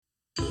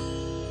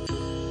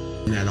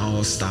And that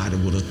all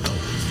started with a thought.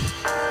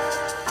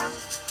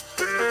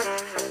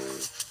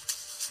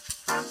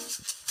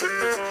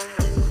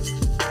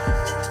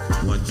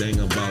 One thing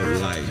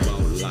about life,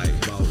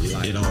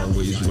 it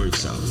always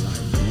works out.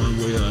 One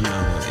way or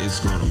another, it's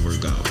gonna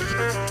work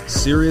out.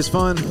 Serious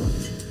fun.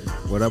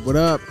 What up, what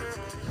up?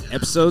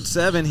 Episode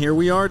 7, here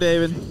we are,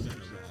 David.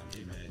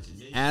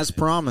 As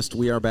promised,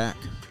 we are back.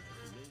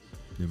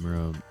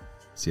 Numero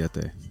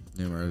siete.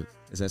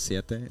 Is that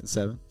siete? It's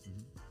 7? Mm-hmm.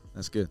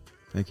 That's good.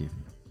 Thank you.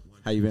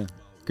 How you been?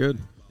 Good.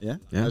 Yeah?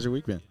 Yeah. How's your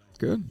week been?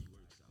 Good.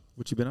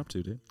 What you been up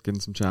to, dude? Getting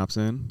some chops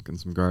in. Getting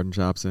some garden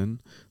chops in.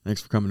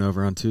 Thanks for coming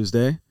over on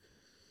Tuesday.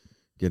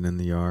 Getting in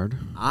the yard.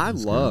 I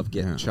That's love good.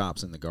 getting Yeah.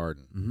 chops in the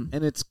garden. Mm-hmm.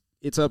 And it's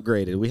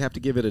upgraded. We have to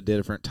give it a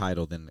different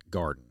title than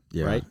garden,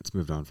 Yeah, right? it's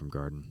moved on from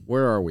garden.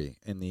 Where are we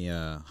in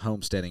the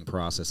homesteading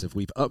process? If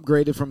we've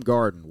upgraded from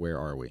garden, where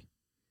are we?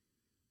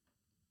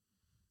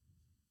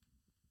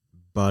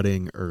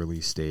 Budding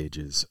early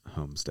stages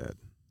homestead.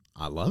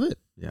 I love it.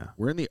 Yeah.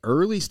 We're in the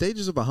early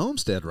stages of a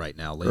homestead right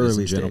now, ladies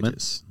Early and gentlemen.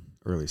 stages.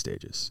 Early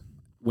stages.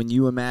 When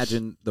you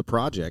imagine the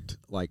project,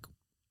 like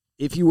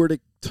if you were to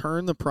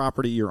turn the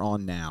property you're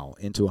on now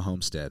into a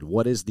homestead,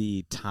 what is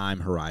the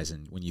time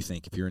horizon when you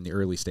think if you're in the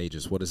early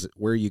stages? What is it?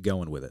 Where are you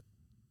going with it?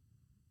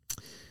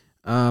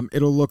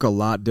 It'll look a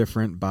lot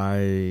different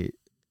by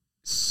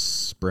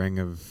spring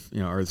of,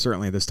 or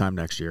certainly this time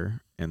next year.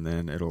 And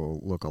then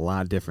it'll look a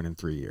lot different in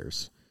 3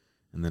 years.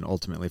 And then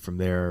ultimately from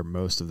there,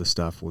 most of the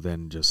stuff will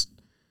then just,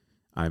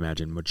 I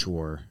imagine,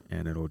 mature,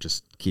 and it'll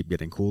just keep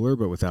getting cooler,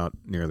 but without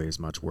nearly as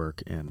much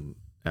work and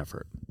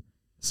effort.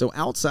 So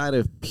outside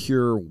of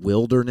pure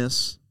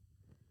wilderness,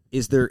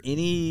 is there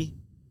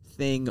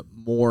anything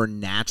more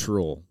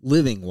natural,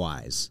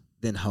 living-wise,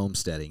 than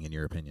homesteading, in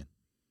your opinion?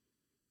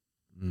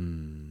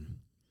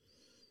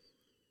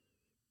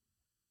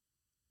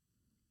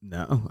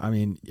 No, I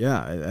mean,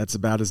 yeah, that's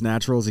about as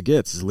natural as it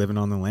gets, is living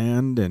on the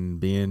land and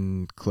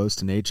being close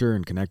to nature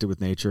and connected with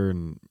nature.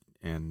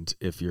 And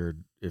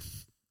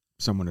if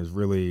someone is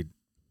really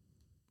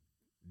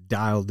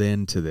dialed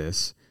into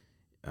this,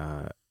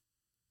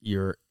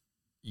 you're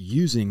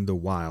using the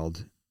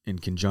wild in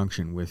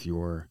conjunction with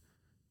your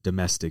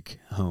domestic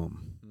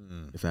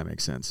home, if that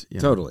makes sense.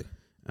 Totally.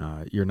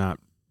 You're not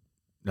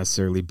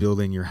necessarily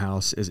building your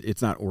house.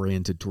 It's not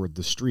oriented toward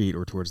the street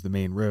or towards the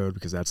main road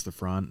because that's the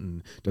front,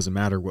 and it doesn't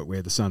matter what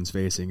way the sun's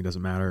facing. It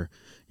doesn't matter,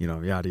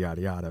 yada,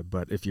 yada, yada.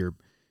 But if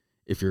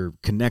you're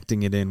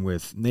connecting it in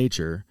with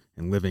nature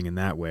and living in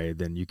that way,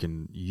 then you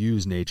can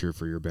use nature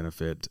for your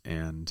benefit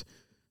and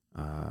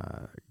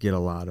get a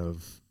lot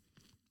of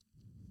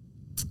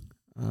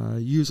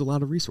use a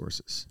lot of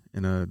resources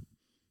in a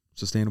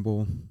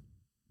sustainable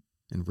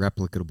and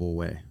replicable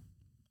way.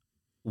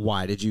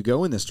 Why did you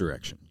go in this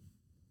direction?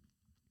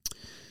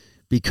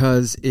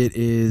 Because it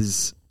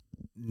is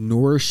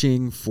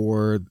nourishing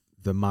for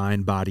the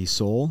mind, body,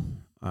 soul.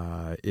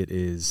 It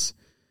is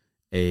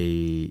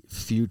a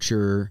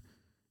future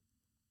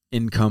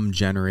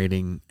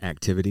income-generating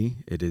activity.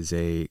 It is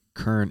a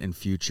current and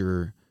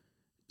future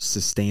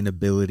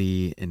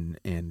sustainability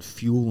and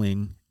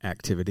fueling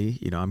activity.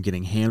 I'm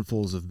getting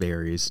handfuls of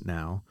berries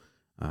now.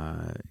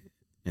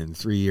 In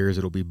 3 years,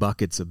 it'll be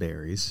buckets of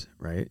berries,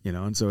 right?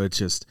 And so it's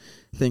just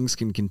things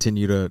can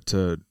continue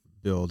to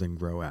build and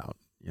grow out.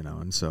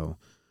 And so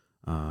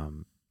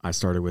I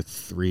started with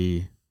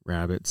 3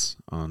 rabbits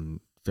on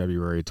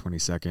February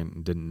 22nd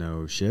and didn't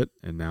know shit.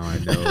 And now I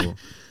know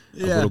a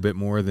little bit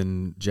more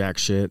than jack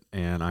shit.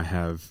 And I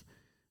have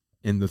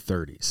in the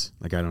 30s.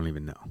 Like, I don't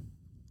even know.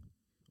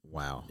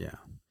 Wow. Yeah.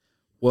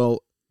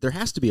 Well, there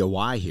has to be a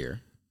why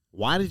here.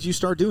 Why did you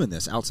start doing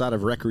this outside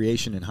of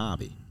recreation and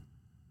hobby?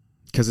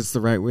 Because it's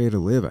the right way to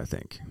live, I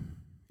think.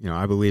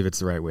 I believe it's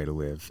the right way to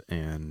live,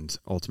 and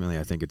ultimately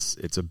I think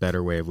it's a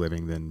better way of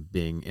living than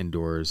being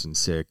indoors and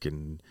sick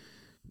and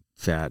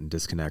fat and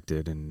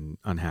disconnected and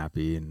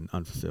unhappy and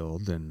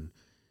unfulfilled. And,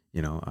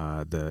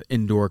 the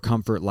indoor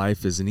comfort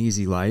life is an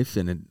easy life,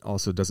 and it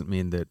also doesn't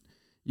mean that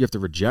you have to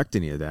reject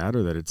any of that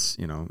or that it's,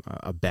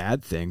 a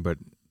bad thing, but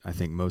I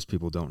think most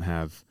people don't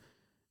have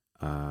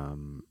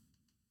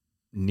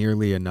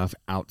nearly enough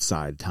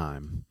outside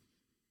time.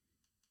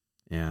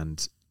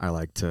 And I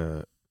like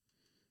to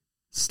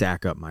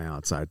stack up my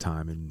outside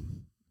time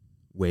in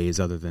ways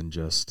other than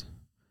just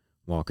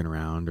walking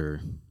around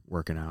or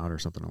working out or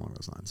something along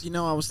those lines.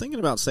 I was thinking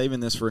about saving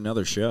this for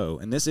another show,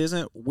 and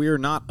we're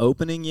not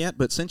opening yet,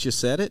 but since you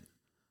said it,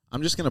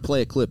 I'm just going to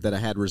play a clip that I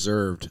had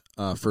reserved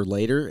for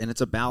later, and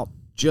it's about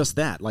just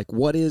that. Like,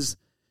 what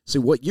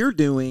you're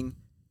doing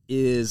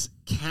is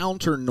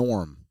counter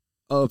norm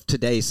of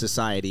today's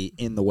society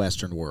in the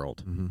Western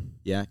world. Mm-hmm.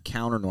 Yeah,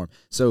 counter norm.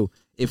 So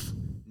if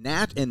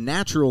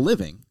natural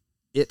living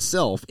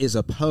itself is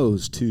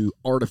opposed to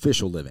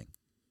artificial living.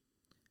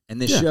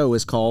 And this show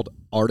is called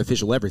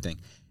Artificial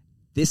Everything.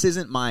 This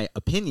isn't my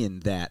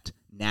opinion that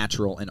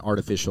natural and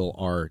artificial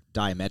are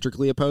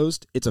diametrically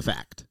opposed. It's a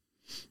fact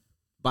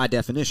by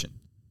definition.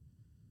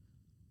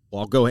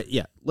 Well, I'll go ahead.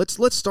 Yeah, let's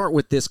start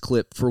with this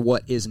clip for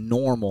what is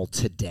normal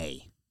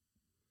today.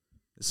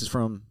 This is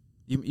from,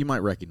 you might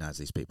recognize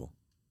these people.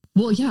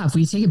 Well, yeah, if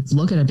we take a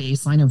look at a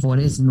baseline of what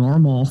is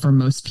normal for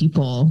most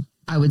people,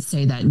 I would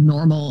say that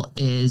normal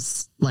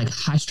is like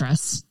high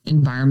stress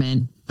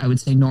environment. I would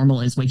say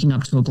normal is waking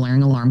up to a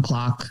blaring alarm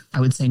clock.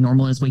 I would say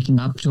normal is waking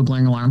up to a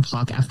blaring alarm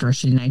clock after a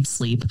shitty night's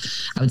sleep.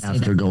 I would say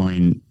After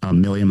going a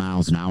million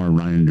miles an hour,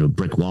 running into a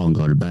brick wall and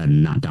go to bed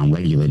and not down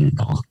regulating at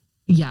all.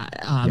 Yeah,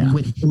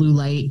 with blue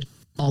light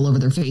all over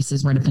their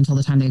faces right up until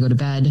the time they go to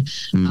bed.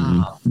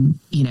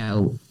 You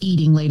know,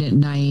 eating late at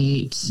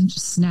night,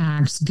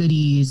 snacks,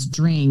 goodies,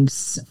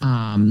 drinks,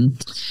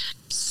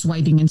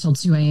 swiping until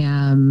 2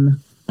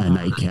 a.m. A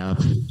nightcap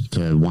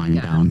to wind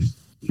down.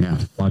 Yeah.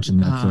 Watching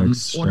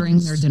Netflix. Ordering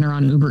their dinner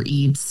on Uber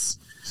Eats.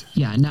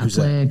 Yeah,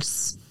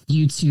 Netflix,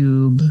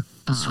 YouTube.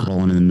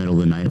 Scrolling in the middle of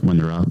the night when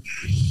they're up.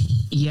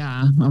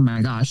 Yeah. Oh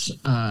my gosh.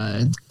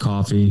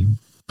 Coffee.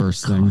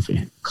 First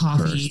thing.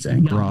 Coffee. First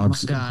thing. Grog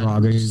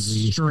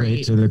easy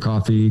straight to the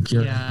coffee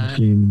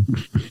machine.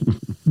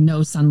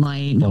 No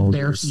sunlight, no Boulders.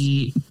 bare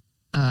feet.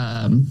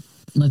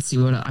 Let's see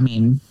what I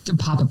mean. To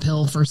pop a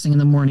pill first thing in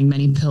the morning,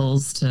 many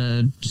pills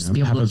to just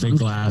be able have to a big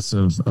function. glass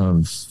of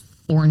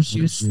Orange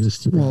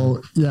juice.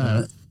 Well,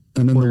 yeah.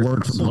 And then the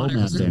work from home water.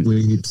 advent.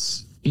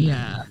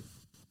 Yeah.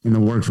 In the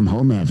work from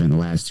home advent the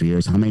last 2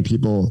 years, how many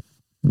people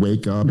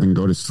wake up and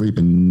go to sleep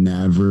and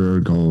never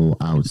go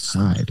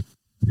outside?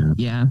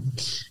 Yeah.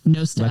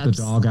 No steps. Let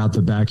the dog out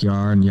the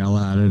backyard and yell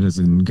at it as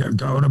in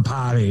go to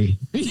potty.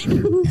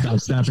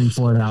 without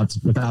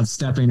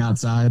stepping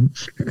outside.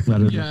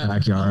 Let it in the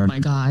backyard. Oh my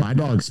God.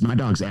 My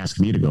dogs ask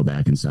me to go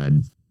back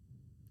inside.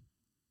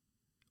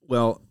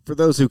 Well, for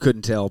those who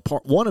couldn't tell,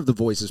 one of the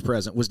voices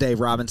present was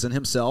Dave Robinson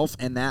himself,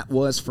 and that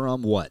was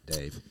from what,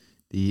 Dave?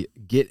 The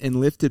Get and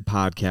Lifted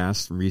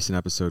podcast, recent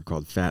episode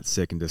called Fat,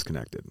 Sick, and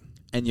Disconnected.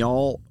 And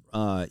y'all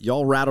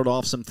rattled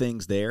off some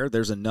things there.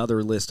 There's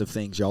another list of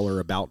things y'all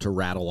are about to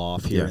rattle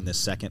off here in the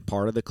second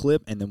part of the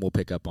clip, and then we'll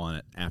pick up on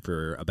it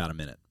after about a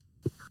minute.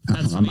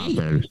 That's I'm me. out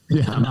there.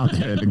 Yeah, I'm out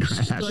there in the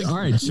grass. All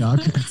right, Chuck.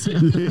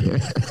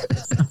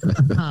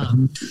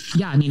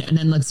 Yeah, I mean, and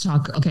then let's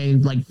talk, okay,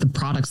 like the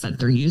products that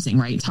they're using,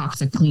 right?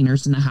 Toxic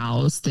cleaners in the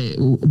house, the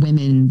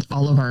women,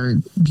 all of our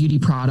beauty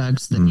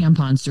products, the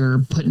tampons you're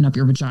putting up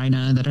your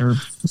vagina that are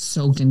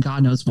soaked in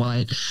God knows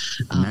what.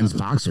 Men's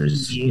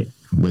boxers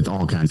with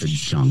all kinds of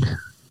junk.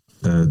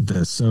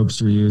 The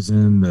soaps you're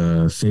using,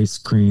 the face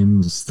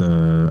creams,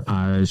 the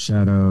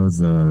eyeshadow,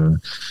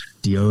 the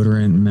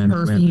deodorant, men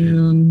and women.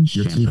 Perfume.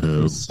 Your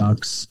toothpaste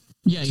sucks.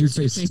 Yeah, your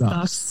Toothpaste toothpaste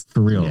sucks.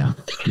 For real. Yeah.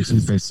 Your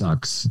toothpaste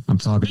sucks. I'm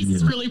talking to you.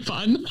 It's really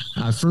fun.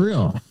 For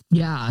real.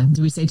 Yeah.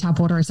 Do we say tap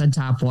water? I said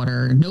tap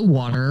water. No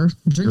water.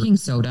 Drinking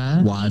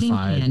soda. Eating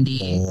Wi-Fi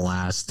candy.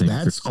 blasting.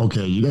 That's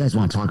okay. You guys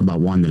want to talk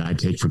about one that I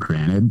take for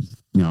granted?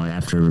 You know,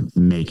 after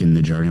making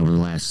the journey over the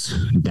last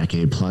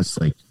decade plus,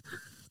 like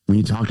when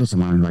you talk to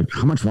someone, like,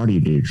 how much water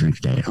do you drink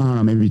a day? I don't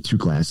know, maybe 2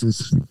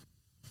 glasses.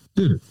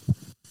 Dude.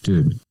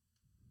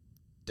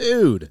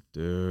 And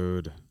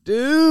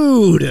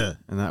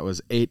that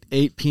was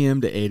 8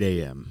 p.m. to 8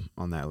 a.m.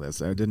 on that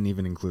list. I didn't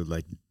even include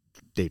like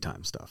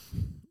daytime stuff.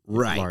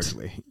 Right.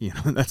 Largely.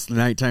 That's the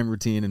nighttime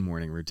routine and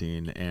morning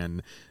routine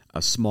and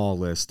a small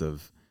list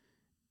of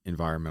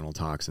environmental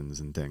toxins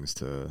and things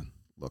to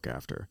look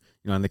after.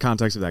 And the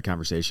context of that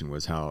conversation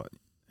was how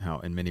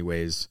in many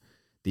ways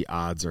the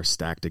odds are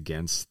stacked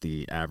against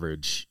the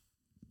average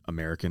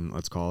American,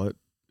 let's call it,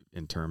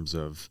 in terms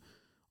of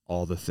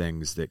all the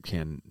things that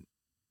can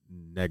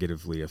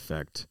negatively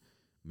affect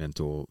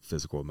mental,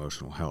 physical,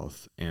 emotional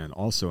health. And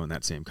also in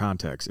that same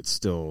context, it's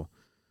still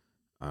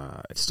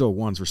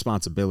one's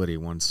responsibility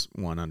once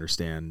one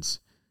understands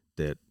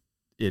that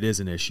it is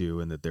an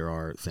issue and that there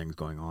are things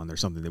going on.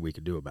 There's something that we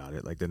could do about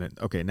it. Like then,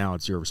 now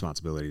it's your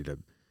responsibility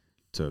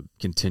to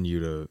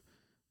continue to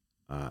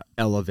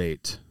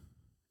elevate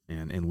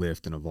and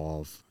lift and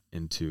evolve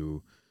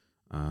into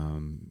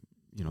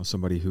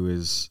somebody who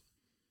is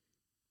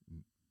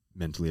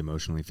mentally,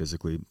 emotionally,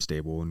 physically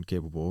stable and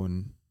capable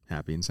and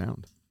happy and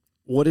sound.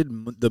 What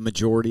did the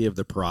majority of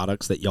the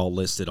products that y'all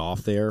listed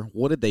off there,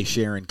 what did they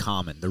share in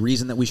common? The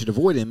reason that we should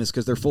avoid them is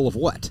because they're full of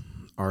what?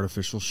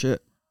 Artificial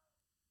shit.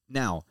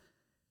 Now,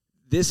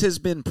 this has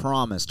been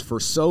promised for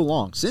so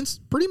long, since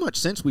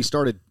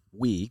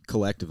we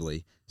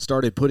collectively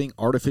started putting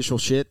artificial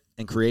shit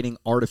and creating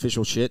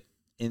artificial shit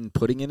and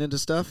putting it into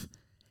stuff.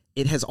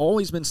 It has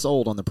always been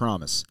sold on the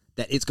promise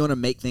that it's going to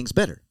make things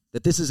better,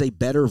 that this is a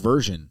better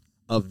version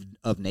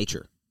of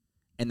nature,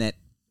 and that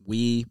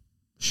we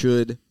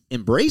should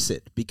embrace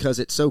it because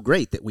it's so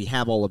great that we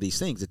have all of these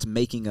things. It's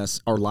making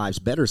our lives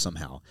better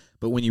somehow.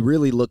 But when you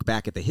really look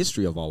back at the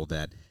history of all of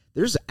that,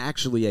 there's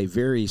actually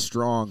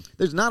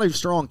there's not a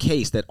strong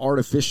case that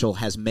artificial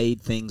has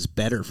made things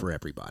better for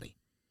everybody.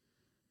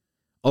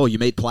 Oh, you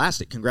made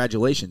plastic.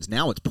 Congratulations.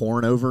 Now it's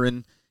pouring over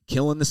and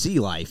killing the sea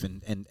life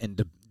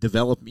and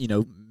develop,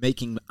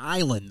 making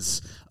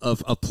islands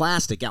of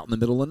plastic out in the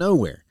middle of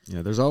nowhere.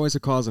 Yeah, there's always a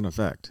cause and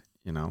effect,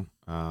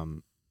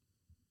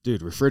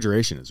 Dude,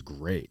 refrigeration is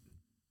great.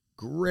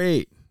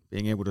 Great.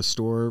 Being able to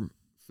store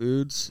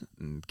foods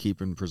and keep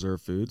and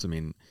preserve foods. I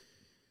mean,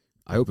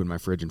 I open my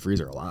fridge and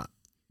freezer a lot.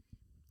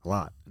 a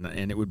lot.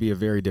 And it would be a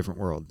very different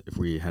world if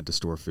we had to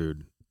store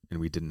food and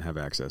we didn't have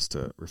access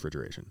to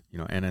refrigeration.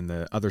 And on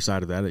the other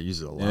side of that, it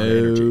uses a lot of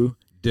energy. No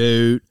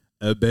doubt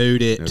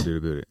about it. No doubt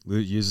about it.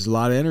 It uses a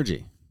lot of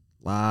energy.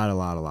 A lot of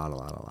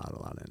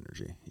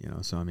energy.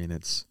 So I mean,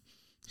 it's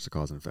a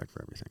cause and effect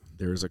for everything.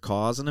 There's a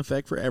cause and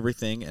effect for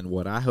everything, and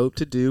what I hope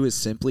to do is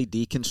simply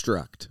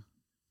deconstruct.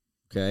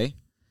 Okay?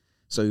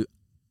 So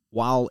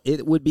while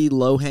it would be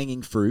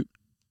low-hanging fruit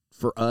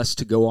for us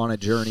to go on a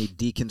journey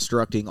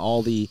deconstructing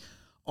all the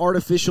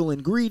artificial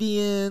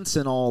ingredients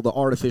and all the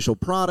artificial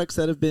products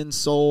that have been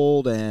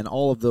sold and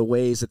all of the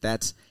ways that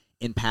that's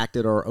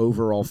impacted our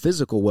overall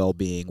physical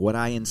well-being, what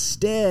I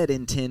instead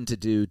intend to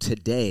do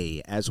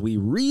today as we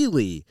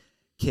really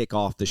kick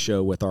off the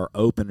show with our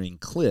opening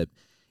clip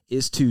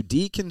is to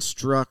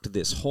deconstruct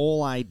this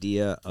whole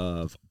idea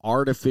of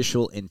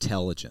artificial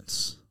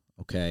intelligence,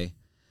 okay?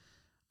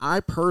 I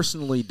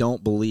personally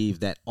don't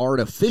believe that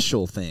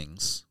artificial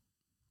things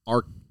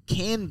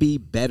can be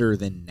better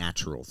than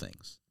natural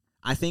things.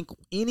 I think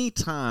any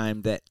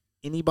time that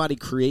anybody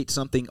creates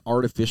something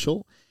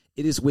artificial,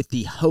 it is with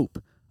the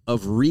hope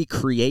of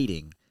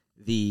recreating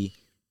the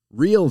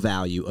real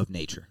value of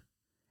nature.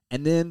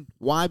 And then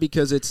why?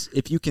 Because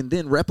if you can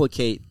then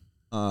replicate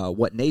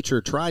what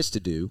nature tries to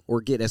do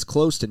or get as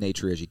close to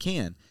nature as you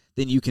can,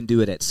 then you can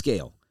do it at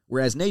scale.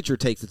 Whereas nature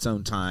takes its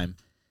own time,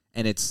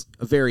 and it's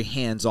a very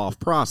hands-off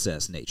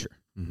process, nature.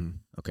 Mm-hmm.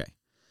 Okay.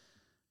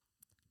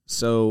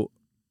 So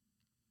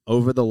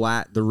over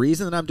the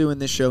reason that I'm doing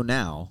this show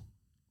now,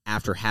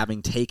 after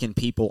having taken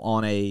people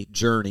on a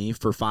journey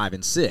for 5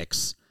 and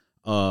 6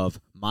 of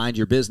mind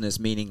your business,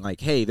 meaning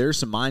like, hey, there's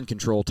some mind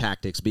control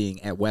tactics being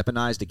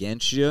weaponized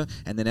against you,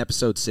 and then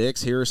episode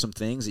 6, here are some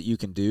things that you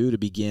can do to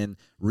begin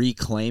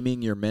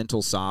reclaiming your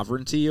mental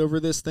sovereignty over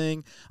this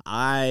thing.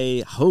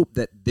 I hope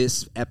that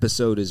this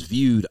episode is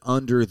viewed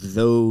under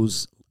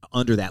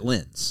that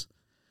lens.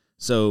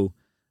 So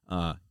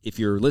if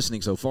you're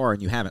listening so far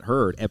and you haven't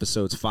heard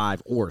episodes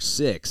 5 or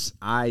 6,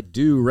 I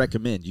do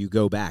recommend you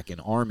go back and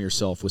arm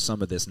yourself with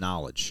some of this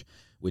knowledge,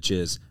 which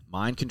is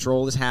mind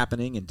control is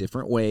happening in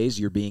different ways.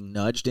 You're being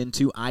nudged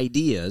into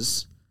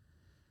ideas,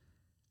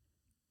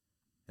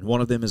 and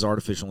one of them is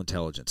artificial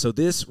intelligence. So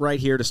this right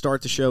here to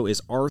start the show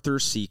is Arthur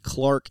C.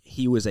 Clarke.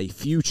 He was a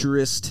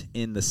futurist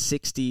in the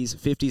 50s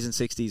and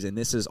 60s, and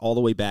this is all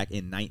the way back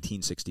in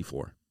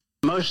 1964.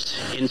 Most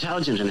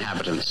intelligent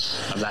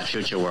inhabitants of that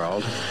future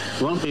world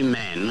won't be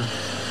men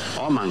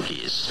or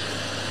monkeys.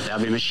 They'll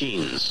be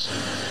machines,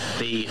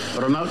 the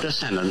remote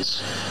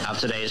descendants of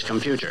today's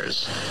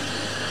computers.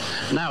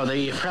 Now,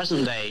 the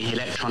present-day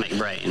electronic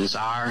brains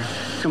are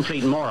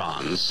complete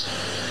morons,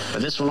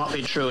 but this will not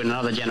be true in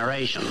another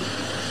generation.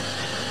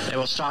 They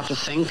will start to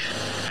think,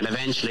 and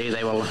eventually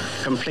they will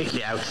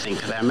completely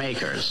outthink their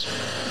makers.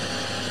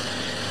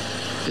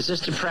 Is this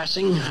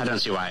depressing? I don't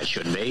see why it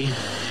should be.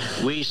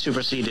 We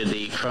superseded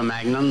the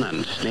Cro-Magnon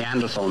and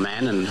Neanderthal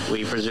men, and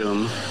we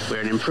presume we're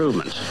an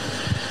improvement.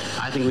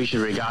 I think we should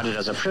regard it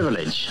as a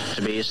privilege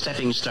to be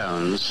stepping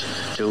stones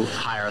to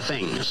higher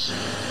things.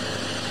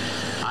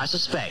 I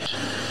suspect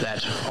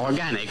that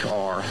organic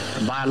or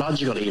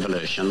biological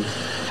evolution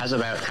has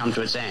about come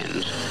to its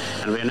end,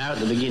 and we are now at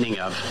the beginning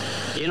of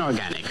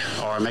inorganic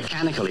or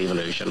mechanical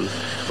evolution,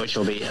 which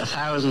will be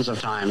thousands of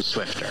times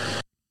swifter.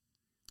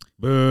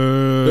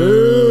 Boo!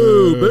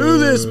 Boo! Boo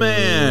this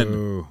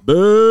man!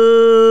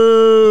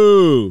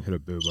 Boo! Hit a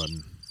boo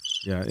button.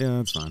 Yeah,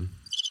 that's fine.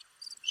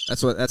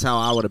 That's how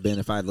I would have been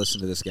if I had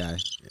listened to this guy.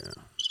 Yeah.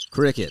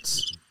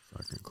 Crickets.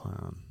 Fucking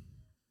clown.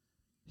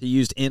 He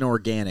used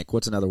inorganic.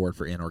 What's another word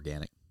for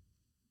inorganic?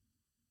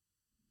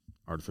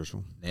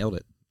 Artificial. Nailed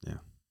it. Yeah.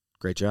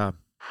 Great job.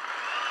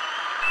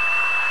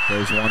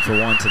 There's 1 for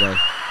 1 today.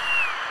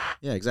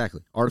 Yeah,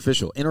 exactly.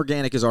 Artificial.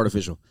 Inorganic is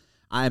artificial.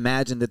 I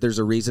imagine that there's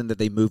a reason that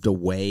they moved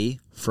away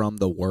from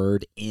the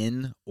word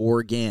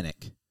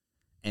inorganic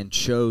and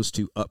chose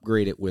to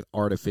upgrade it with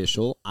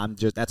artificial.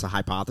 That's a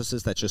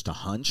hypothesis. That's just a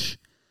hunch.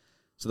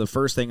 So the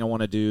first thing I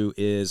want to do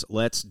is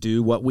let's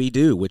do what we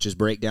do, which is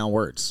break down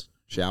words,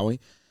 shall we?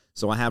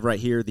 So I have right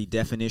here the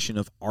definition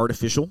of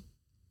artificial.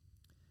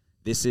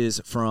 This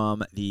is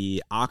from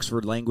the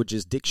Oxford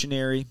Languages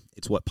Dictionary.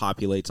 It's what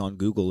populates on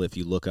Google if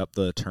you look up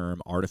the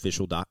term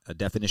artificial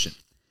definition.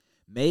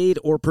 Made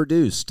or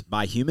produced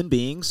by human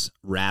beings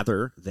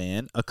rather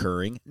than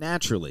occurring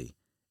naturally,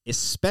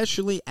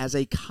 especially as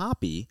a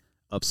copy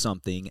of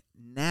something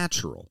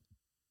natural.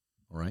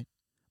 All right?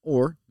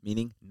 Or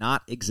meaning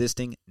not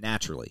existing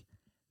naturally.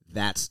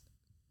 That's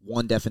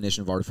one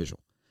definition of artificial.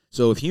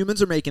 So if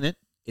humans are making it,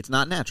 it's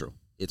not natural.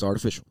 It's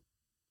artificial.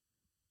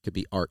 Could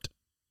be art.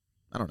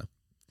 I don't know.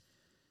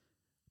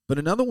 But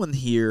another one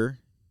here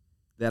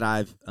that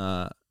I've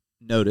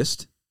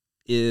noticed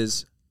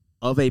is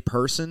of a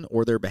person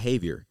or their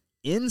behavior,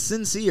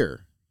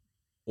 insincere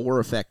or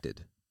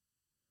affected.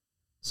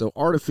 So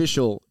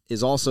artificial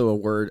is also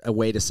a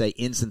way to say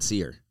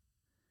insincere.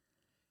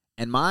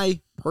 And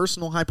my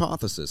personal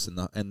hypothesis,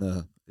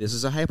 this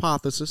is a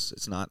hypothesis,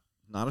 it's not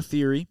a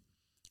theory.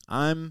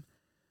 I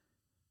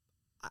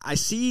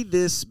see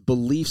this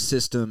belief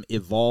system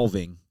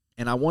evolving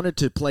And I wanted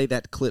to play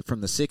that clip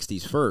from the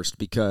 60s first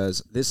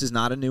because this is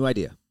not a new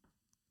idea.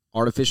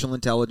 Artificial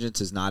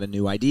intelligence is not a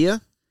new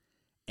idea.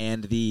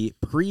 And the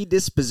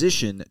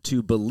predisposition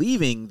to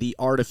believing the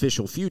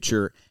artificial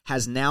future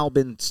has now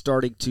been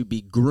starting to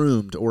be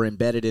groomed or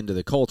embedded into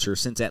the culture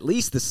since at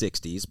least the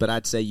 60s, but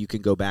I'd say you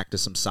can go back to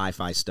some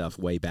sci-fi stuff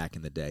way back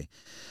in the day.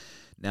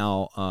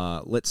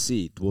 Now, let's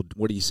see. Well,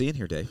 what are you seeing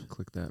here, Dave?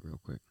 Click that real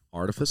quick.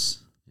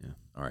 Artifice? Yeah.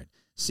 All right.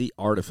 See,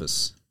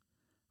 artifice.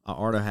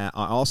 I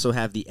also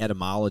have the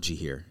etymology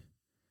here,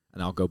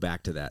 and I'll go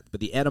back to that. But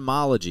the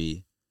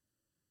etymology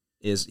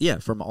is,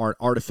 from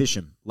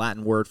artificium,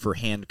 Latin word for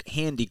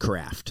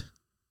handicraft.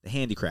 The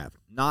handicraft,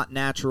 not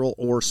natural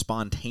or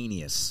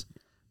spontaneous,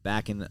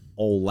 back in the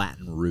old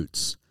Latin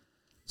roots.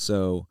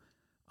 So,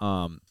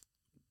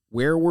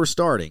 where we're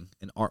starting,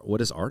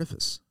 what is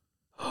artifice?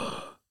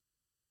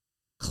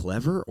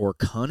 Clever or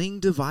cunning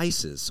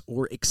devices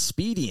or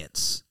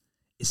expedients,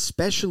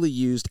 especially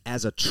used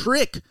as a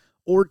trick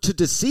or to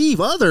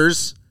deceive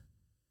others.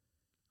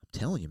 I'm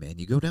telling you, man,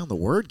 you go down the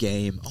word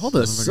game, all of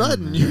a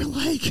sudden you're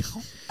like...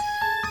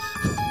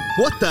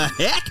 What the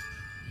heck?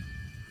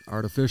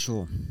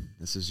 Artificial.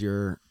 This is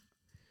your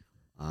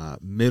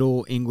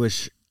Middle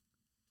English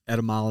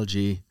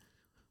etymology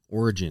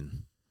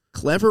origin.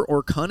 Clever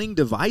or cunning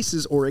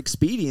devices or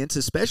expedients,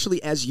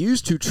 especially as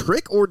used to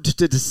trick or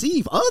to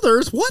deceive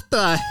others. What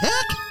the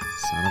heck?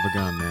 Son of a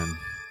gun, man.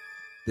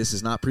 This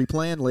is not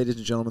pre-planned, ladies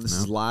and gentlemen. This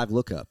is live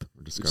lookup.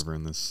 We're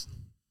discovering this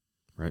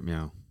right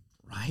meow.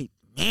 Right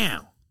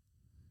meow.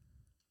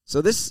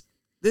 So this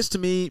to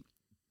me,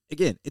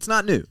 again, it's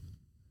not new.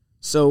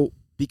 So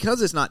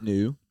because it's not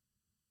new,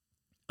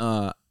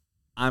 in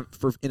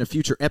a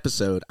future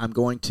episode, I'm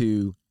going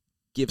to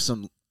give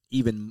some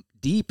even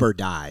deeper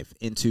dive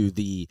into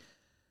the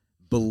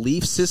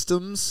belief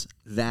systems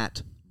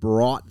that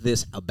brought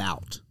this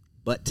about.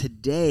 But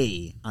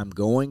today, I'm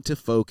going to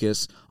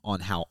focus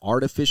on how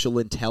artificial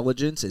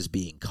intelligence is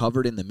being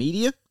covered in the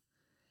media,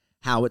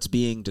 how it's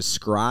being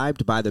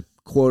described by the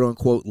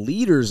quote-unquote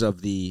leaders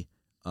of the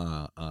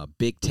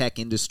big tech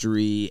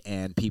industry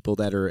and people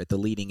that are at the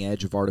leading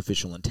edge of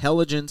artificial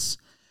intelligence.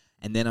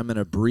 And then I'm going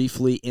to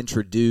briefly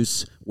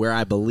introduce where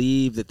I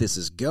believe that this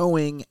is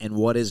going and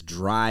what is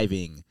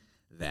driving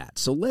that.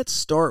 So let's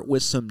start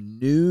with some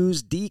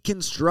news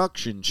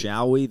deconstruction,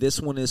 shall we?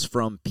 This one is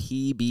from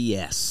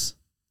PBS.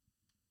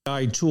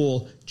 AI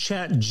tool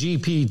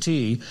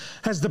ChatGPT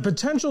has the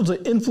potential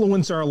to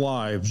influence our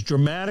lives,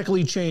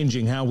 dramatically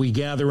changing how we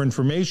gather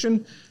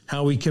information,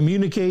 how we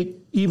communicate,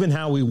 even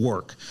how we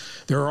work.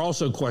 There are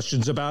also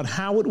questions about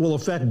how it will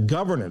affect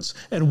governance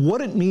and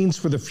what it means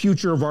for the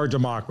future of our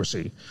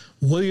democracy.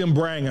 William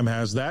Brangham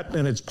has that,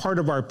 and it's part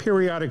of our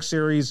periodic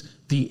series,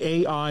 The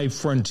AI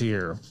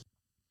Frontier.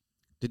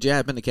 Did you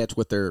happen to catch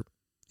what they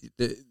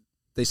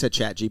said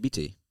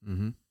ChatGPT?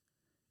 Mm-hmm.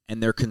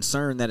 And they're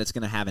concerned that it's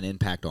going to have an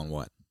impact on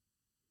what?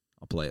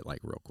 I'll play it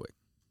real quick.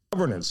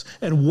 Governance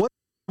and what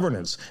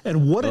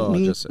it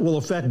means will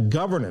affect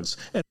governance.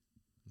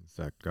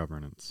 Affect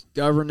governance.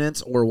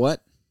 Governance or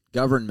what?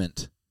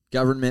 Government.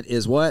 Government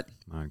is what?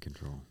 Mind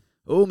control.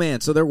 Oh, man.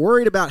 So they're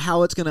worried about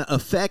how it's going to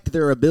affect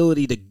their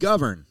ability to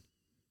govern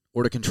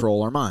or to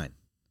control our mind.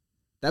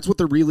 That's what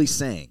they're really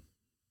saying.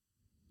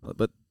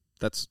 But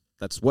that's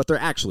what they're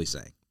actually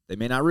saying. They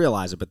may not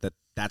realize it, but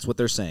that's what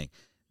they're saying.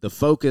 The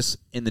focus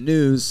in the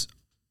news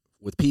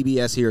with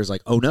PBS here is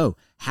like, oh no,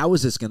 how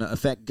is this going to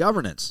affect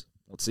governance?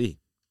 Let's see.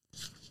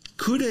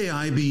 Could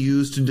AI be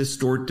used to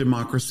distort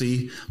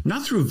democracy,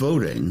 not through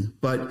voting,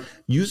 but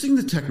using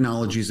the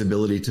technology's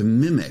ability to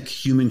mimic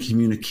human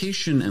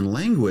communication and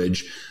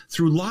language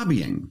through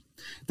lobbying?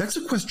 That's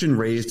a question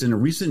raised in a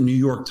recent New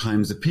York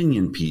Times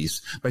opinion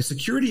piece by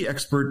security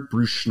expert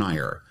Bruce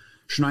Schneier.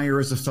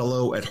 Schneier is a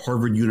fellow at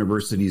Harvard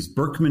University's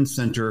Berkman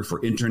Center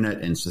for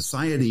Internet and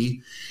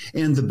Society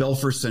and the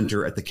Belfer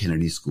Center at the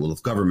Kennedy School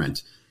of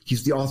Government.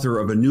 He's the author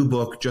of a new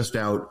book just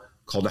out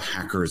called A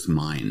Hacker's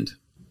Mind.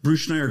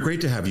 Bruce Schneier,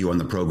 great to have you on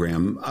the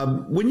program.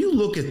 When you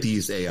look at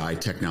these AI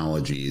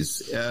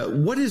technologies,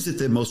 what is it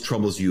that most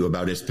troubles you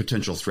about its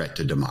potential threat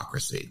to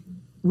democracy?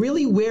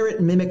 Really where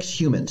it mimics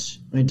humans.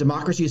 I mean,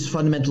 democracy is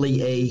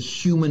fundamentally a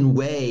human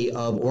way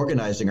of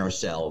organizing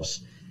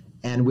ourselves.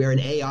 And where an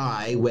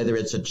AI, whether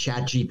it's a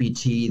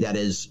ChatGPT that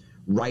is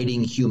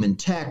writing human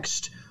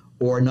text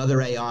or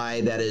another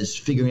AI that is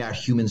figuring out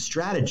human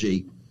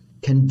strategy,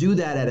 can do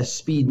that at a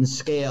speed and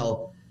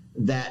scale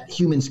that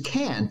humans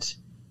can't,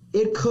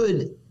 it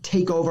could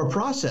take over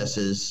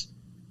processes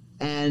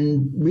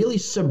and really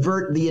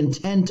subvert the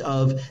intent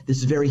of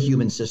this very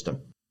human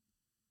system.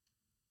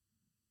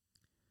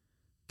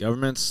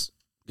 Government's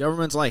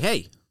like,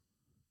 hey,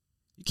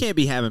 you can't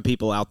be having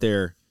people out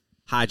there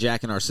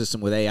hijacking our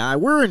system with AI.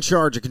 We're in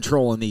charge of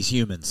controlling these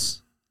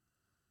humans.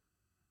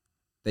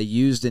 They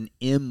used an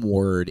M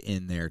word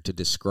in there to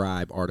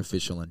describe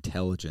artificial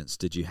intelligence.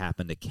 Did you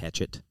happen to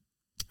catch it?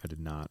 I did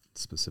not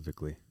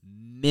specifically.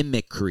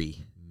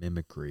 Mimicry.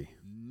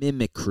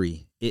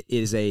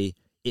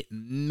 It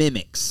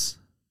mimics.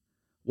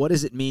 What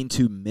does it mean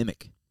to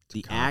mimic?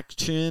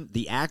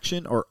 The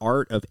action or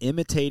art of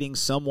imitating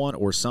someone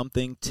or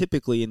something,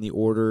 typically in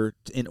order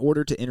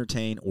to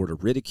entertain or to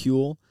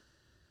ridicule.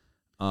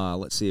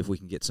 Let's see if we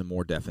can get some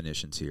more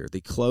definitions here.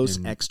 The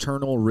close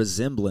external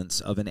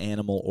resemblance of an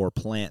animal or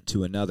plant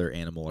to another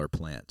animal or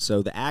plant.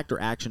 So the act or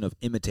action of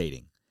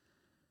imitating.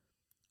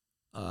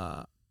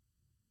 I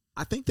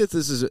think that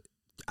this is.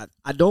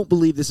 I don't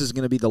believe this is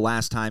going to be the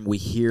last time we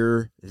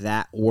hear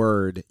that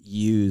word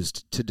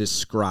used to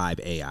describe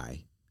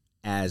AI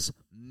as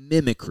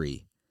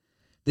mimicry.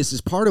 This is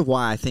part of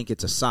why I think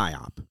it's a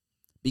psyop,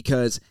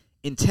 because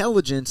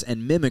intelligence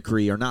and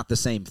mimicry are not the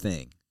same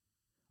thing.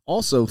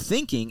 Also,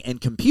 thinking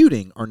and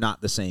computing are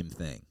not the same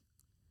thing.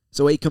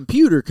 So a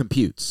computer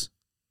computes.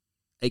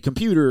 A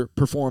computer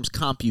performs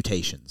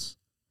computations.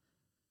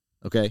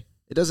 Okay?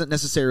 It doesn't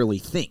necessarily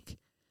think.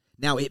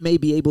 Now, it may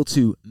be able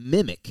to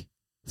mimic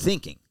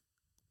thinking,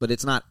 but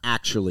it's not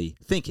actually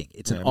thinking.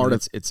 It's an art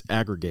of it's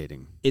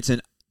aggregating. It's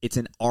an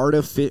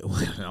artificial.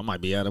 I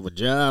might be out of a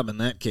job in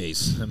that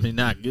case. I mean,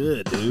 not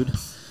good, dude.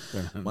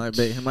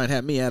 might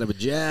have me out of a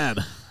job,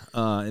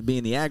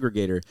 being the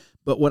aggregator.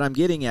 But what I'm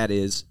getting at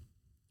is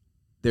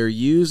they're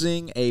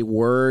using a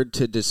word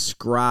to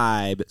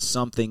describe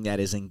something that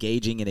is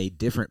engaging in a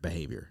different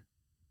behavior.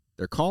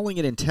 They're calling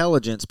it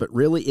intelligence, but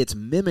really it's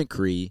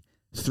mimicry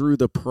through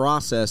the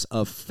process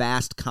of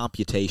fast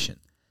computation.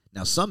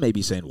 Now, some may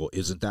be saying, well,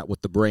 isn't that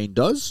what the brain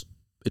does?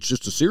 It's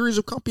just a series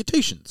of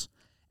computations.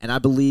 And I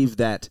believe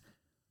that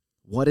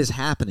what is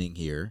happening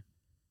here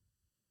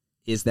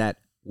is that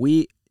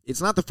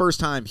it's not the first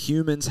time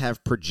humans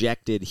have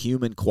projected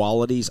human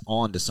qualities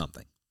onto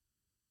something.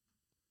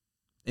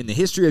 In the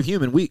history of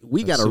human,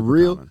 we got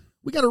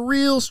a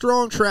real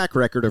strong track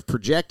record of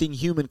projecting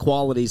human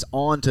qualities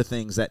onto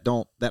things that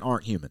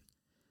aren't human.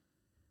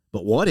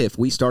 But what if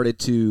we started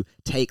to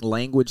take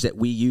language that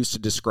we use to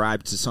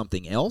describe to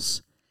something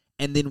else,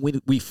 and then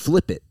we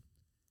flip it,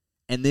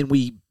 and then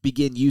we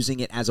begin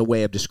using it as a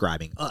way of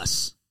describing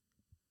us?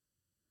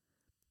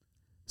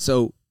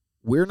 So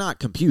we're not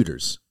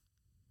computers,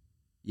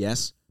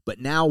 yes, but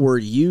now we're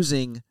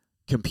using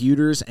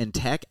computers and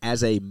tech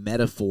as a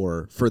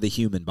metaphor for the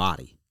human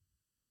body.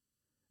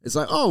 It's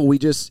like, oh, we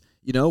just,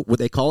 what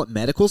they call it,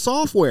 medical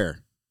software,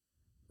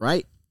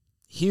 right?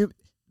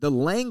 The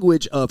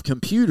language of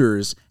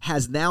computers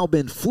has now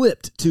been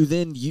flipped to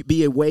then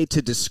be a way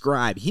to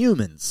describe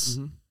humans.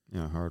 Mm-hmm.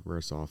 Yeah,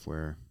 hardware,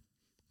 software,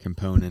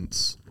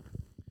 components.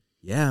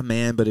 Yeah,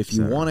 man, but if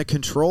you want to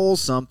control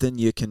something,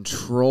 you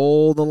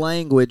control the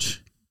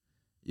language.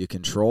 You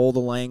control the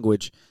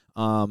language.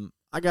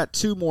 I got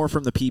two more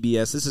from the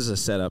PBS. This is a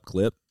setup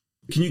clip.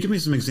 Can you give me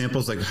some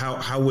examples? Like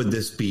how would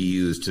this be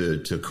used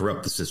to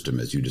corrupt the system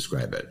as you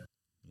describe it?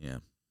 Yeah,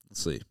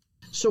 let's see.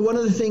 So one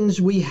of the things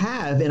we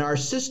have in our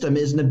system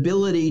is an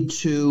ability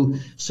to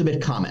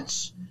submit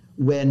comments.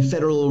 When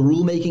federal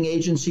rulemaking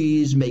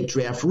agencies make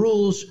draft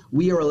rules,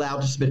 we are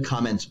allowed to submit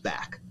comments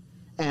back.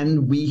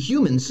 And we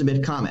humans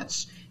submit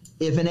comments.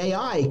 If an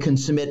AI can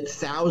submit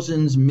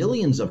thousands,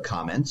 millions of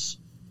comments,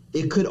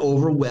 it could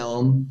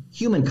overwhelm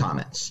human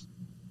comments.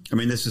 I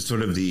mean, this is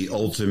sort of the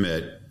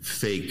ultimate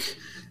fake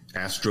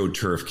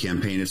AstroTurf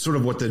campaign. It's sort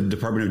of what the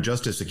Department of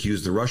Justice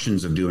accused the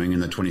Russians of doing in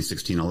the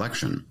 2016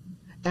 election.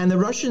 And the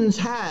Russians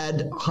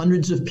had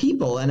hundreds of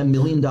people and $1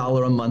 million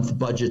a month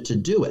budget to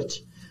do it.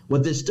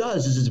 What this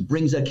does is it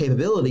brings that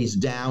capabilities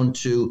down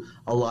to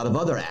a lot of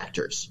other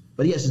actors.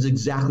 But yes, it's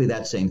exactly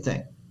that same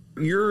thing.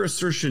 Your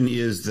assertion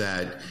is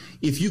that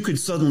if you could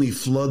suddenly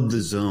flood the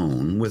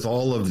zone with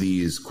all of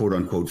these quote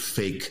unquote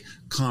fake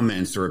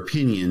comments or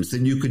opinions,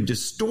 then you could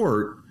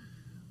distort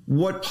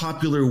what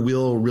popular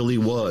will really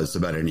was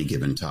about any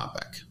given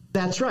topic.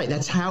 That's right.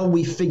 That's how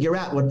we figure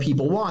out what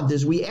people want,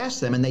 is we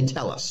ask them and they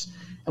tell us.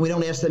 And we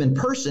don't ask them in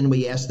person,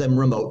 we ask them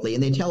remotely,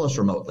 and they tell us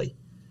remotely.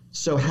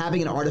 So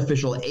having an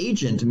artificial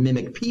agent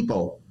mimic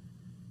people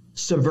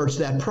subverts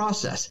that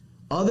process.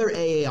 Other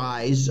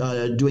AIs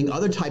doing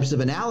other types of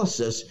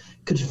analysis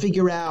could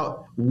figure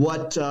out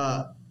what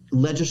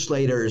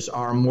legislators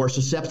are more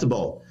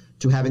susceptible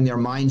to having their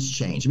minds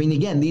change. I mean,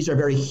 again, these are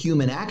very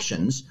human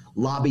actions.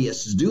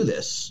 Lobbyists do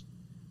this.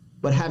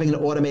 But having an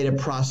automated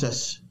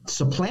process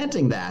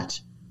supplanting that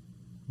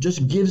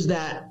just gives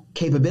that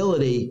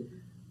capability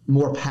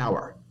more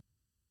power.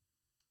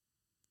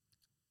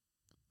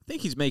 I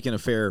think he's making a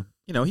fair,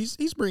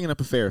 he's bringing up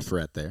a fair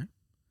threat there.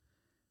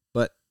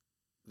 But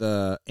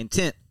the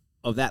intent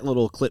of that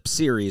little clip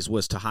series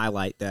was to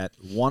highlight that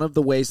one of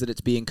the ways that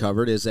it's being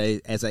covered is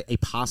as a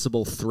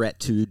possible threat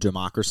to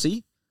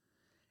democracy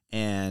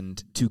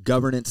and to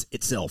governance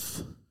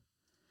itself.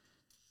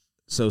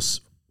 So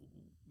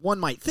one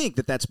might think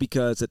that that's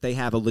because that they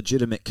have a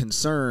legitimate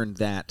concern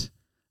that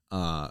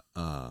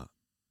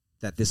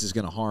that this is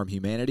going to harm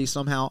humanity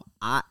somehow.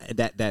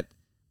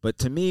 But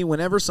to me,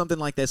 whenever something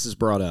like this is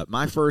brought up,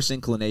 my first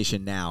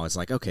inclination now is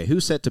like, okay,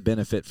 who's set to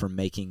benefit from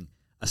making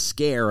a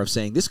scare of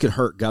saying this could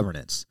hurt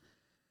governance?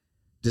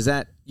 Does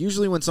that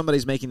usually when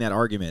somebody's making that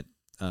argument,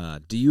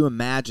 do you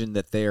imagine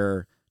that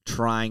they're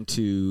trying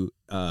to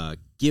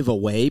give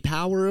away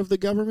power of the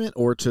government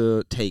or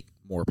to take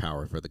more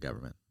power for the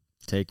government?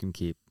 Take and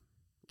keep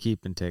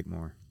and take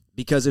more.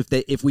 Because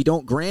if we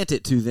don't grant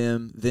it to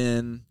them,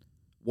 then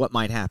what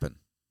might happen?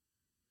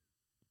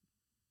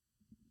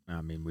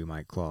 I mean, we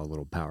might claw a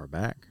little power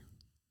back.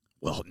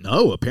 Well,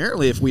 no.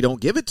 Apparently, if we don't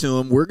give it to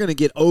them, we're going to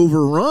get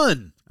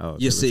overrun. Oh,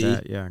 you see?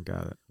 Yeah,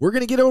 got it. We're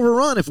going to get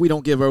overrun if we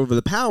don't give over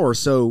the power.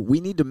 So we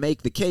need to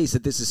make the case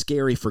that this is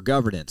scary for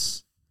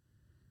governance.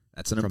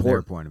 That's an important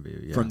their point of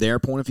view. Yeah. From their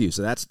point of view.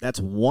 So that's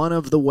one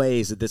of the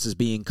ways that this is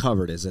being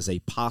covered as a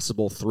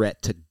possible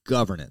threat to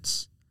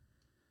governance.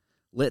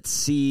 Let's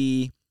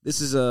see.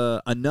 This is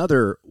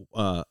another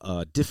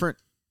different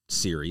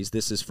series.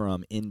 This is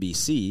from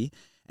NBC,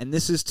 and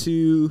this is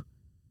to,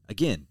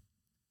 again,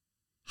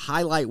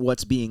 highlight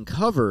what's being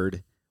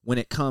covered when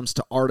it comes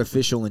to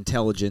artificial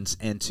intelligence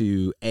and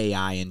to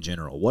AI in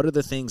general. What are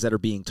the things that are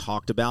being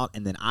talked about?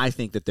 And then I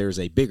think that there's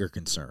a bigger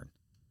concern.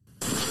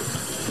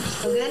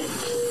 Okay.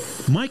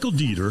 Michael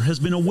Dieter has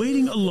been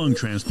awaiting a lung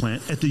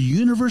transplant at the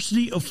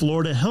University of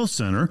Florida Health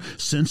Center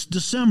since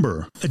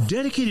December. A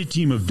dedicated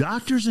team of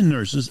doctors and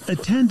nurses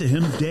attend to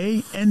him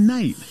day and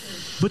night.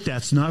 But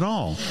that's not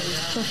all.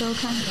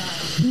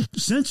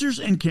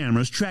 Sensors and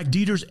cameras track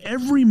Dieter's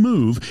every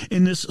move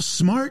in this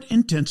smart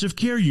intensive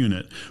care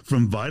unit,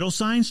 from vital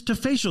signs to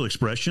facial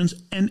expressions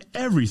and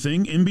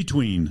everything in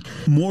between.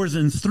 More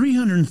than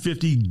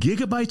 350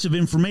 gigabytes of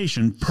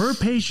information per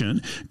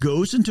patient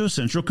goes into a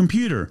central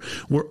computer,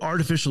 where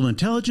artificial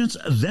intelligence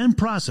then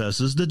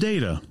processes the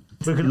data.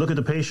 We could look at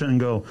the patient and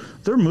go,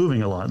 they're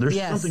moving a lot. There's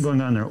something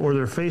going on there. Or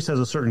their face has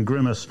a certain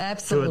grimace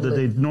to it that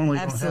they normally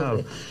don't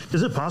have.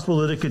 Is it possible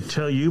that it could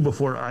tell you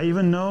before I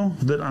even know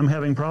that I'm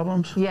having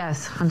problems?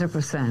 Yes,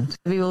 100%.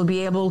 We will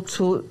be able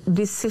to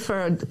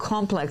decipher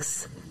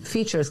complex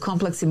features,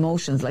 complex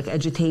emotions like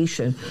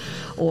agitation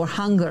or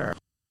hunger.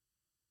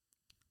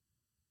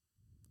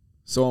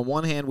 So on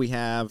one hand,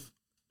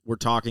 we're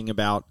talking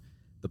about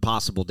the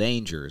possible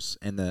dangers,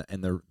 and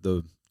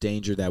the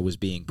danger that was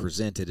being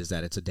presented is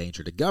that it's a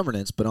danger to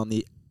governance. But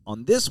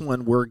on this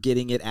one, we're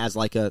getting it as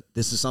like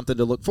this is something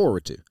to look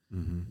forward to.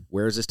 Mm-hmm.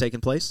 Where is this taking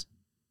place?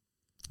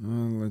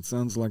 It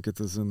sounds like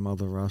it is in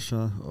Mother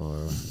Russia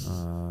or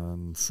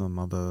some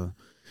other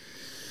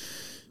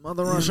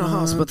Mother Russia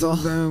hospital.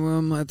 They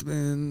might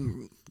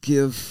be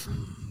Kiev,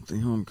 the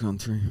home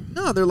country.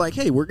 No, they're like,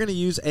 hey, we're going to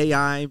use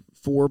AI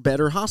for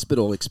better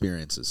hospital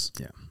experiences.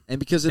 Yeah, and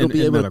because it'll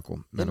be able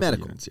medical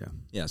units, yeah.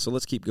 Yeah, so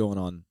let's keep going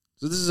on.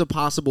 So this is a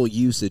possible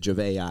usage of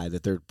AI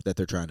that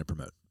they're trying to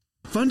promote.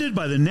 Funded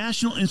by the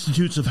National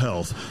Institutes of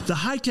Health, the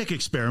high-tech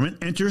experiment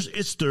enters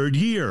its third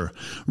year.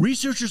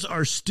 Researchers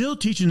are still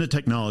teaching the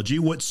technology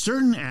what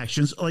certain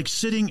actions like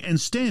sitting and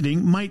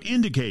standing might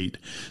indicate.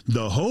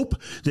 The hope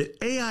that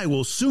AI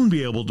will soon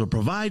be able to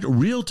provide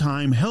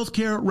real-time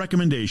healthcare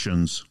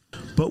recommendations.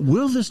 But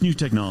will this new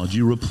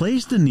technology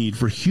replace the need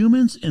for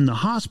humans in the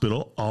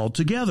hospital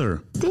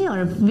altogether? They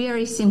are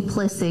very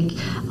simplistic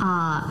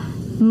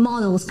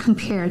models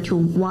compared to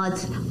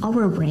what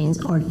our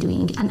brains are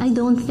doing. And I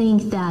don't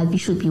think that we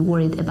should be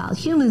worried about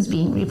humans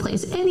being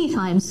replaced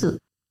anytime soon.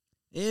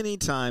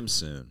 Anytime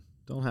soon.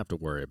 Don't have to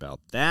worry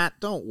about that.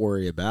 Don't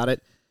worry about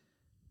it.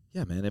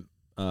 Yeah, man.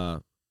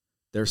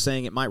 They're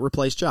saying it might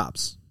replace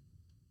jobs.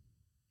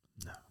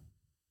 No.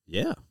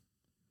 Yeah.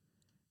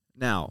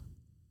 Now,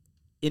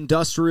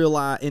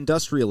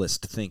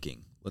 industrialist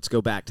thinking. Let's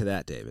go back to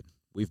that, David.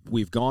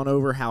 We've gone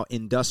over how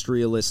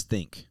industrialists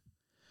think.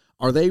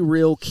 Are they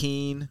real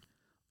keen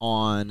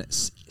on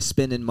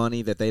spending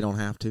money that they don't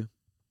have to?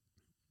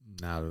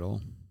 Not at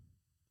all.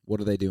 What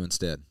do they do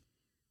instead?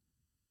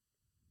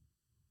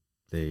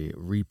 They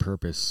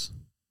repurpose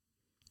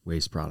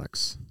waste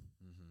products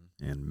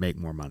and make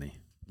more money.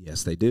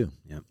 Yes, they do.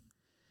 Yep.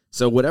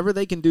 So whatever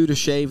they can do to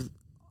shave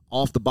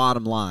off the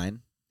bottom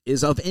line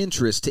is of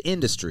interest to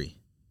industry,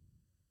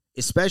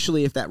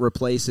 especially if that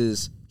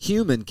replaces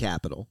human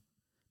capital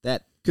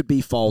that could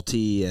be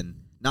faulty and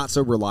not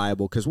so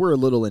reliable because we're a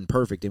little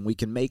imperfect and we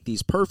can make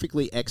these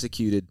perfectly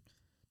executed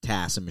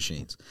tasks and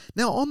machines.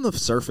 Now, on the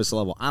surface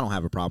level, I don't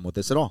have a problem with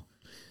this at all.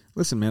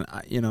 Listen, man,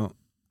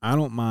 I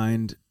don't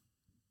mind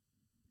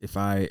if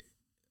I've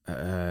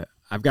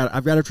got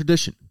a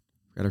tradition.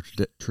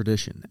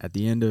 Tradition. At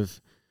the end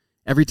of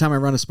every time I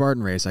run a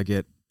Spartan race, I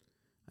get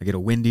a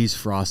Wendy's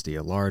Frosty,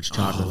 a large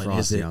chocolate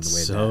Frosty on the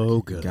way so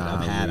back. Good.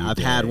 I've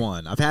had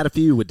one. I've had a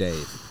few with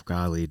Dave.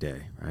 Golly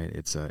day, right?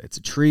 It's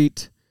a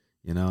treat.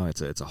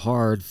 It's a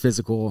hard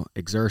physical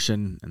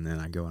exertion, and then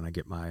I go and I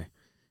get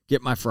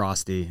my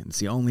Frosty, and it's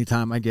the only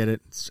time I get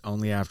it. It's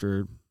only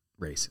after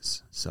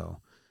races, so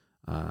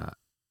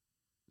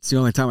it's the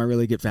only time I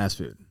really get fast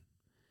food.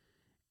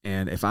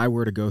 And if I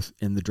were to go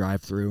in the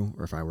drive-thru,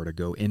 or if I were to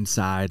go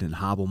inside and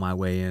hobble my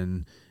way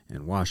in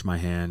and wash my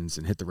hands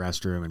and hit the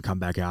restroom and come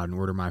back out and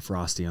order my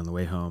Frosty on the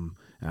way home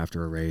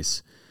after a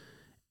race,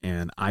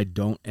 and I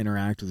don't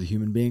interact with a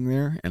human being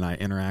there, and I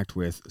interact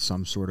with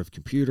some sort of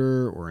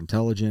computer or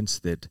intelligence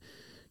that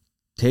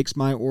takes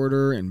my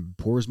order and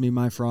pours me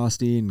my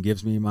Frosty and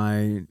gives me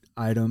my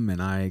item,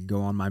 and I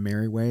go on my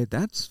merry way,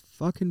 that's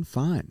fucking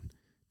fine.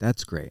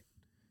 That's great.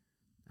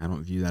 I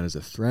don't view that as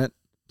a threat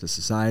to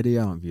society.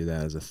 I don't view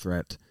that as a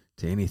threat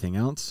to anything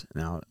else.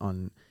 Now,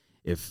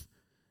 if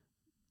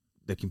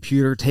the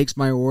computer takes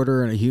my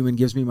order and a human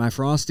gives me my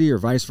Frosty, or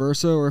vice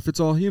versa, or if it's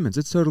all humans,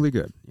 it's totally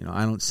good.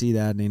 I don't see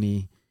that in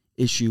any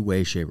issue,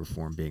 way, shape, or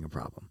form being a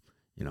problem.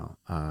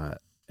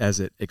 As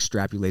it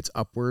extrapolates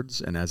upwards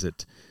and as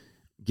it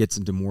gets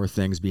into more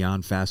things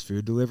beyond fast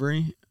food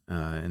delivery,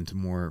 into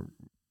more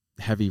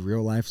heavy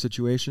real life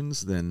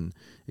situations, then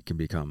it can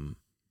become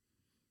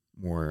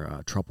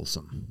more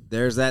troublesome.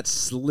 There's that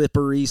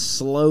slippery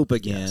slope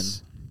again.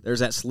 Yes. There's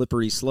that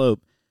slippery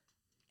slope.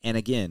 And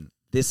again,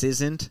 this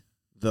isn't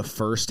the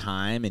first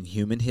time in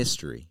human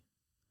history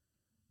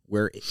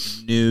where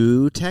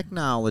new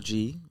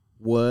technology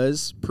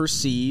was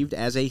perceived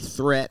as a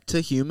threat to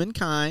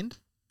humankind.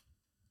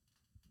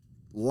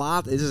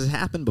 This has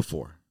happened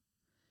before.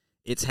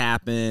 It's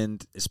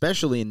happened,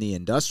 especially in the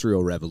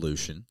Industrial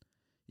Revolution.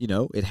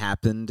 It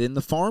happened in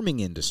the farming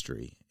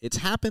industry. It's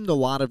happened a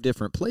lot of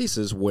different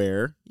places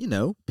where,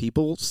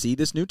 people see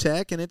this new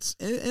tech and it's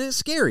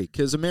scary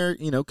because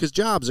because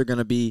jobs are going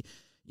to be,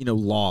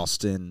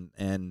 lost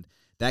and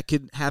that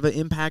could have an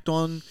impact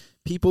on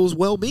people's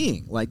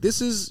well-being. Like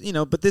this is,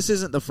 but this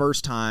isn't the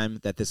first time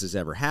that this has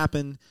ever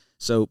happened.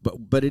 So,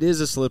 but it is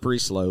a slippery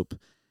slope.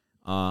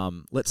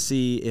 Let's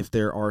see if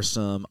there are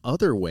some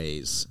other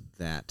ways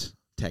that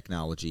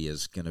technology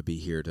is going to be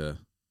here to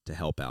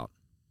help out.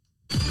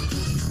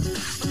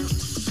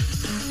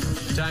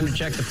 Time to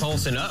check the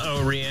pulse, and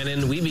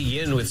Rhiannon, we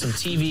begin with some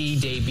TV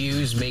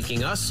debuts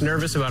making us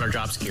nervous about our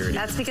job security.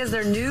 That's because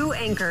their new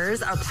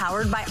anchors are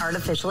powered by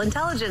artificial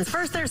intelligence.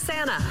 First, there's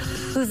Sana,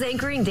 who's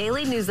anchoring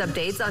daily news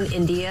updates on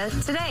India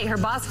Today. Her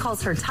boss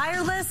calls her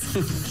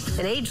tireless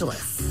and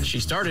ageless. She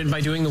started by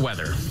doing the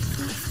weather.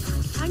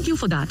 Thank you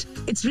for that.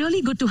 It's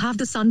really good to have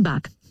the sun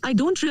back. I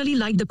don't really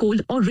like the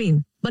cold or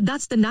rain, but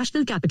that's the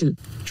national capital.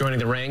 Joining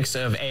the ranks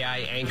of AI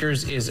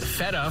anchors is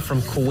Feta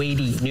from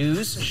Kuwaiti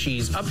News.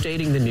 She's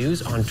updating the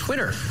news on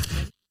Twitter.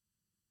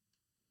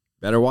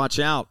 Better watch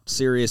out.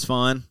 Serious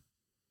fun.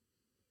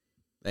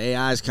 The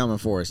AI is coming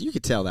for us. You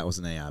could tell that was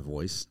an AI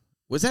voice.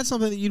 Was that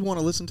something that you'd want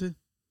to listen to?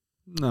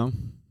 No.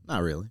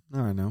 Not really.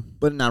 Not right now.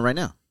 But not right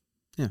now.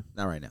 Yeah.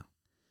 Not right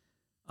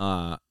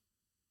now.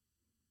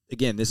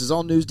 Again, this is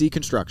all news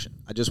deconstruction.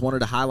 I just wanted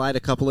to highlight a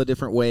couple of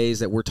different ways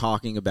that we're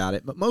talking about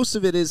it, but most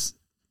of it is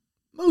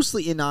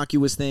mostly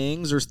innocuous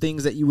things or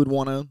things that you would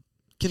want to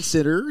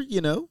consider,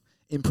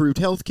 improved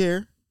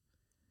healthcare.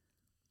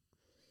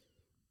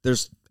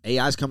 There's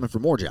AI's coming for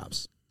more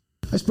jobs.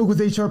 I spoke with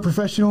HR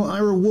professional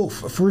Ira Wolf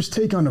for his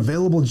take on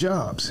available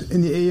jobs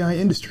in the AI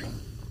industry.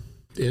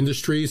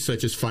 Industries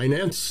such as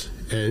finance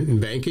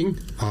and banking,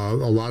 a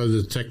lot of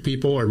the tech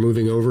people are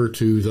moving over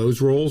to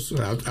those roles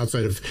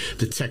outside of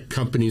the tech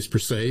companies per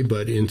se,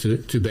 but into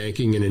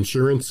banking and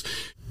insurance.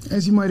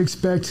 As you might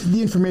expect,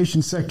 the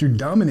information sector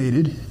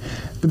dominated,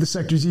 but the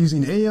sectors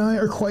using AI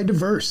are quite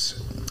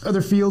diverse.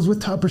 Other fields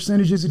with top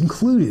percentages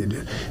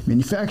included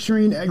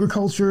manufacturing,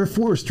 agriculture,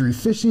 forestry,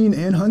 fishing,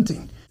 and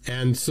hunting.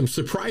 And some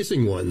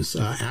surprising ones,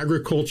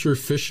 agriculture,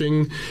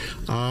 fishing,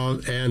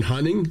 and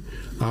hunting,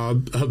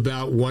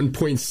 about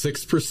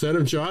 1.6%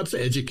 of jobs.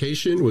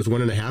 Education was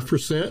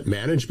 1.5%.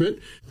 Management.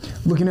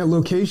 Looking at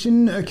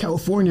location,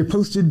 California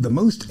posted the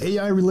most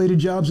AI-related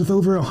jobs with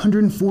over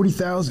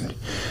 140,000,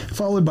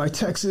 followed by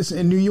Texas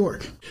and New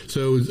York.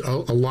 So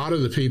a lot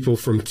of the people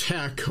from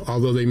tech,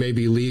 although they may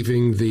be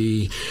leaving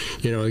the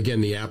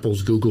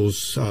Apples,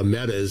 Googles,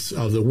 Metas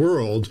of the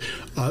world,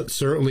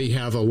 certainly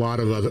have a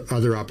lot of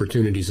other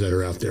opportunities that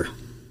are out there.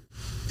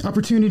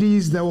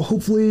 Opportunities that will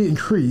hopefully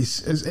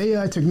increase as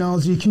AI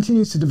technology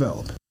continues to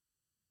develop.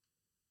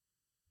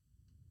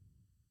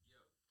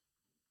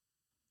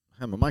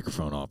 I have my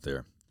microphone off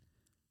there.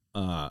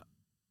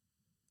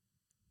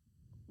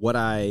 What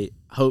I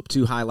hope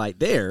to highlight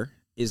there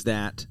is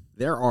that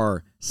there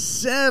are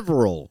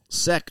several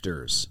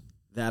sectors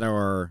that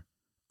are,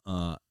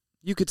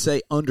 you could say,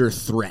 under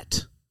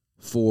threat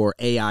for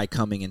AI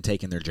coming and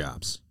taking their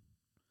jobs.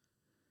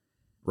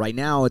 Right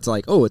now, it's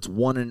like, it's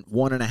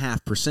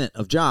 1.5%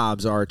 of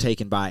jobs are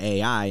taken by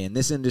AI in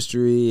this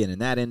industry and in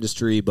that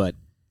industry. But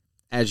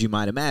as you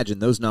might imagine,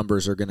 those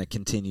numbers are going to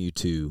continue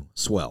to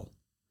swell.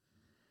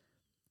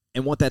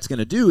 And what that's going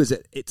to do is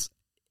that it's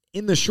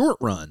in the short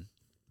run,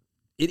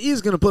 it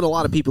is going to put a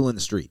lot of people in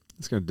the street.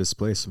 It's going to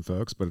displace some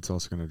folks, but it's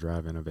also going to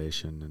drive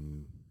innovation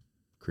and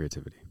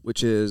creativity.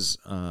 Which is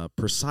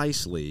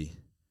precisely,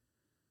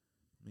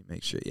 let me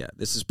make sure,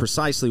 this is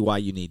precisely why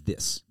you need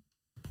this.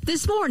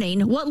 This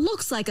morning, what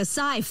looks like a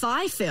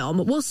sci-fi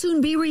film will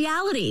soon be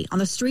reality on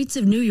the streets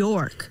of New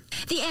York.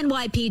 The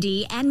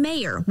NYPD and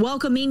mayor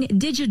welcoming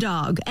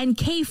DigiDog and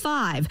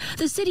K5,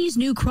 the city's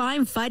new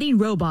crime-fighting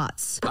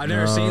robots. I've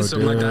never seen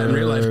something like that in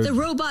real life. The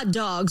robot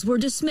dogs were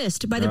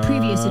dismissed by the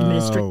previous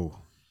administration.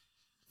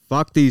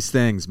 Fuck these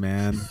things,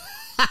 man.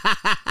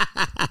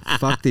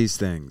 Fuck these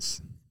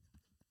things.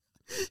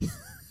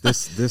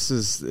 This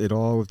is it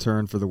all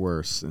turned for the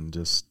worse in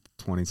just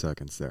 20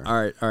 seconds there. All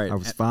right. I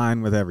was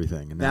fine with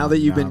everything. And now that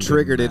you've been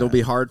triggered, it'll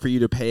be hard for you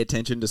to pay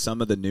attention to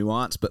some of the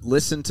nuance, but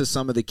listen to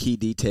some of the key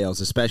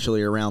details,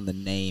 especially around the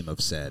name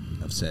of said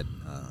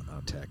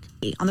tech.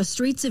 On the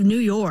streets of New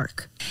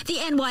York. The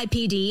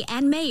NYPD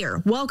and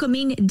mayor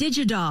welcoming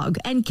DigiDog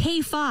and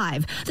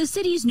K5, the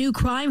city's new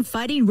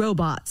crime-fighting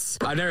robots.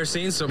 I've never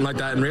seen something like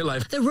that in real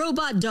life. The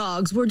robot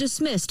dogs were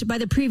dismissed by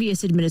the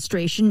previous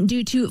administration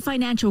due to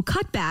financial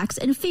cutbacks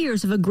and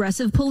fears of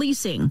aggressive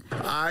policing.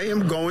 I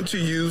am going to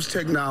use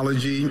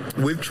technology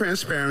with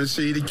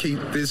transparency to keep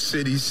this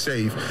city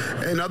safe.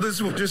 And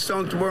others just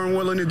weren't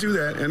willing to do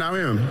that, and I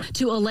am.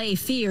 To allay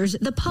fears,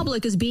 the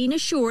public is being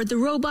assured the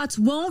robots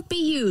won't be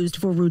used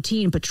for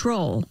routine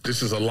patrol.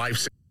 This is a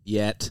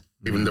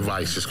life-saving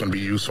device. It's going to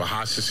be used for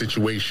hostage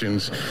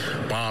situations,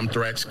 bomb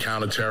threats,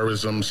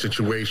 counterterrorism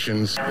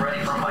situations. I'm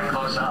ready for my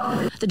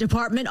close-up. The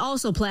department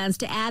also plans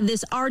to add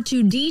this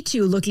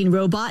R2-D2-looking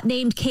robot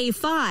named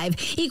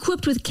K5,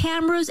 equipped with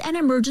cameras and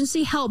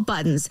emergency help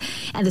buttons,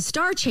 and the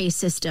Star Chase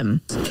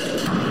system.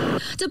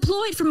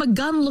 Deployed from a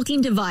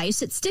gun-looking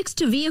device, it sticks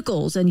to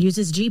vehicles and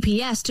uses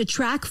GPS to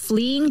track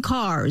fleeing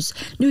cars.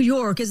 New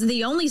York isn't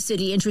the only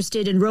city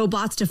interested in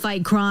robots to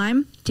fight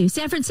crime.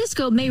 San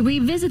Francisco may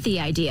revisit the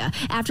idea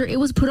after it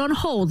was put on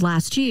hold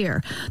last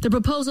year. The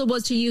proposal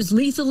was to use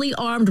lethally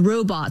armed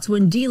robots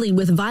when dealing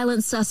with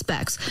violent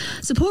suspects.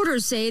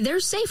 Supporters say they're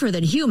safer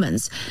than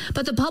humans,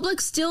 but the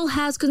public still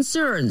has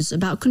concerns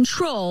about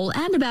control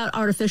and about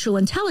artificial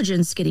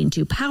intelligence getting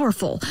too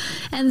powerful.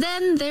 And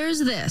then there's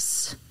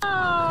this.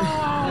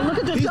 Oh, look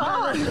at the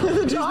dog.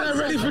 He's not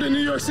ready for the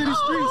New York City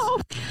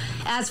streets.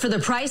 As for the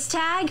price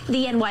tag,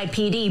 the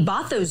NYPD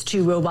bought those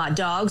 2 robot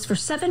dogs for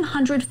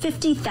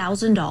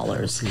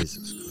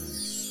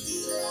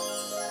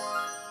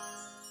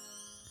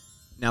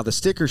 $750,000. Now, the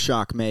sticker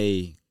shock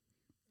may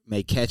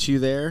catch you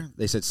there.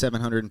 They said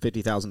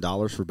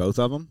 $750,000 for both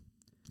of them.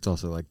 It's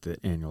also like the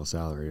annual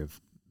salary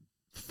of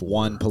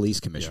 1 police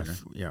commissioner.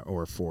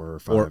 Or 4 or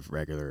 5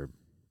 regular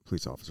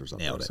police officers.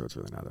 Nailed it. So it's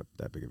really not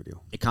that big of a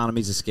deal.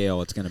 Economies of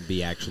scale. It's going to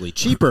be actually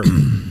cheaper,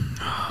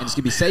 and it's going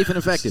to be safe and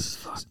effective.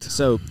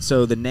 So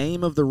the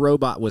name of the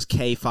robot was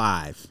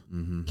K5.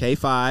 Mm-hmm.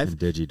 K5. And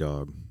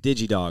DigiDog.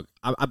 DigiDog.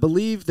 I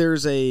believe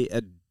there's a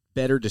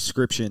better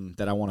description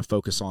that I want to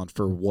focus on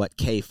for what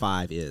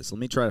K5 is. Let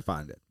me try to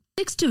find it.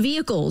 Sticks to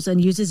vehicles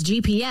and uses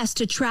GPS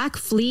to track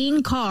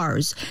fleeing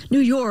cars. New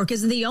York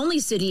isn't the only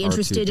city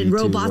interested in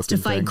robots to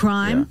fight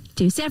crime.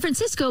 Yeah. San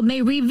Francisco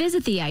may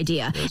revisit the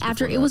idea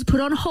after it was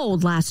put on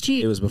hold last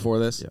year. It was before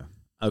this? Yeah.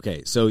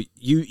 Okay, so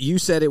you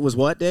said it was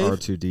what, Dave?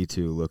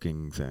 R2-D2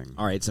 looking thing.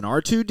 All right, it's an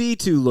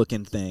R2-D2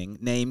 looking thing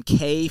named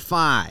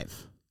K5.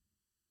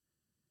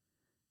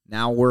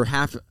 Now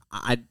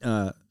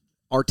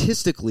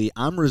artistically,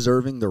 I'm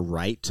reserving the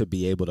right to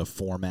be able to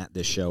format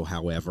this show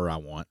however I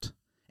want.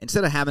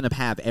 Instead of having to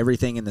have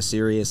everything in the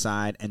serious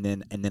side and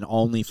then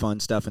only fun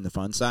stuff in the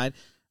fun side,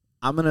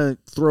 I'm going to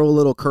throw a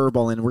little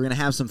curveball in. We're going to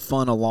have some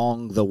fun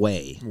along the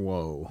way.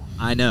 Whoa.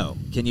 I know.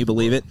 Can you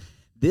believe it?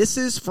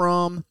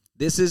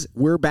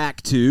 We're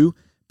back to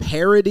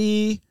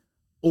Parody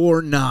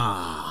or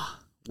Nah.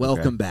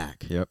 Welcome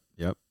back. Yep.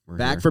 We're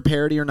back for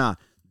Parody or Nah.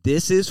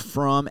 This is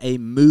from a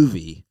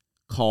movie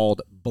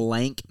called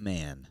Blank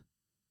Man.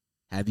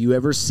 Have you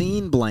ever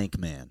seen Blank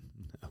Man?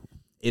 No.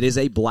 It is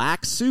a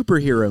black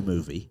superhero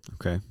movie.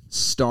 Okay.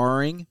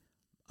 Starring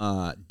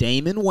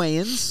Damon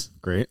Wayans.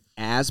 Great.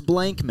 As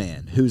Blank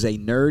Man, who's a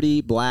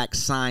nerdy black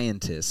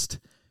scientist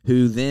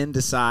who then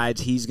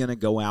decides he's going to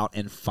go out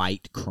and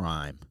fight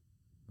crime.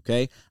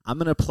 Okay? I'm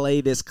going to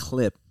play this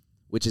clip,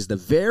 which is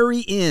towards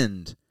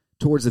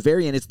the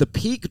very end. It's the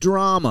peak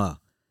drama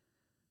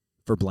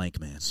for Blank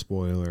Man.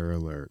 Spoiler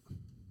alert.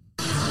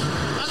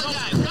 Other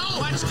guys, go!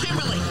 Watch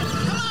Kimberly!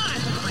 Come on!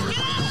 Get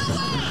out of the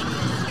way!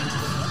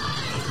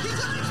 He's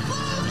on his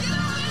phone! Get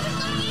out,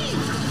 everybody!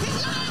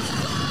 He's on his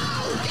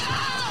phone! Get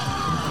out!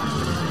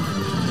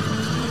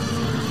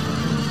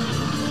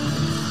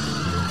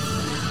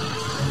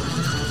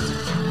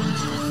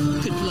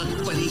 Good luck,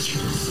 buddy.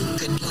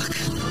 Good luck.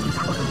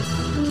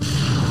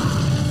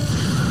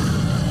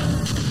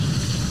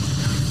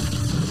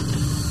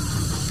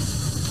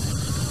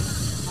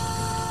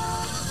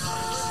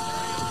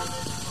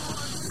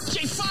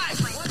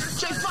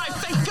 J5,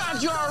 thank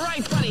God you're all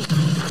right, buddy.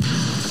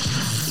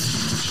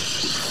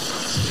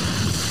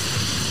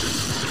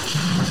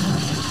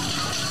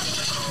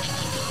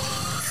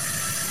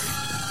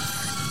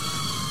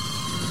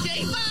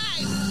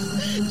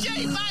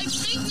 J5,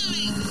 speak to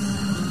me.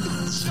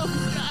 So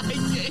die,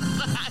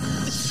 J5.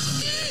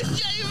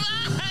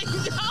 J5, don't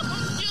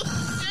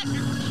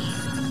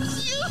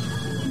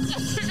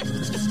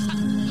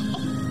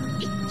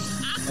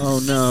Oh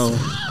no.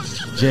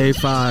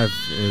 J5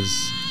 is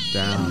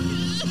down.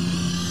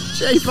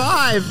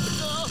 J5!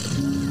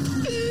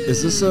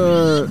 Is this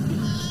a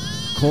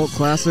cult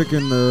classic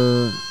in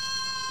the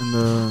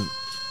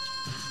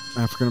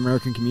African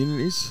American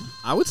communities?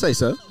 I would say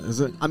so. Is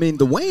it? I mean,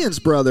 the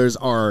Wayans brothers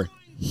are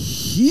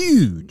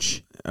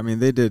huge. I mean,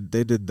 they did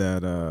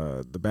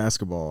that the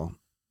basketball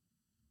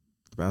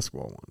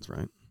ones,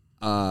 right?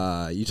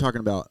 You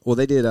talking about? Well,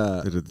 they did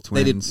the twins.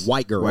 They did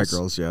White Girls. White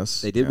Girls,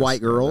 yes. They did White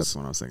Girls. That's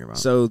what I was thinking about.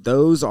 So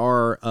those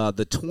are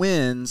the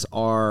twins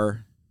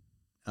are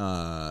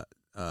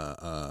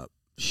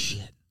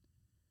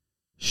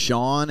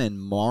Sean and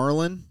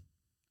Marlon,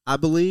 I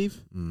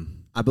believe.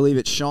 I believe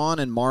it's Sean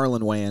and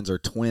Marlon Wayans are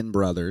twin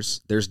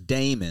brothers. There's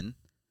Damon.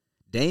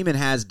 Damon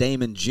has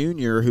Damon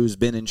Jr., who's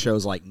been in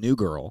shows like New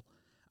Girl.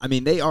 I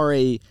mean, they are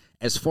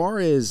as far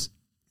as,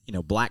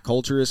 black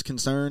culture is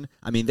concerned,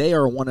 I mean, they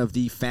are one of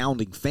the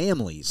founding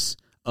families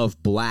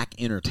of black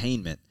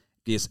entertainment.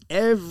 Because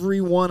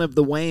every one of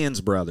the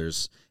Wayans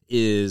brothers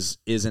is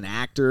an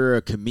actor,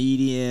 a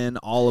comedian,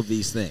 all of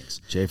these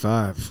things.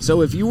 J5.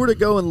 So if you were to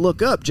go and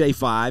look up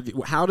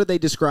J5, how do they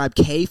describe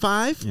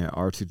K5? Yeah,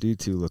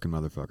 R2D2 looking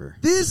motherfucker.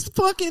 This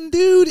fucking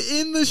dude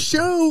in the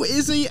show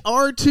is a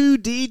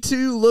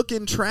R2D2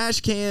 looking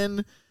trash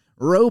can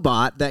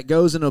robot that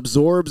goes and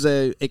absorbs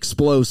a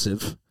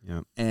explosive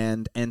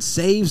and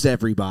saves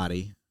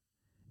everybody.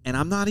 And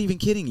I'm not even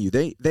kidding you.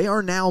 They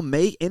are now and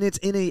it's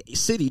in a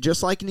city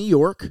just like New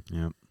York.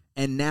 Yep.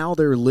 And now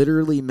they're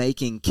literally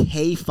making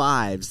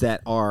K5s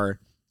that are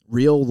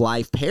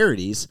real-life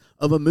parodies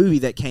of a movie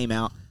that came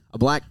out, a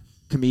black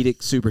comedic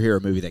superhero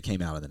movie that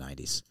came out in the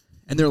 90s.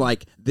 And they're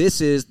like,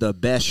 this is the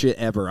best shit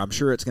ever. I'm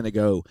sure it's going to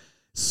go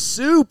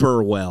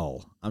super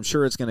well.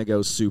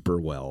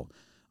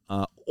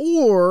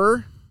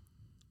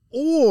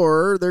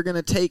 Or they're going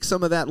to take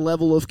some of that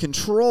level of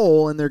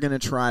control and they're going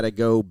to try to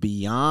go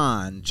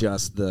beyond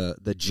just the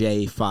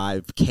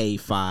J5,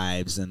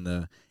 K5s, and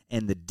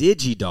the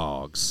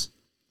Digidogs.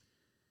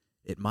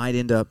 It might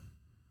end up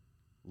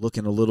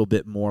looking a little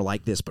bit more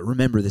like this. But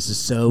remember, this is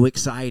so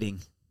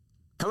exciting.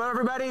 Hello,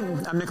 everybody.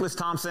 I'm Nicholas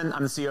Thompson.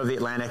 I'm the CEO of The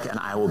Atlantic, and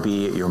I will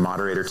be your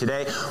moderator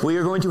today. We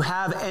are going to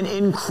have an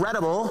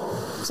incredible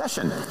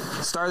session.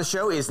 The star of the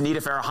show is Nita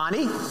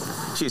Farahani.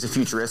 She's a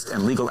futurist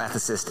and legal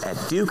ethicist at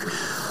Duke,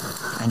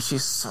 and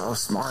she's so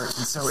smart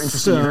and so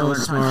interesting. You're going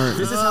to learn a ton.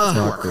 This is how it's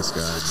going to work. This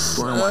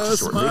guy. We're going to watch a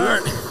short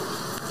video.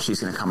 She's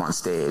going to come on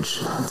stage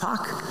and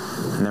talk,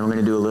 and then we're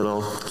going to do a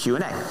little Q&A,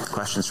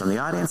 questions from the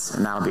audience,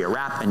 and that'll be a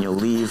wrap, and you'll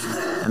leave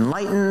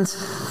enlightened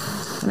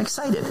and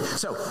excited.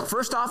 So,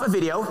 first off, a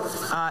video.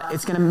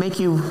 It's going to make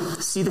you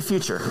see the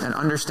future and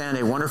understand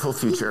a wonderful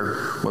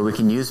future where we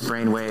can use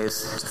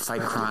brainwaves to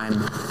fight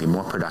crime, be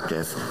more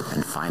productive,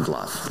 and find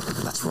love.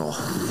 Let's roll.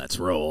 Let's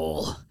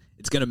roll.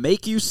 It's going to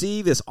make you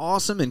see this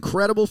awesome,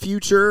 incredible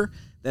future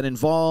that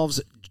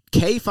involves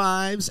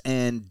K5s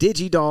and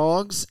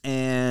Digidogs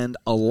and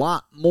a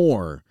lot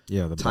more.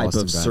 Yeah, the type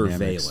Boston of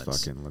Dynamics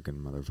surveillance. fucking looking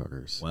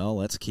motherfuckers. Well,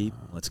 let's keep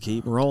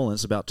rolling.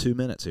 It's about 2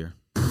 minutes here.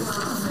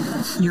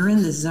 You're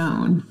in the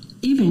zone.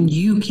 Even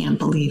you can't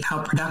believe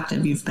how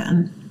productive you've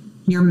been.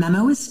 Your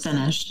memo is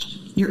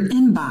finished, your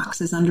inbox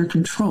is under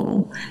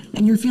control,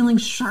 and you're feeling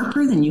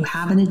sharper than you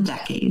have in a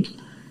decade.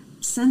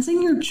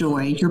 Sensing your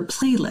joy, your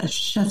playlist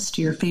shifts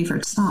to your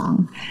favorite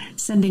song,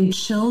 sending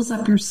chills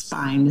up your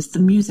spine as the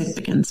music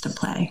begins to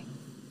play.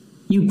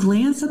 You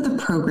glance at the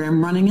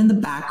program running in the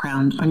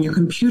background on your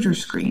computer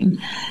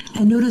screen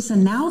and notice a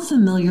now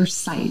familiar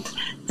sight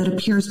that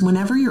appears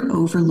whenever you're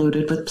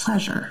overloaded with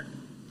pleasure.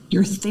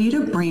 Your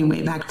theta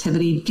brainwave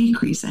activity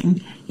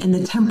decreasing in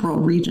the temporal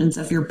regions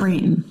of your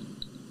brain.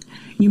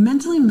 You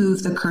mentally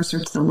move the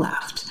cursor to the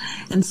left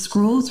and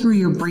scroll through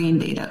your brain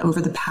data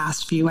over the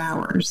past few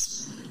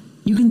hours.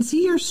 You can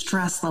see your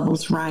stress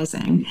levels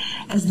rising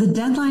as the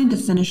deadline to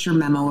finish your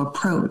memo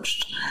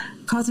approached,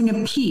 causing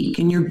a peak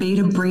in your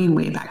beta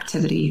brainwave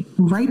activity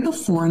right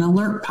before an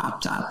alert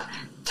popped up,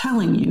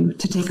 telling you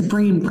to take a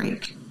brain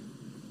break.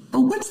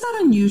 But what's that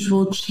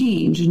unusual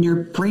change in your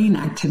brain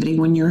activity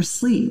when you're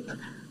asleep?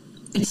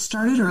 It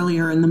started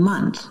earlier in the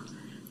month.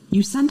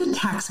 You send a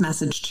text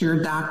message to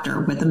your doctor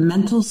with a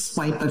mental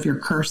swipe of your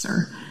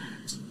cursor.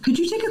 Could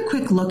you take a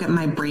quick look at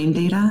my brain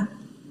data?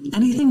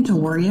 Anything to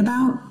worry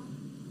about?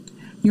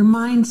 Your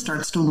mind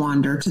starts to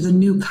wander to the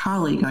new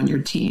colleague on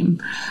your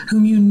team,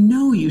 whom you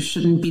know you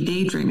shouldn't be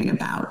daydreaming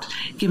about,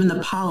 given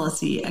the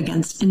policy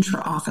against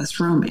intra-office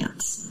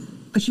romance.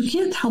 But you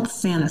can't help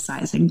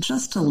fantasizing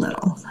just a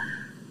little.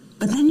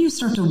 But then you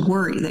start to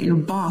worry that your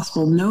boss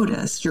will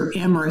notice your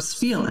amorous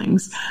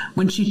feelings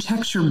when she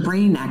checks your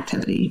brain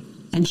activity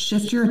and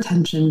shift your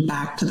attention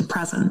back to the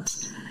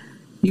present.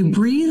 You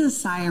breathe a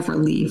sigh of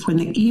relief when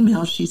the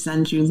email she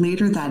sends you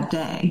later that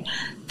day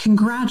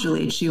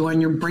congratulates you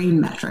on your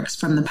brain metrics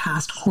from the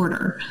past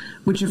quarter,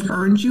 which have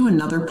earned you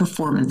another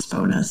performance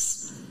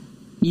bonus.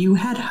 You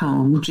head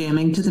home,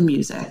 jamming to the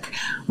music,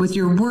 with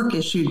your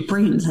work-issued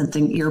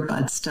brain-sensing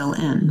earbuds still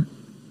in.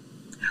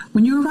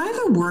 When you arrive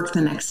at work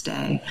the next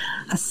day,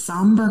 a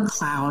somber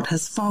cloud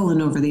has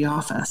fallen over the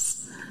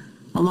office.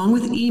 Along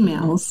with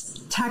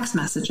emails, text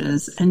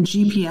messages, and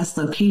GPS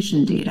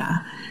location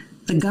data,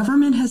 the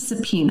government has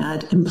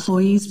subpoenaed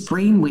employees'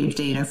 brainwave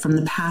data from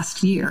the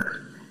past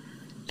year.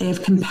 They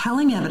have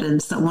compelling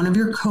evidence that one of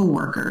your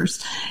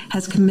coworkers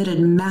has committed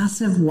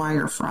massive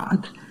wire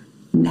fraud.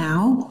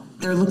 Now,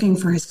 they're looking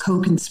for his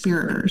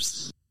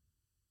co-conspirators.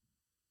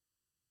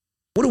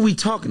 What are we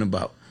talking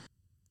about?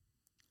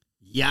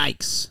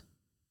 Yikes.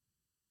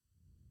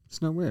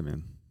 There's no way,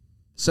 man.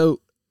 So,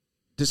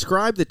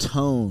 describe the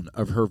tone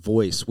of her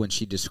voice when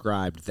she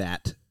described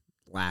that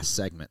last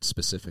segment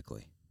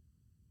specifically.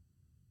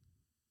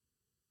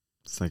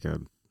 It's like a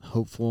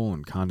hopeful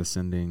and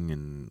condescending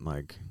and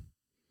like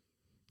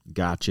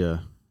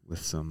gotcha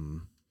with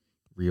some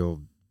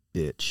real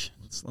bitch.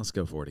 Let's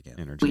go for it again.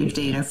 Energy. Wave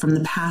data from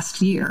the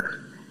past year.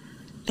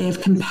 They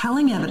have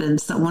compelling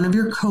evidence that one of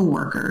your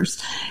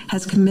coworkers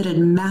has committed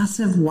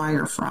massive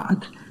wire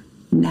fraud.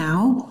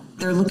 Now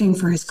they're looking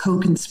for his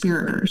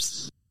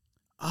co-conspirators.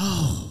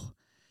 Oh,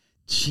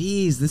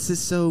 geez, this is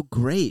so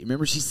great.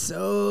 Remember, she's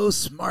so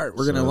smart.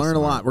 We're going to learn a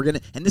lot.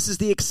 And this is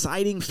the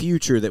exciting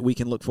future that we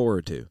can look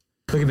forward to.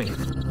 Look at me.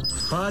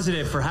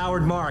 Positive for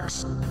Howard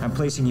Marks. I'm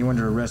placing you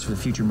under arrest for the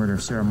future murder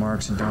of Sarah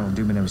Marks and Donald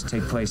Dubin that was to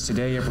take place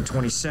today, April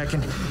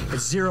 22nd,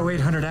 at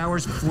 0800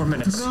 hours and 4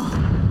 minutes.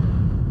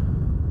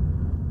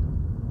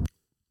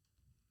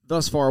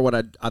 Thus far, what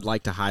I'd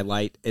like to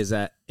highlight is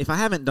that if I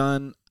haven't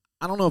done,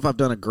 I don't know if I've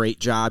done a great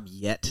job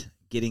yet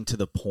getting to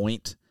the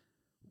point.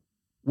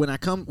 When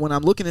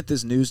I'm looking at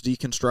this news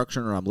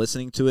deconstruction or I'm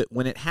listening to it,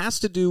 when it has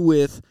to do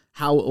with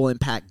how it will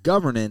impact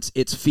governance,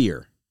 it's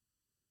fear.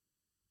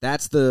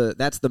 That's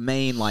the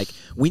main, like,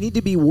 we need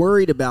to be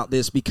worried about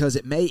this because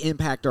it may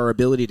impact our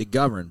ability to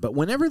govern. But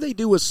whenever they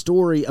do a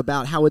story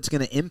about how it's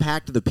going to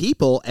impact the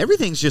people,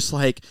 everything's just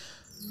like,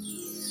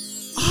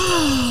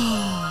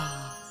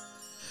 oh,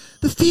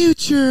 the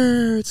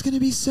future, it's going to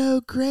be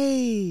so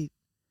great.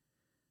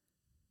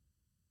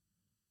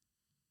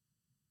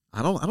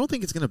 I don't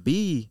think it's going to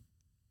be.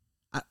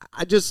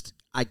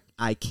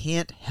 I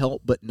can't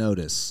help but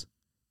notice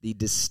the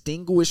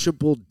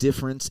distinguishable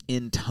difference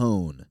in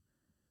tone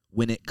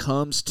when it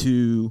comes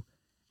to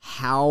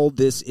how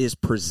this is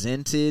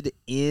presented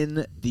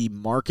in the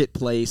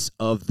marketplace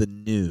of the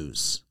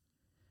news.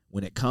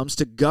 When it comes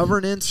to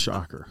governance,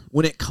 shocker.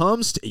 When it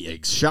comes to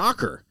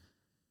shocker.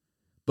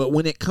 But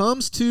when it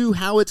comes to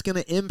how it's going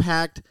to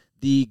impact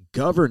the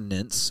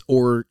governance,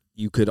 or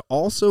you could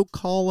also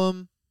call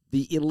them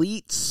the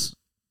elites,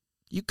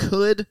 you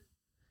could.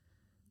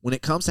 When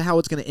it comes to how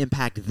it's going to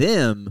impact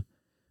them,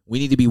 we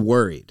need to be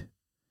worried.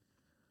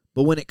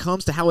 But when it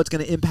comes to how it's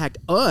going to impact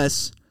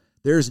us,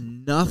 there's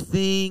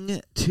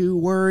nothing to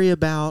worry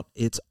about.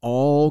 It's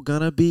all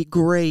going to be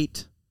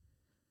great.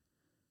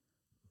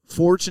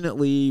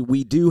 Fortunately,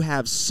 we do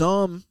have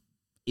some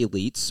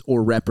elites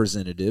or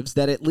representatives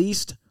that at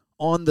least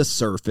on the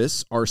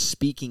surface are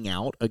speaking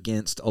out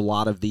against a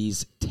lot of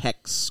these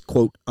tech,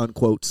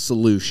 quote-unquote,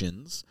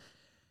 solutions.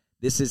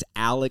 This is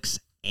Alex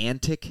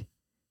Antic.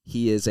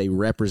 He is a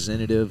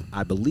representative.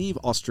 I believe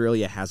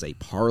Australia has a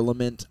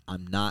parliament.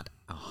 I'm not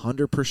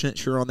 100%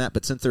 sure on that,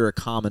 but since they're a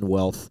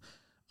commonwealth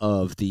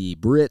of the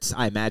Brits,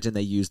 I imagine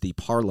they use the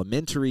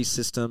parliamentary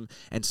system.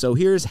 And so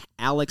here's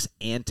Alex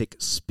Antic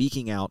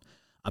speaking out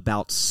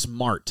about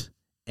SMART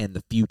and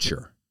the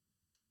future.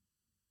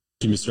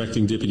 Mr.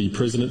 Acting Deputy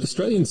President,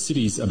 Australian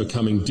cities are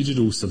becoming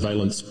digital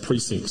surveillance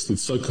precincts with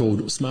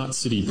so-called smart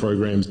city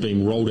programs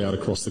being rolled out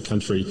across the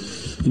country.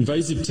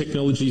 Invasive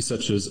technology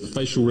such as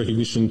facial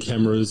recognition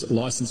cameras,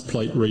 licence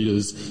plate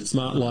readers,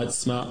 smart lights,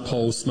 smart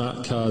poles,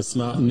 smart cars,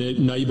 smart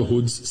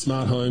neighbourhoods,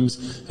 smart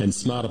homes and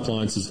smart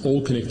appliances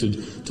all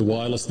connected to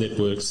wireless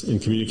networks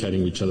and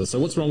communicating with each other. So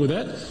what's wrong with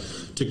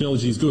that?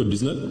 Technology is good,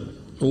 isn't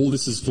it? All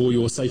this is for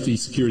your safety,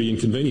 security and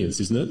convenience,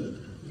 isn't it?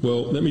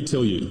 Well, let me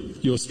tell you,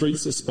 your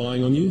streets are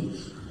spying on you,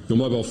 your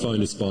mobile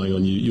phone is spying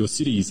on you, your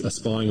cities are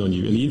spying on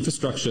you, and the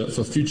infrastructure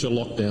for future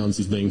lockdowns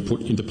is being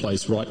put into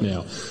place right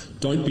now.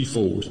 Don't be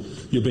fooled.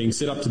 You're being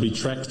set up to be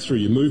tracked through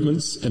your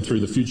movements and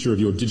through the future of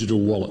your digital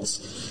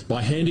wallets.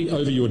 By handing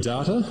over your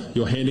data,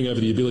 you're handing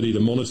over the ability to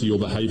monitor your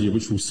behaviour,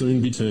 which will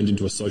soon be turned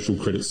into a social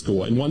credit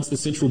score. And once the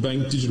central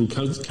bank digital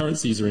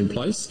currencies are in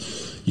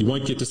place, you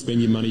won't get to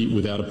spend your money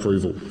without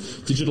approval.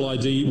 Digital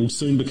ID will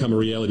soon become a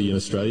reality in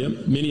Australia.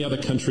 Many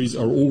other countries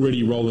are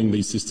already rolling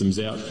these systems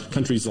out,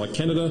 countries like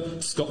Canada,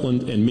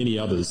 Scotland and many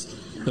others.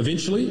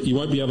 Eventually, you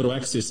won't be able to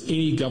access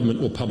any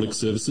government or public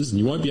services, and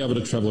you won't be able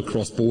to travel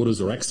across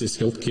borders or access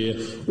healthcare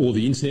or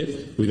the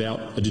internet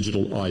without a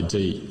digital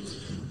ID.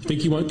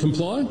 Think you won't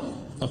comply?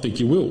 I think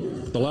you will.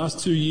 The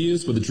last 2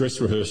 years were the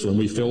dress rehearsal and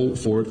we fell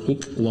for it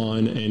hook,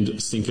 line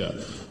and sinker.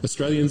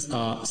 Australians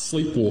are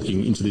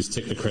sleepwalking into this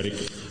technocratic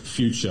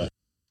future.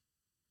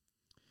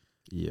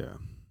 Yeah.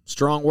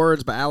 Strong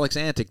words by Alex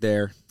Antic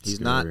there. He's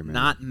Scary,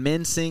 not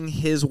mincing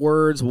his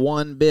words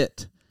one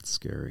bit. It's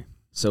scary.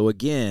 So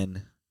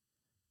again,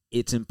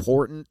 it's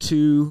important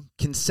to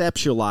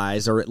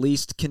conceptualize, or at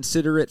least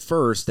consider it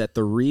first, that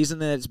the reason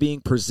that it's being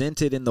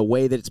presented in the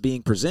way that it's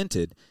being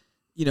presented,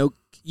 you know,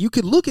 you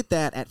could look at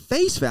that at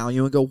face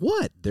value and go,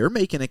 what? They're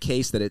making a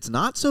case that it's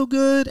not so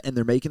good, and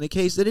they're making a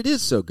case that it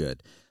is so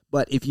good.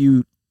 But if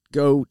you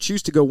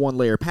choose to go one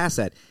layer past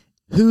that,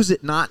 who's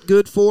it not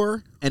good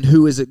for, and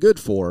who is it good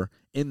for?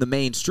 In the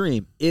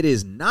mainstream, it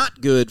is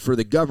not good for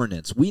the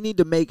governance. We need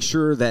to make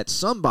sure that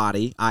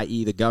somebody,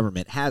 i.e. the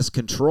government, has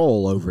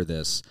control over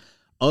this.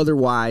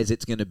 Otherwise,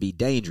 it's going to be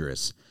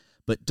dangerous.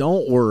 But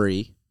don't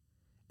worry.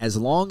 As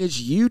long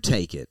as you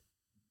take it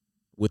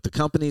with the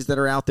companies that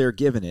are out there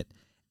giving it,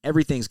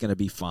 everything's going to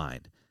be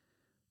fine.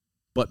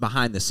 But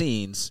behind the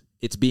scenes,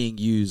 it's being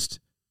used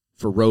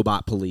for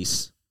robot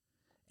police,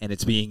 and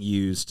it's being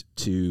used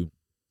to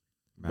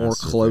more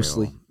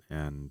closely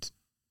and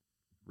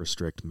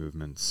restrict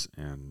movements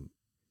and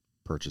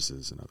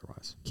purchases and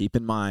otherwise. Keep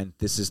in mind,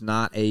 this is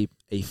not a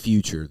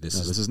future. This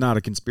is not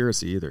a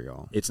conspiracy either,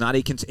 y'all. It's not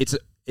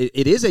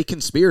it is a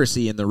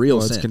conspiracy in the real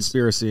sense. It's a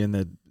conspiracy in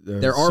the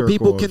there are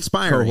people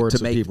conspiring cohorts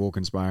to make of people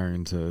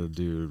conspiring to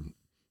do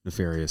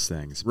nefarious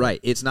things. Right.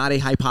 It's not a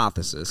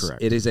hypothesis.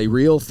 Correct. It is a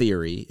real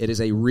theory. It is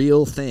a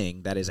real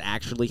thing that is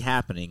actually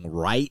happening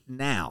right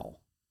now.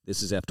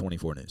 This is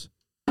F24 News.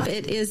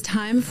 It is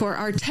time for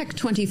our Tech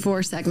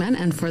 24 segment,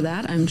 and for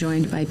that, I'm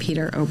joined by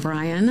Peter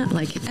O'Brien,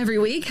 like every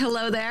week.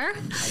 Hello there.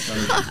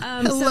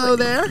 Hello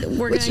there.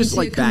 Let's just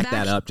back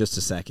that up just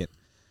a second.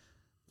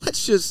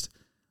 Let's just.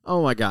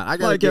 Oh my God! I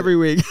got every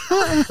week.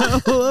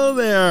 Hello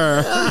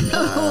there.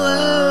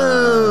 Hello.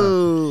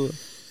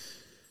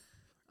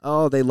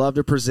 Oh, they love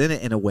to present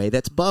it in a way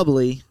that's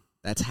bubbly.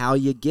 That's how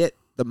you get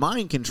the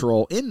mind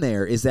control in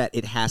there. Is that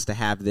it has to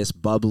have this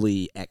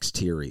bubbly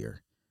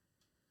exterior.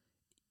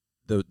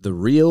 The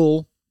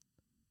real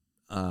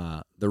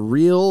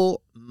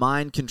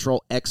mind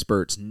control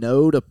experts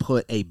know to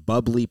put a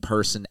bubbly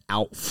person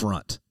out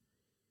front.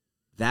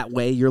 That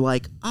way, you're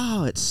like,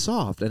 oh, it's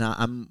soft, and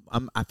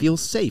I feel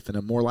safe, and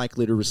I'm more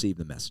likely to receive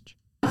the message.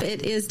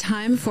 It is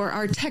time for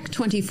our Tech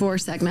 24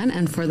 segment,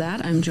 and for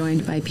that, I'm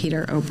joined by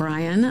Peter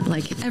O'Brien,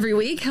 like every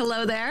week.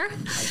 Hello there.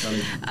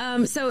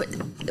 So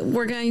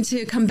we're going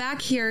to come back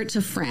here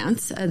to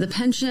France. The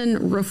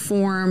pension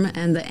reform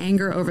and the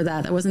anger over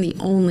that wasn't the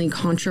only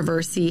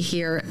controversy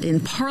here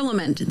in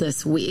Parliament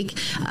this week.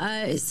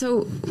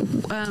 So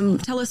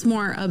tell us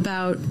more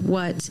about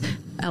what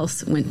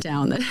else went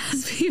down that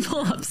has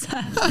people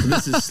upset.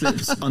 This has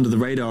slipped under the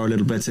radar a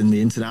little bit in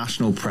the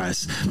international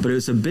press, but it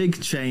was a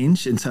big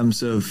change in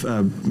terms of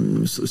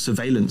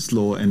surveillance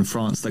law in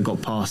France that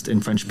got passed in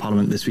French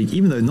Parliament this week,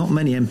 even though not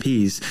many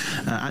MPs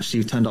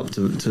actually turned up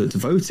to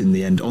vote in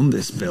the end on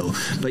this bill.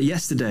 But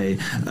yesterday,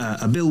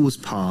 a bill was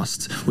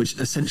passed which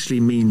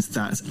essentially means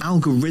that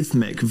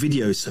algorithmic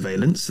video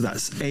surveillance, so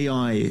that's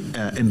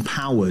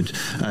AI-empowered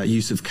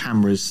use of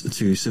cameras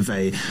to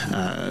survey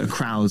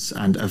crowds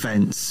and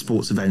events,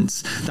 sports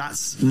events,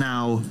 that's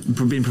now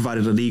been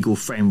provided a legal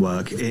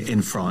framework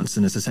in France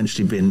and has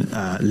essentially been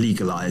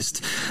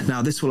legalized.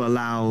 Now, this will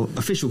allow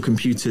official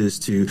computers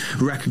to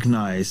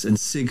recognize and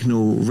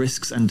signal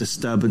risks and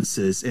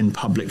disturbances in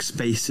public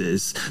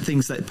spaces,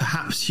 things that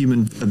perhaps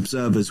human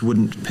observers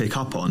wouldn't pick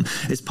up on.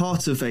 It's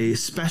part of a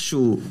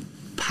special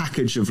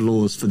package of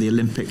laws for the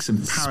Olympics and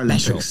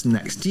Paralympics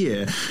next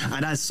year,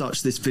 and as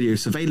such this video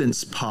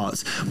surveillance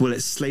part, well,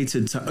 it's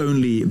slated to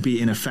only be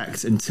in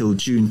effect until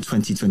June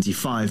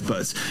 2025,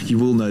 but you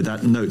will note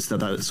that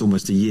it's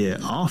almost a year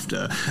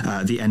after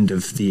the end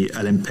of the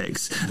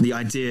Olympics. The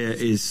idea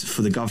is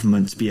for the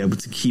government to be able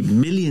to keep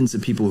millions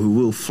of people who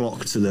will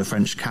flock to the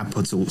French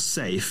capital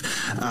safe,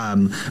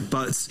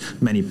 but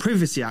many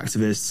privacy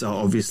activists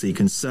are obviously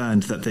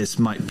concerned that this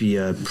might be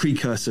a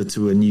precursor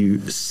to a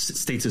new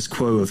status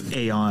quo of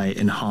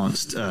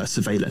AI-enhanced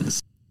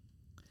surveillance.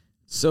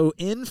 So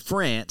in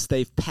France,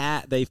 they've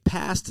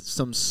passed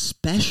some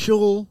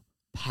special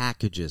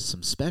packages,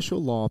 some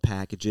special law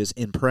packages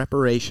in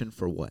preparation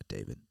for what,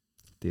 David?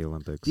 The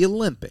Olympics. The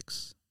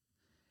Olympics.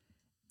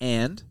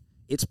 And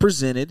it's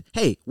presented,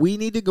 hey, we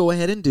need to go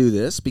ahead and do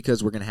this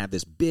because we're going to have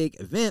this big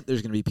event.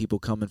 There's going to be people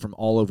coming from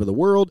all over the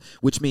world,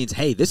 which means,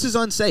 hey, this is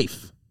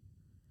unsafe.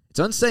 It's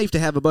unsafe to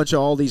have a bunch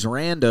of all these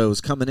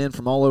randos coming in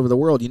from all over the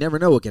world. You never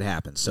know what could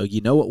happen. So you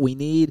know what we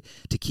need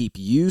to keep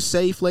you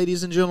safe,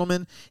 ladies and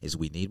gentlemen, is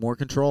we need more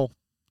control.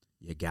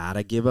 You got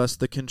to give us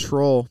the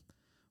control.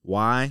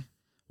 Why?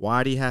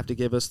 Why do you have to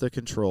give us the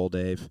control,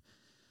 Dave?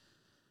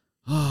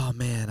 Oh,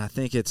 man, I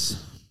think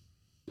it's...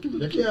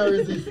 They can't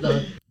resist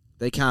that.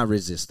 They can't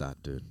resist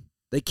that, dude.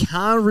 They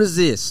can't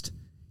resist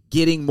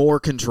getting more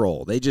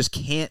control. They just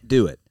can't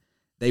do it.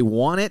 They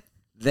want it.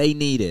 They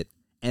need it.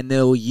 And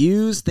they'll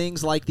use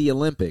things like the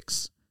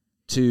Olympics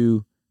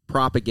to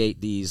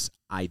propagate these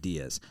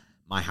ideas.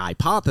 My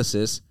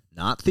hypothesis,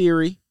 not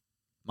theory,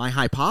 my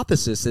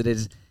hypothesis that it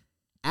is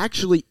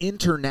actually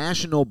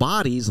international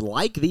bodies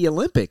like the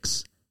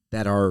Olympics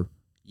that are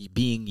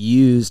being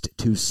used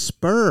to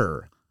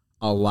spur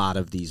a lot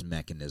of these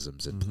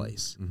mechanisms in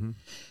place. Mm-hmm.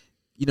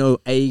 You know,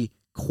 a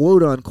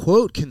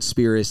quote-unquote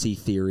conspiracy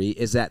theory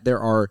is that there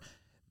are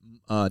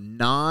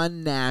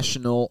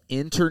non-national,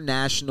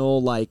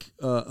 international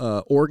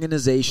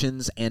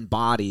organizations and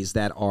bodies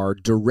that are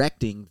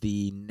directing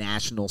the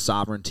national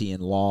sovereignty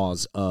and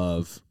laws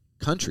of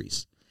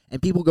countries. And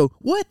people go,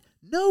 what?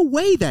 No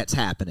way that's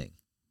happening.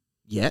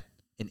 Yet,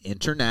 an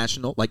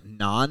international,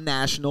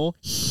 non-national,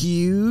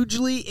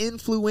 hugely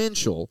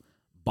influential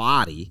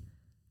body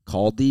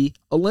called the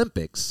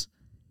Olympics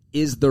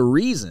is the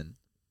reason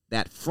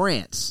that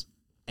France,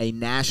 a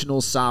national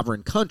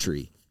sovereign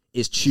country,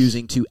 is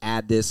choosing to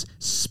add this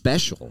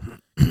special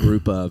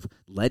group of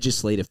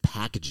legislative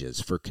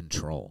packages for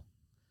control.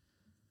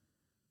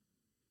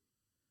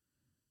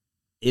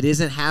 It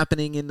isn't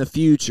happening in the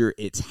future.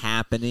 It's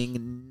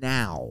happening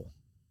now.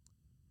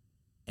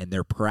 And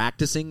they're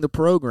practicing the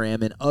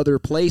program in other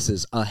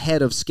places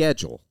ahead of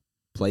schedule.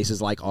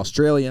 places like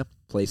Australia,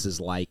 places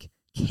like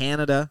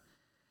Canada,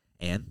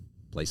 and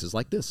places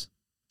like this.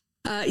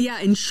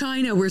 In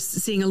China, we're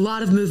seeing a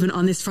lot of movement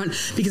on this front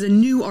because a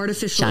new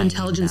artificial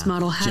intelligence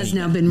model has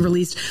now been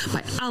released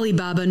by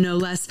Alibaba, no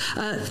less.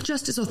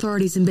 Justice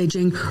authorities in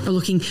Beijing are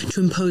looking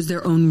to impose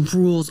their own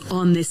rules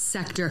on this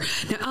sector.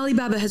 Now,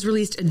 Alibaba has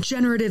released a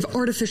generative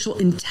artificial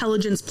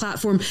intelligence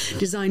platform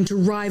designed to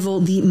rival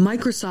the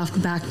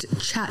Microsoft-backed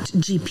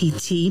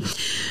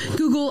ChatGPT.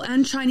 Google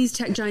and Chinese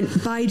tech giant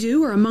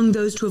Baidu are among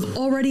those to have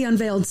already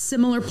unveiled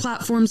similar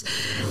platforms.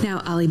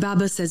 Now,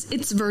 Alibaba says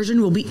its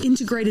version will be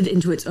integrated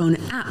into its own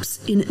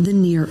apps in the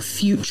near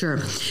future.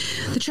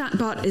 The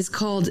chatbot is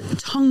called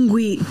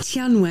Tongui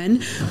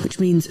Tianwen, which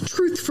means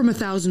truth from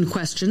 1,000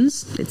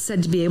 questions. It's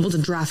said to be able to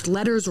draft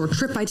letters or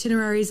trip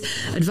itineraries,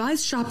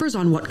 advise shoppers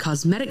on what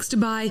cosmetics to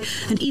buy,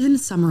 and even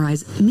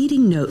summarize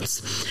meeting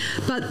notes.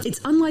 But it's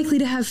unlikely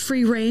to have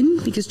free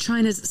rein because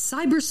China's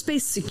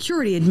Cyberspace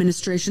Security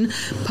Administration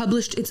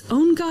published its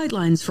own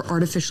guidelines for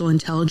artificial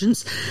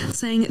intelligence,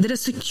 saying that a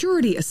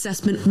security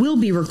assessment will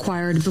be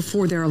required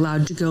before they're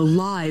allowed to go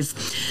live.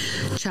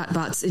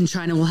 Chatbots in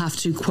China will have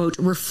to, quote,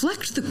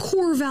 reflect the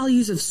core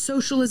values of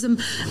socialism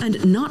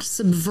and not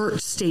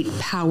subvert state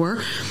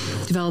power.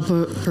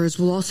 Developers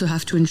will also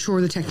have to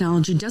ensure the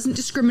technology doesn't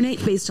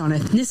discriminate based on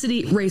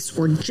ethnicity, race,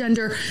 or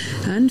gender,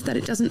 and that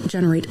it doesn't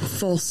generate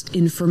false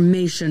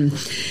information.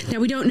 Now,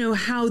 we don't know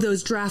how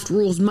those draft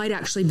rules might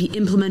actually be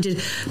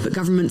implemented, but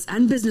governments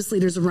and business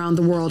leaders around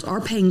the world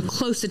are paying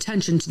close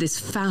attention to this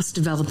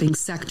fast-developing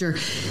sector.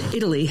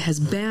 Italy has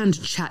banned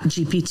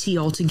ChatGPT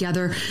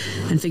altogether,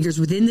 and figures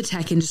within the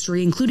tech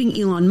industry, including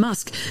Elon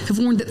Musk, have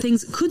warned that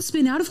things could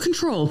spin out of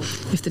control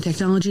if the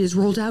technology is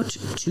rolled out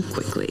too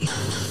quickly.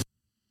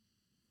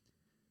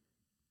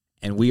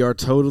 And we are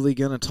totally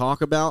going to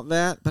talk about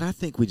that, but I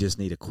think we just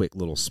need a quick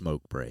little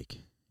smoke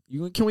break.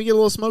 Can we get a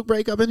little smoke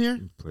break up in here?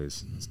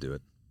 Please. Let's do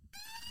it.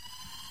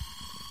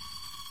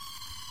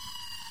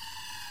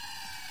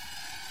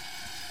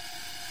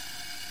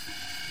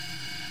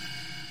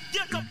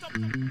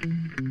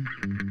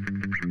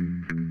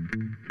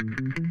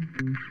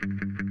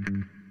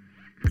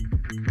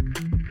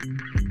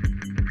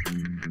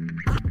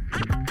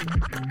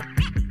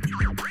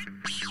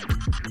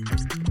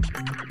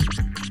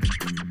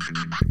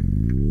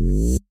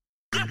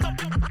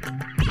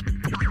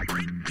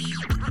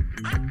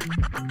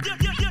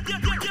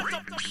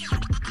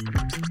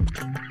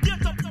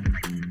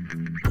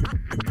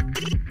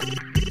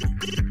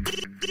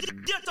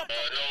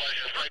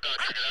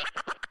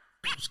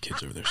 Those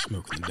kids over there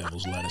smoking the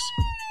devil's lettuce.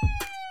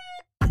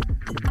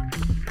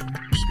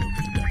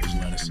 Smoking the devil's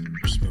lettuce.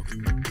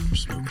 Smoking the devil's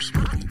lettuce.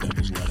 Smoking the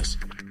devil's lettuce.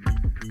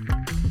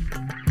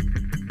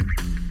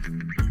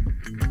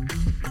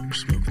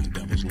 Smoking the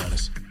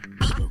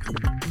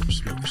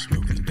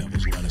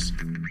devil's lettuce.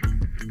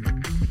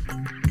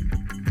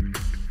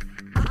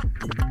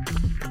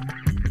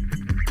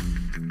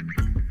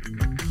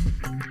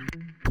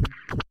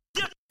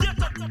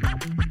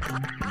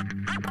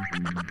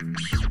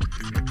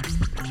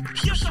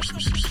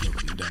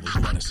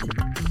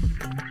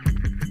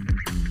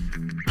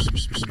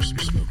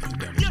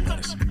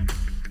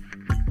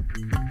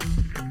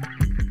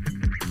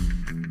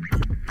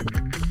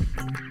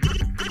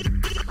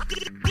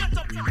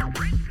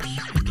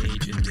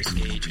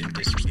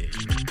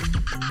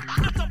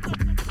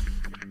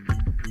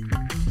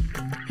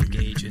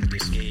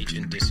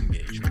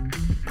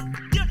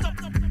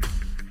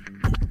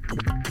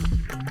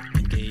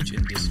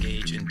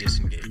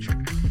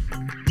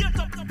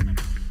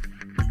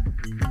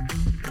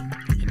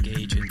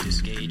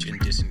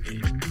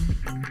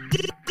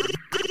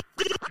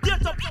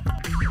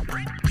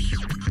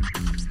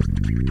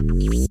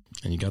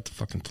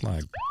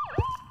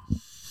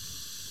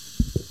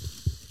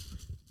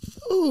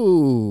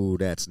 Ooh,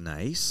 that's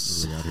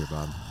nice. What do we got here,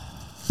 Bob?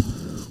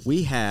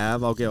 We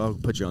have, I'll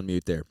put you on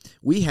mute there.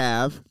 We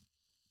have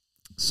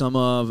some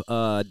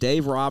of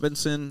Dave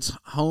Robinson's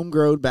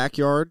homegrown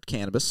backyard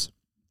cannabis.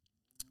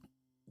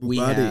 We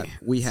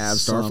have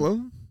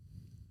Starflow?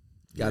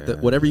 Got the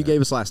whatever you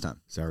gave us last time.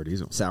 Sour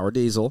Diesel. Sour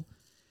Diesel.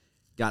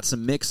 Got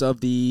some mix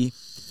of the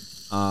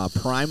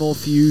Primal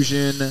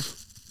Fusion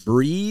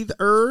Breathe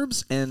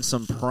herbs and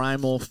some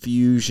Primal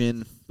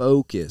Fusion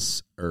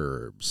Focus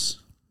herbs.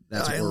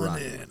 That's what we're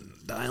rocking.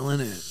 Dialing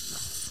in.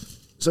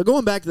 So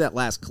going back to that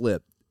last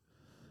clip,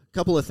 a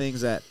couple of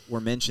things that were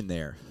mentioned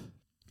there.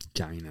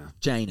 China.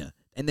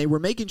 And they were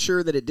making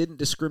sure that it didn't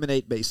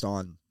discriminate based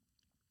on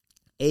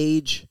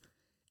age,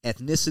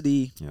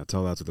 ethnicity. Yeah,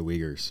 tell that to the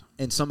Uyghurs.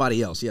 And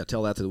somebody else. Yeah,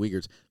 tell that to the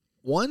Uyghurs.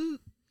 One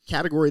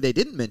category they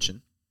didn't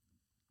mention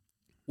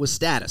was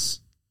status.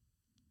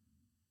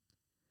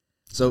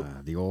 So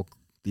the old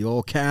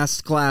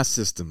caste class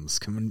systems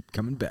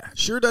coming back.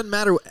 Sure doesn't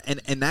matter.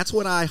 And that's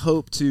what I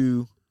hope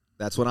to,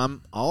 that's what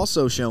I'm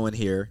also showing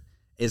here,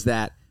 is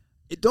that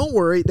don't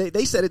worry,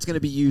 they said it's going to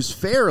be used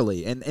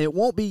fairly, and it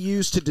won't be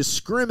used to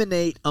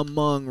discriminate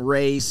among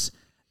race,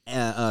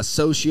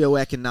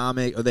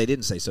 socioeconomic, or they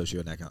didn't say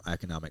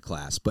socioeconomic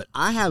class, but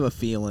I have a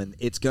feeling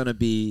it's going to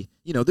be,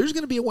 there's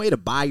going to be a way to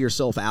buy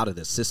yourself out of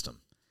this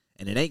system,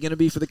 and it ain't going to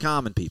be for the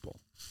common people.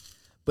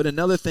 But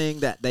another thing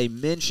that they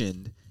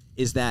mentioned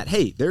is that,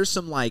 hey, there's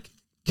some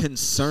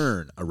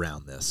concern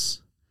around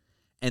this.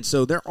 And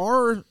so there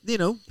are,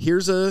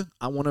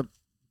 I want to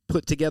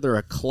put together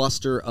a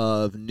cluster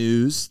of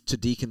news to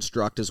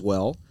deconstruct as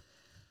well.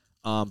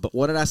 But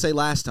what did I say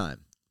last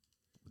time?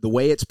 The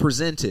way it's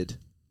presented,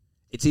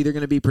 it's either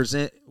going to be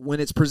when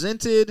it's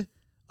presented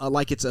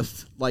like it's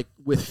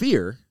with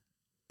fear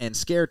and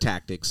scare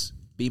tactics,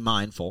 be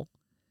mindful.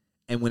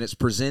 And when it's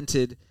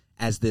presented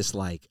as this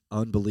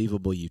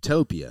unbelievable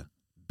utopia,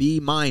 be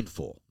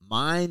mindful.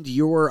 Mind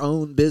your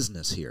own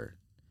business here.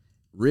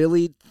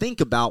 Really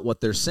think about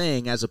what they're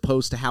saying as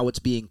opposed to how it's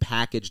being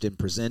packaged and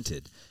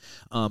presented.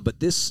 But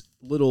this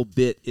little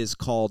bit is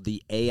called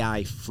the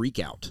AI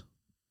freakout.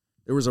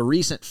 There was a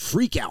recent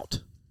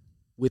freakout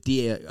with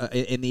the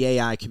in the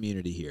AI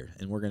community here,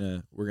 and we're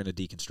gonna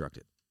deconstruct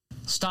it.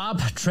 Stop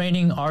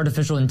training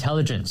artificial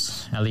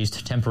intelligence, at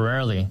least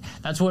temporarily.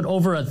 That's what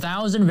over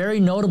 1,000 very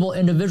notable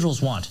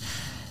individuals want.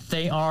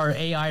 They are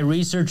AI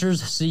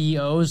researchers,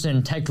 CEOs,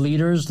 and tech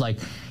leaders like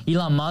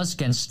Elon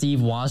Musk and Steve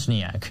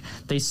Wozniak.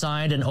 They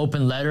signed an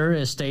open letter.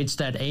 It states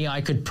that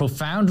AI could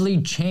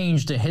profoundly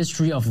change the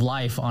history of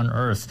life on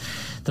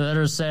Earth. The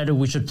letter said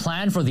we should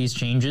plan for these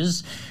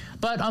changes,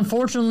 but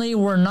unfortunately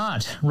we're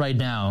not right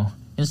now.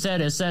 Instead,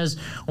 it says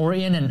we're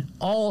in an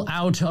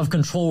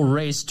all-out-of-control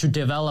race to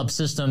develop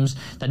systems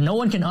that no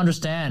one can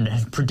understand,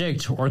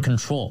 predict, or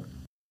control.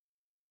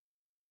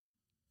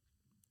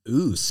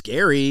 Ooh,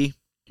 scary.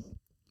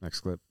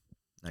 Next clip.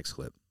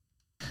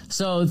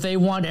 So they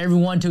want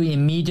everyone to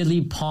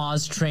immediately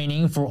pause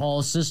training for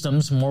all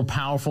systems more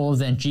powerful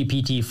than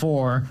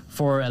GPT-4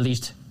 for at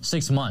least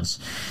 6 months.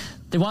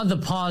 They want the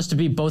pause to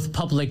be both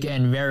public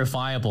and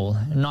verifiable.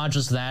 Not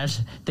just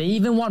that, they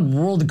even want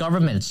world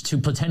governments to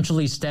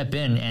potentially step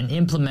in and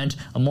implement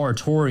a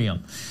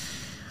moratorium.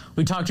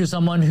 We talked to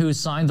someone who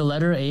signed the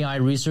letter, AI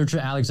researcher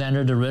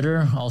Alexander de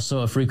Ritter, also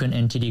a frequent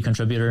NTD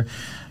contributor.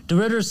 De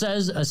Ritter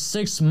says a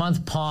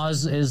 6-month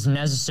pause is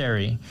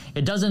necessary.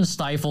 It doesn't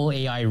stifle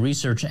AI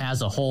research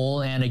as a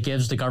whole, and it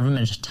gives the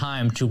government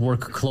time to work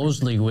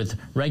closely with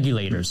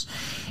regulators.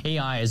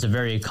 AI is a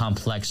very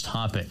complex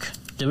topic.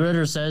 De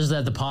Ritter says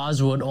that the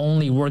pause would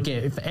only work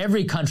if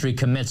every country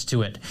commits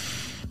to it.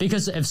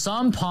 Because if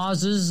some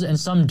pauses and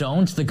some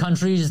don't, the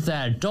countries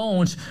that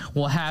don't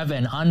will have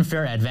an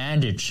unfair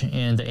advantage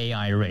in the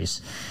AI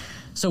race.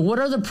 So what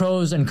are the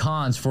pros and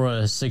cons for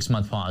a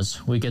 6-month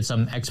pause? We get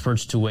some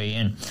experts to weigh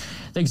in.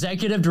 The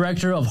executive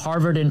director of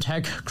Harvard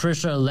InTech,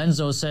 Krisha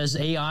Lenzo, says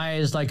AI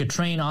is like a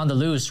train on the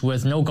loose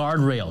with no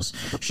guardrails.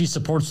 She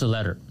supports the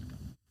letter.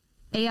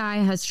 AI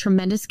has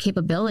tremendous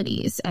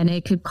capabilities, and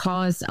it could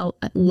cause a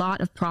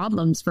lot of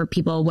problems for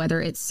people, whether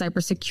it's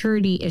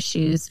cybersecurity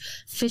issues,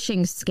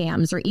 phishing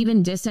scams, or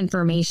even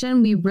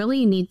disinformation. We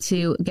really need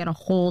to get a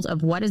hold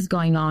of what is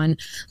going on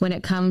when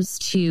it comes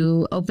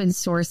to open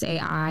source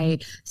AI,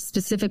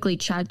 specifically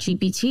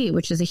ChatGPT,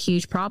 which is a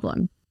huge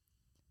problem.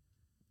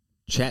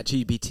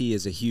 ChatGPT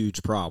is a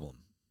huge problem,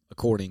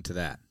 according to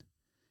that.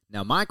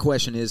 Now, my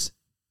question is,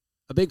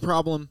 a big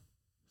problem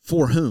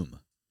for whom?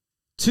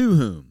 To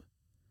whom?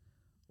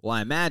 Well,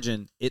 I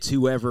imagine it's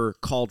whoever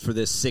called for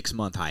this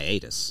 6-month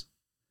hiatus.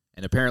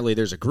 And apparently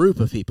there's a group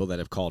of people that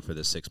have called for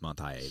this 6-month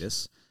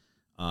hiatus.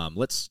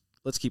 Let's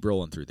keep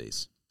rolling through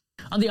these.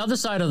 On the other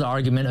side of the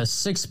argument, a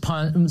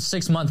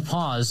 6-month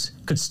pause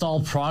could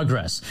stall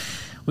progress.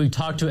 We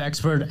talked to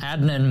expert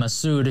Adnan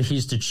Masood.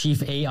 He's the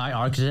chief AI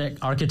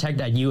architect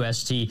at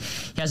UST. He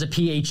has a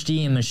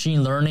PhD in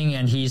machine learning,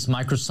 and he's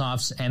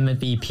Microsoft's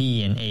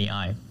MVP in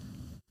AI.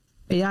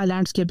 AI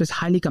landscape is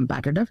highly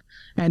competitive,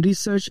 and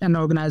research and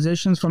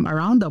organizations from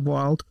around the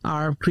world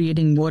are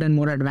creating more and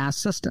more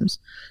advanced systems.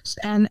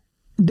 And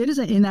there is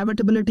an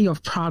inevitability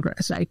of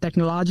progress, right?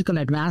 Technological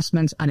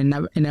advancements are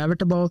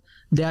inevitable.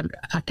 They are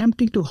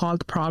attempting to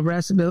halt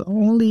progress will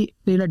only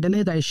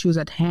delay the issues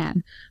at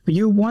hand. But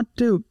you want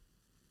to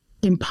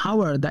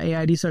empower the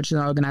AI researchers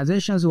and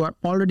organizations who are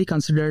already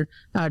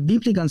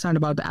deeply concerned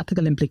about the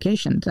ethical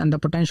implications and the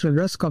potential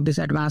risk of these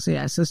advanced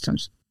AI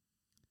systems.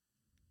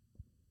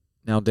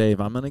 Now, Dave,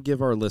 I'm going to give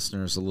our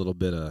listeners a little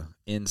bit of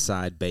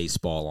inside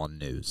baseball on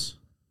news.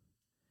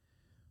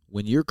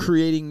 When you're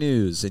creating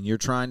news and you're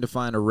trying to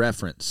find a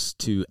reference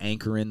to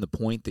anchor in the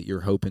point that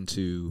you're hoping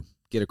to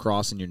get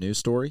across in your news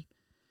story,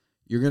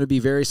 you're going to be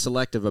very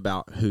selective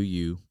about who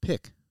you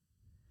pick.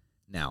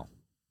 Now,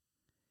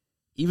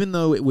 even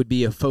though it would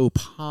be a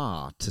faux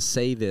pas to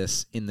say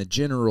this in the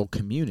general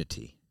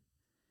community,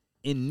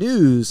 in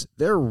news,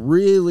 they're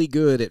really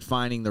good at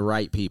finding the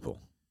right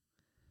people.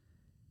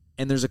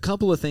 And there's a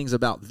couple of things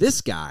about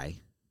this guy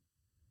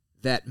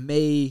that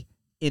may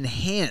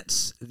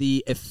enhance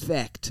the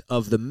effect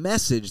of the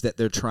message that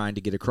they're trying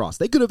to get across.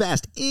 They could have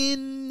asked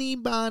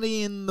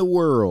anybody in the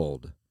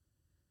world.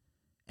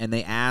 And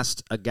they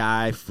asked a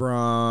guy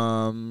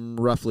from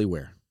roughly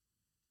where?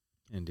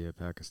 India,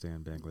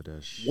 Pakistan,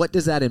 Bangladesh. What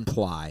does that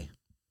imply?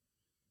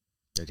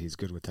 that he's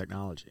good with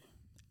technology.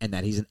 And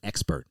that he's an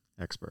expert.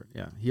 Expert,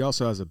 yeah. He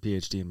also has a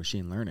PhD in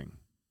machine learning.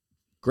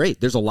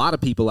 Great. There's a lot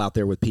of people out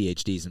there with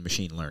PhDs in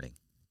machine learning.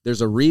 There's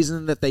a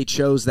reason that they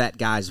chose that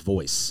guy's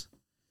voice.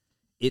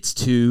 It's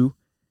to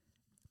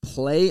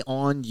play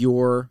on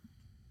your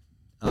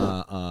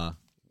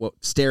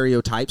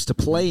stereotypes, to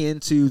play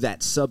into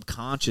that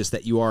subconscious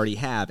that you already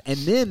have. And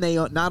then they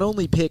not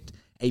only picked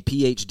a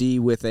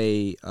PhD with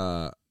a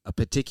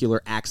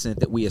particular accent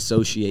that we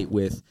associate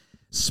with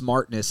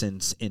smartness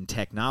in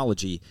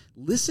technology.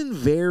 Listen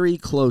very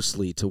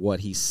closely to what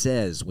he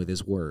says with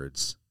his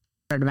words.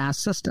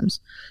 Advanced systems.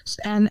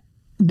 And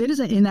there is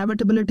an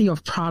inevitability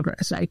of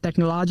progress, right?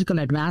 Technological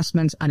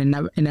advancements are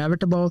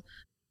inevitable.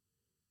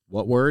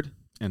 What word?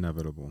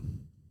 Inevitable.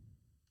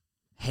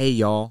 Hey,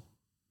 y'all,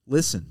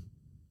 listen.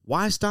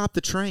 Why stop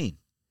the train?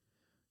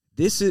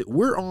 This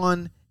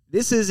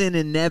is an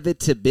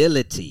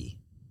inevitability.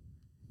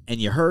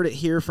 And you heard it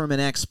here from an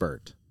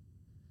expert.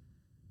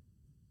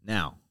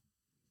 Now,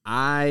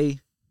 I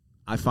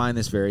find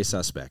this very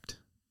suspect.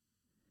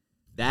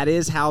 That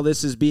is how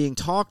this is being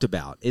talked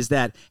about, is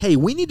that, hey,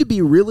 we need to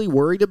be really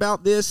worried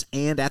about this,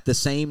 and at the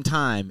same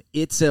time,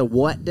 it's a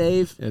what,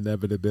 Dave?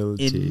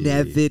 Inevitability.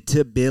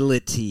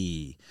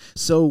 Inevitability.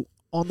 So,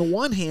 on the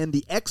one hand,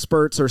 the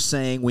experts are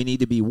saying we need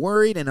to be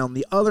worried, and on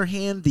the other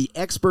hand, the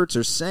experts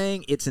are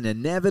saying it's an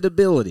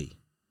inevitability.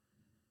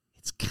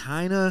 It's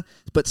kind of,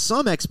 but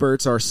some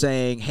experts are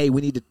saying, hey,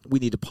 we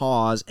need to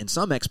pause, and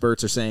some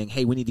experts are saying,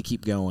 hey, we need to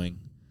keep going.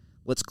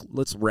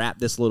 Let's wrap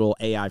this little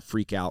AI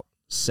freakout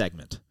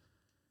segment.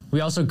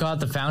 We also got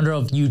the founder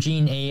of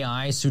Eugene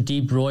AI,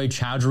 Sudeep Roy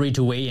Chowdhury,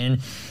 to weigh in.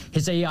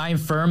 His AI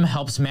firm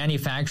helps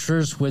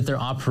manufacturers with their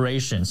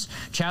operations.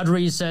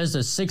 Chowdhury says a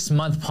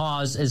 6-month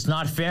pause is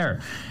not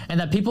fair and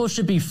that people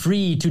should be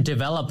free to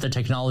develop the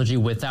technology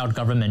without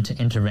government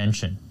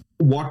intervention.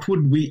 What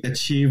would we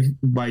achieve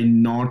by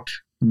not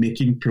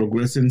making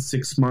progress in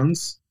 6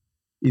 months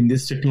in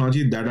this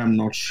technology? That I'm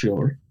not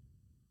sure.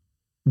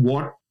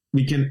 What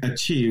we can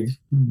achieve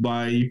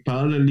by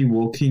parallelly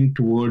working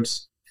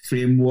towards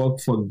framework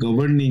for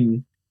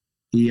governing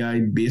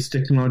AI-based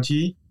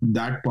technology,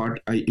 that part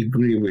I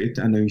agree with,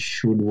 and we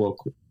should work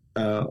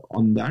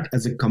on that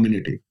as a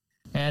community.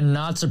 And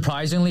not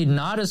surprisingly,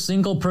 not a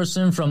single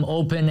person from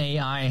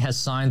OpenAI has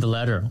signed the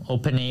letter.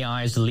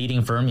 OpenAI is the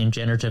leading firm in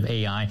generative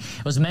AI.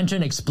 It was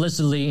mentioned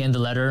explicitly in the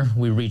letter.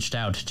 We reached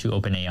out to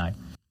OpenAI.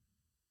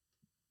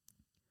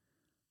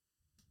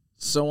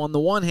 So on the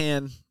one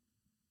hand,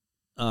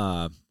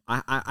 I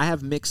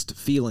have mixed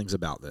feelings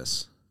about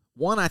this.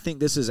 One, I think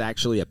this is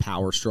actually a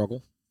power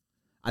struggle.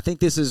 I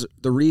think this is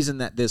the reason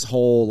that this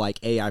whole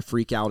AI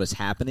freakout is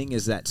happening,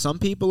 is that some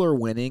people are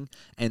winning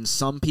and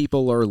some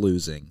people are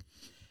losing.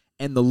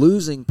 And the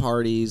losing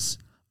parties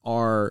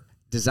are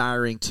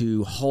desiring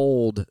to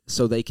hold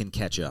so they can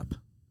catch up.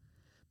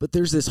 But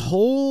there's this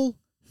whole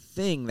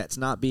thing that's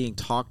not being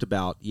talked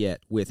about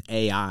yet with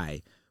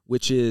AI,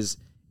 which is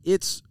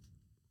it's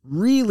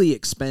really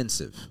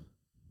expensive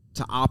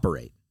to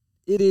operate.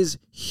 It is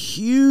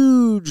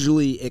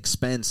hugely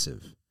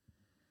expensive.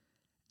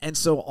 And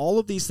so all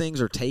of these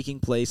things are taking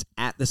place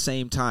at the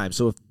same time.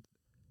 So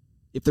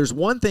if there's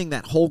one thing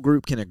that whole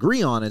group can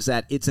agree on, is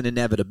that it's an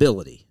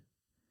inevitability.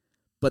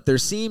 But there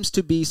seems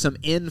to be some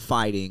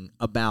infighting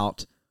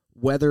about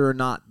whether or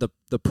not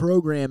the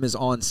program is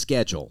on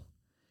schedule.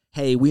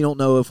 Hey, we don't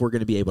know if we're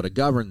going to be able to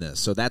govern this.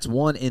 So that's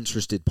one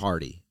interested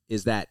party,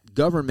 is that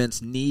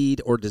governments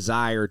need or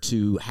desire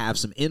to have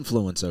some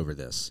influence over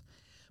this.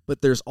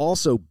 But there's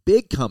also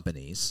big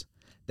companies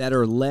that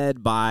are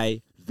led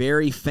by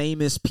very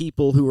famous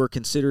people who are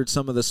considered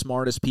some of the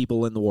smartest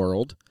people in the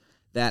world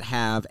that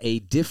have a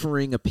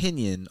differing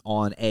opinion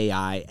on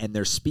AI, and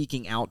they're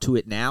speaking out to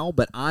it now,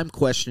 but I'm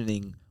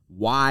questioning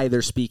why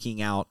they're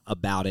speaking out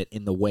about it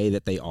in the way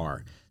that they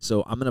are.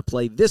 So I'm going to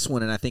play this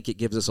one, and I think it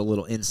gives us a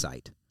little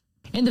insight.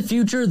 In the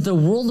future, the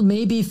world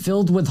may be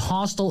filled with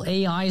hostile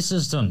AI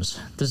systems.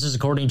 This is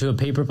according to a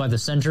paper by the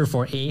Center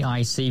for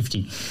AI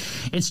Safety.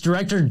 Its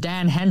director,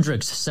 Dan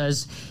Hendricks,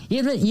 says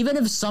even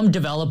if some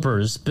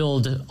developers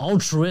build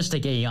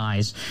altruistic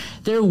AIs,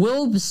 there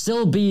will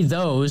still be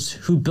those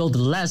who build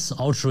less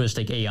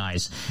altruistic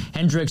AIs.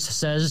 Hendricks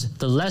says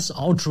the less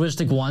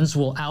altruistic ones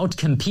will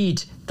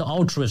outcompete the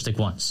altruistic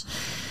ones.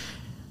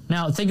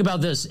 Now, think about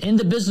this. In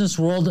the business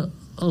world,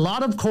 a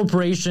lot of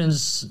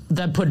corporations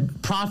that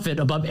put profit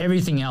above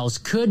everything else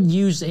could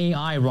use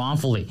AI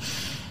wrongfully.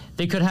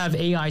 They could have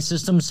AI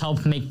systems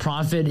help make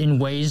profit in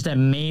ways that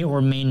may or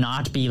may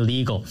not be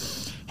legal.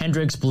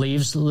 Hendricks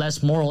believes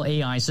less moral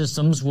AI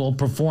systems will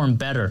perform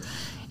better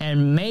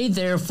and may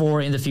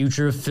therefore in the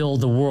future fill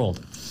the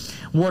world.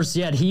 Worse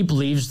yet, he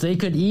believes they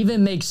could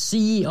even make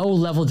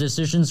CEO-level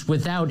decisions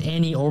without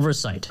any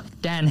oversight.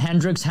 Dan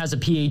Hendricks has a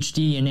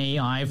PhD in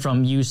AI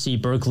from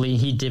UC Berkeley.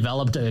 He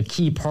developed a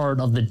key part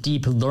of the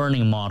deep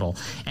learning model,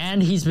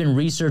 and he's been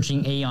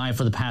researching AI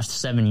for the past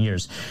 7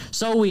 years.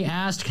 So we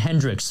asked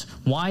Hendricks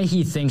why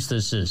he thinks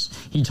this is.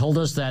 He told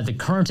us that the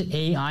current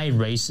AI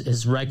race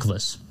is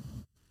reckless.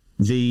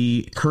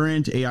 the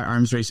current AI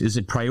arms race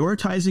isn't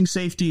prioritizing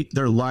safety.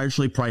 They're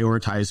largely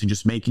prioritizing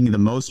just making the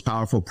most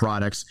powerful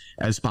products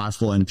as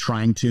possible and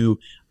trying to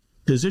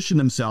position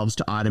themselves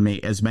to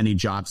automate as many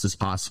jobs as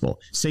possible.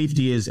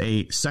 Safety is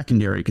a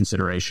secondary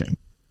consideration.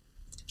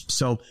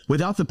 So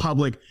without the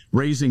public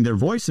raising their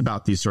voice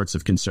about these sorts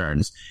of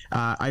concerns,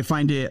 I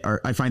find it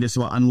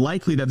somewhat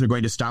unlikely that they're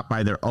going to stop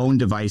by their own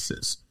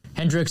devices.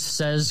 Hendricks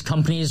says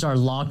companies are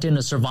locked in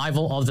a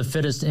survival of the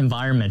fittest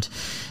environment.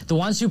 The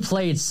ones who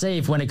play it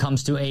safe when it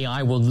comes to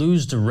AI will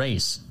lose the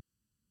race.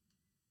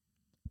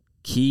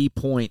 Key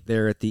point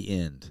there at the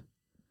end.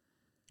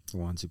 The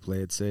ones who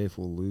play it safe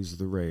will lose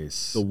the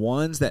race. The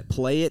ones that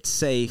play it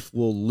safe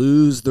will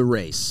lose the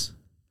race.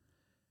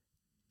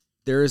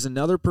 There is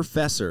another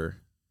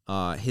professor.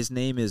 His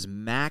name is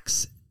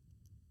Max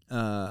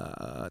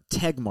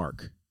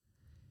Tegmark.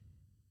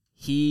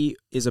 He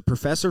is a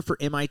professor for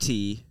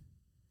MIT,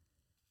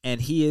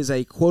 and he is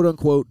a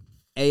quote-unquote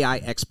AI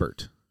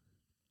expert.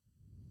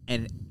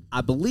 And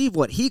I believe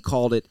what he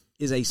called it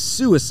is a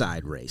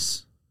suicide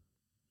race.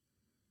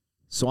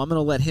 So I'm going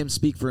to let him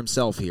speak for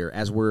himself here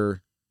as we're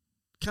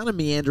kind of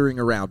meandering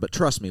around. But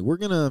trust me, we're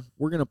gonna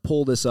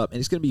pull this up, and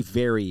it's going to be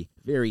very,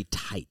 very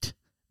tight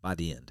by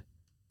the end.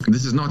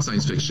 This is not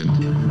science fiction.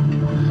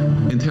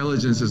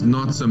 Intelligence is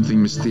not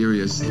something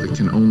mysterious that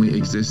can only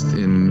exist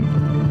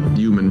in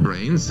human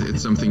brains.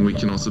 It's something we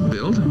can also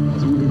build.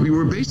 So we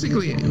were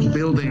basically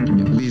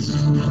building these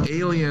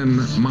alien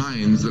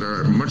minds that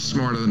are much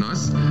smarter than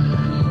us,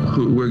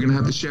 who we're going to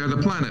have to share the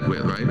planet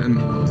with, right? And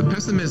the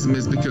pessimism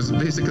is because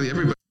basically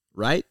everybody...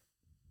 Right?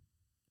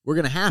 We're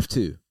going to have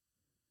to.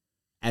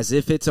 As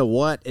if it's a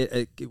what?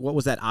 What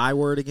was that I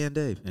word again,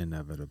 Dave?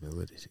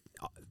 Inevitability.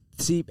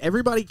 See,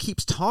 everybody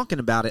keeps talking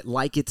about it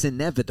like it's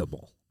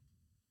inevitable.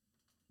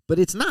 But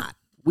it's not.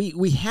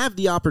 We have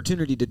the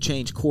opportunity to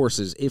change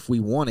courses if we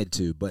wanted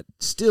to, but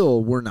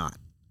still we're not.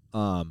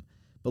 But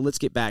let's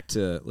get back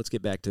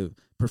to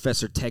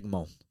Professor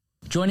Tegmark.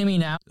 Joining me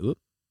now.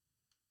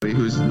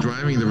 Who's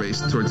driving the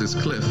race towards this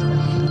cliff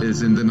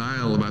is in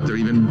denial about there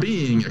even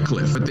being a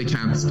cliff, but they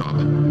can't stop.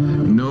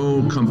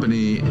 No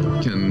company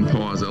can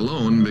pause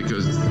alone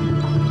because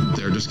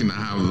they're just going to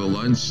have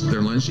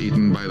their lunch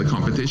eaten by the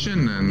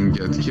competition and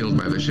get killed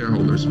by their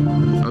shareholders.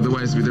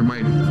 Otherwise, there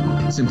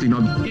might simply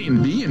not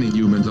be any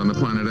humans on the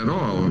planet at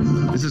all.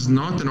 This is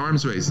not an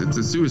arms race, it's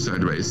a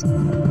suicide race.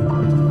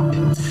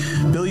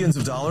 Billions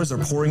of dollars are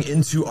pouring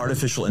into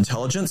artificial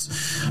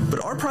intelligence,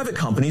 but are private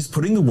companies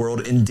putting the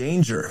world in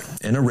danger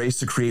in a race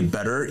to create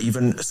better,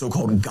 even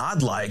so-called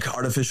godlike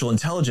artificial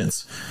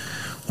intelligence?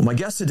 Well, my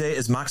guest today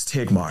is Max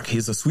Tegmark.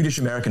 He's a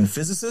Swedish-American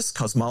physicist,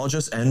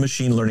 cosmologist, and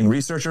machine learning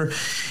researcher.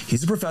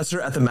 He's a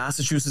professor at the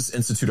Massachusetts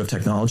Institute of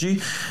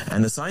Technology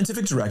and the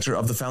scientific director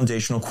of the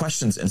Foundational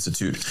Questions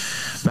Institute.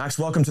 Max,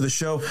 welcome to the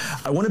show.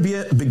 I want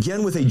to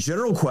begin with a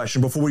general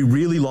question before we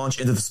really launch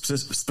into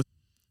the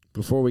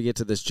Before we get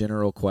to this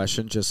general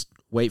question, just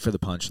wait for the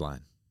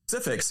punchline.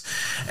 Specifics,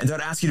 and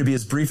I'd ask you to be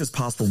as brief as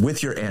possible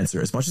with your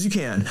answer, as much as you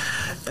can.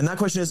 And that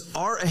question is,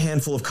 are a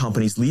handful of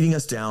companies leading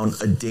us down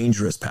a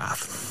dangerous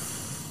path?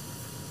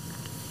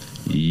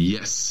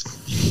 Yes.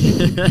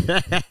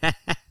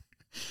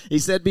 He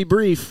said be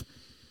brief.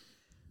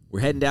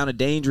 We're heading down a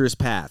dangerous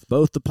path,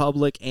 both the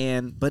public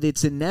but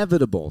it's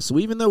inevitable. So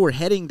even though we're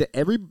heading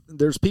to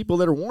there's people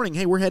that are warning,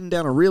 hey, we're heading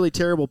down a really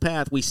terrible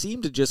path, we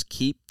seem to just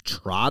keep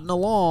trotting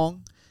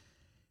along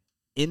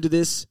into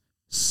this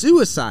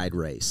suicide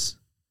race.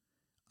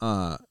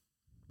 What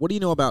do you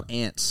know about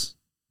ants,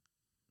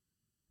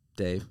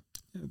 Dave?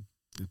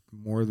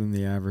 More than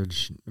the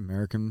average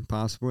American,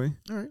 possibly.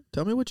 All right.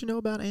 Tell me what you know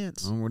about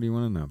ants. Oh, what do you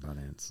want to know about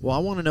ants? Well, I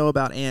want to know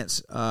about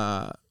ants.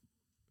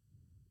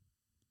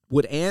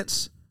 Would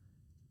ants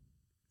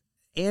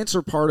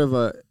are part of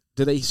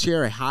do they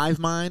share a hive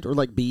mind or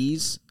like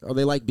bees? Are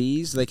they like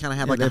bees? Do they kind of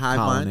have like a hive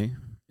mind?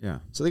 Yeah.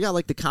 So they got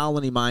like the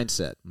colony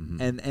mindset.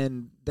 Mm-hmm.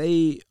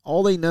 And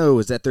all they know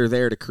is that they're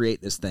there to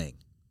create this thing.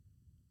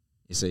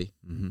 You see?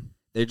 Mm-hmm.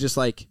 They're just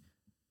like,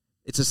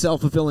 it's a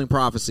self-fulfilling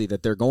prophecy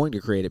that they're going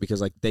to create it because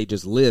like they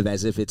just live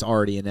as if it's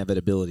already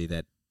inevitability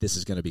that this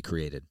is going to be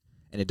created.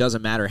 And it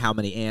doesn't matter how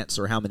many ants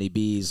or how many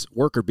bees,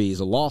 worker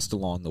bees, are lost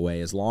along the way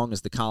as long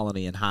as the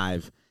colony and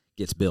hive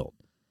gets built.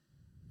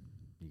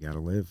 You got to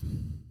live.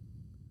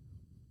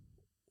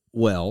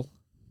 Well,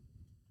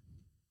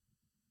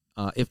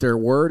 if there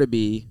were to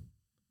be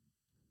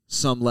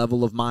some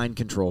level of mind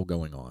control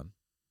going on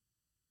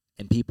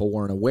and people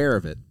weren't aware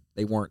of it,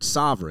 they weren't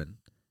sovereign,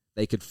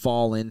 they could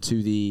fall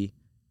into the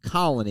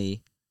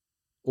colony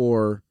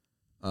or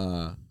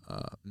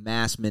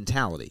mass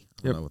mentality.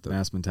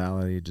 Mass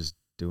mentality, just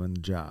doing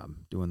the job,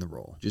 doing the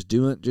role. Just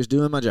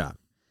doing my job.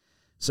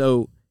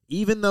 So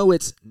even though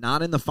it's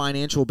not in the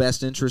financial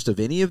best interest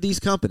of any of these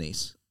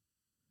companies,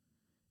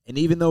 and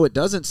even though it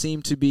doesn't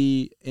seem to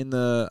be in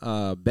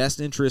the best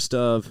interest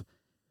of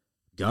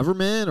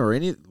government or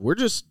we're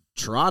just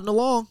trotting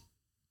along.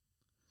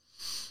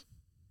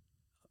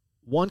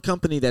 One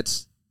company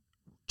that's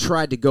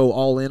tried to go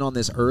all in on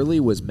this early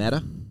was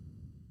Meta.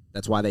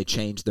 That's why they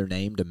changed their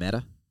name to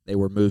Meta. They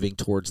were moving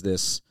towards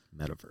this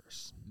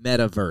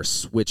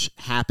Metaverse, which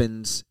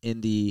happens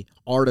in the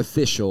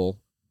artificial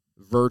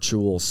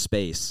virtual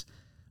space.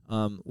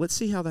 Let's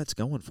see how that's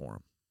going for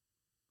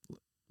them.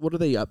 What are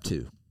they up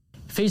to?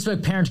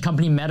 Facebook parent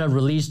company Meta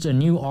released a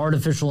new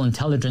artificial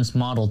intelligence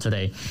model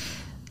today.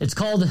 It's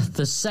called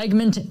the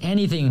Segment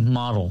Anything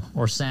Model,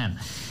 or SAM.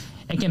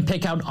 It can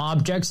pick out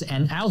objects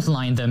and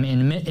outline them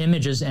in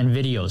images and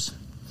videos.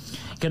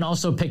 It can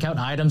also pick out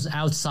items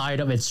outside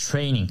of its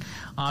training.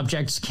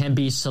 Objects can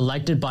be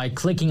selected by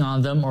clicking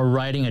on them or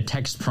writing a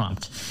text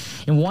prompt.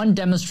 In one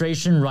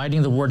demonstration,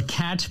 writing the word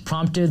cat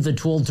prompted the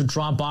tool to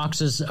draw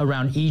boxes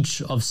around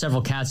each of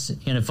several cats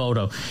in a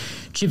photo.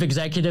 Chief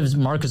Executive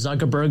Mark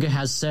Zuckerberg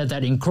has said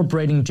that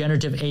incorporating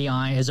generative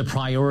AI is a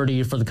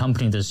priority for the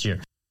company this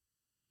year.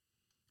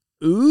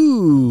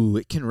 Ooh,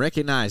 it can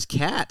recognize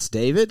cats,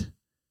 David.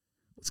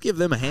 Let's give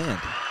them a hand.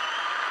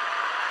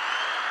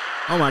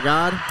 Oh, my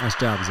God. Nice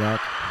job,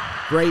 Zach.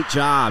 Great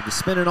job. You're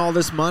spending all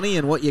this money,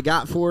 and what you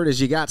got for it is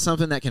you got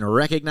something that can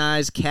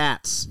recognize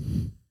cats.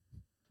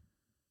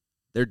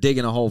 They're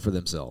digging a hole for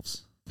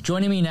themselves.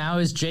 Joining me now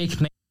is Jake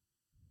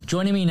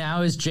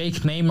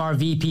Maymar,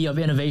 VP of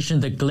Innovation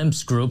at the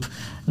Glimpse Group.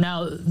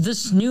 Now,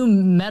 this new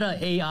Meta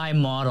AI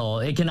model,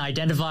 it can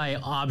identify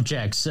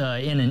objects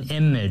in an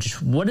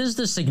image. What is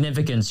the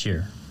significance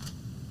here?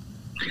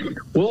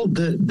 Well,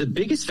 the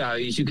biggest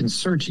value is you can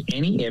search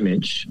any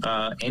image,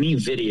 any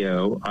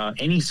video,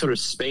 any sort of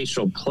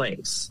spatial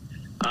place.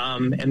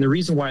 And the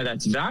reason why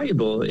that's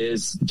valuable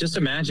is just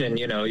imagine,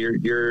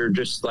 you're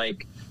just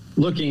like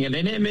looking at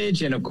an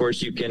image, and of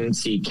course you can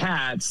see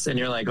cats, and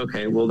you're like,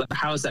 okay, well,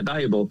 how is that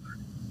valuable?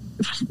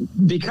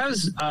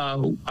 Because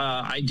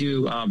I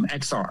do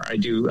XR, I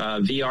do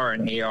VR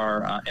and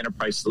AR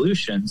enterprise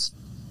solutions.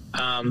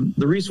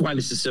 The reason why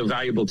this is so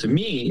valuable to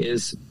me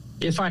is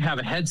if I have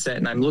a headset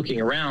and I'm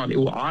looking around, it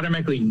will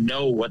automatically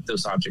know what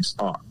those objects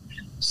are.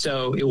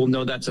 So it will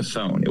know that's a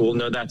phone. It will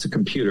know that's a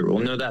computer. It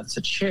will know that's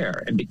a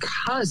chair. And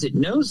because it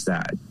knows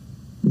that,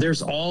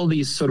 there's all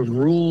these sort of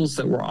rules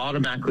that will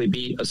automatically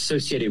be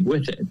associated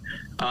with it.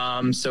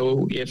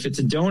 So if it's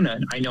a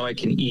donut, I know I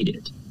can eat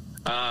it.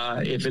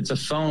 If it's a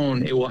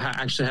phone, it will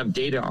actually have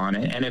data on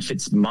it. And if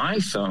it's my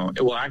phone,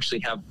 it will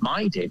actually have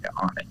my data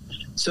on it.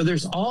 So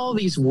there's all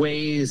these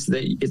ways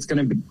that it's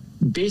going to be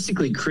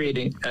basically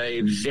creating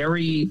a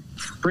very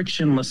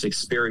frictionless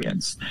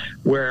experience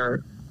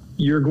where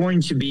you're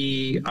going to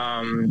be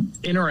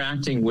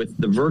interacting with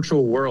the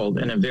virtual world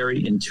in a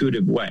very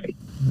intuitive way.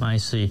 I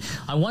see.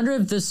 I wonder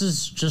if this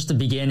is just the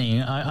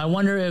beginning. I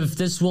wonder if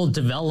this will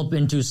develop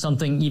into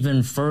something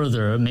even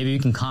further. Maybe you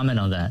can comment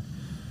on that.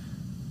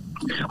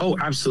 Oh,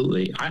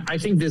 absolutely. I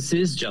think this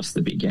is just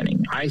the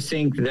beginning. I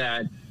think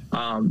that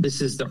this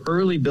is the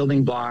early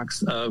building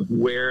blocks of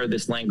where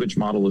this language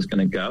model is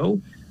going to go.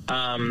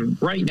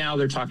 Right now,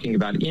 they're talking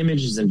about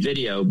images and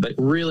video, but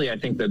really, I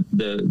think that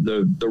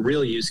the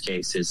real use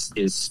case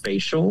is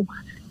spatial.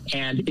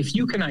 And if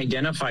you can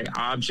identify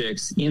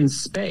objects in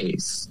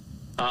space,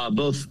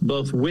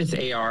 both with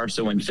AR,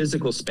 so in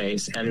physical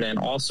space, and then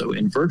also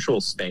in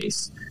virtual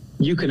space,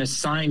 you can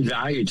assign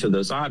value to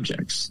those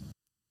objects.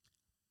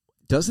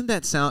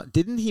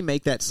 Didn't he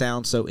make that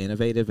sound so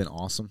innovative and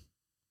awesome?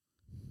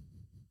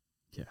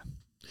 Yeah.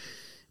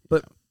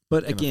 But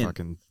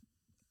again,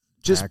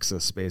 just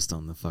access based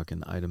on the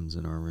fucking items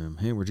in our room.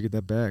 Hey, where'd you get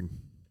that bag?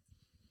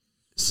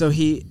 So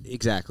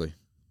exactly.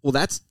 Well,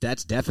 that's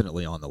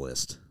definitely on the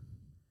list.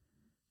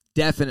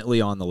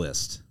 Definitely on the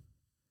list.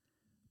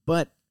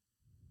 But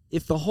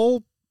if the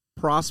whole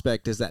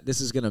prospect is that this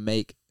is going to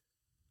make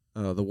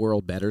the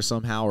world better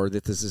somehow, or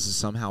that this is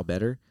somehow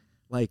better,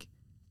 like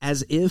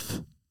as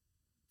if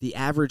the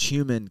average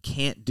human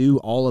can't do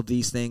all of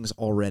these things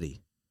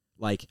already.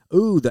 Like,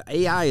 ooh, the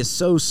AI is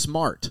so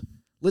smart.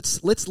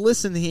 Let's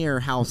listen here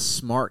how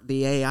smart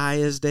the AI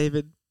is,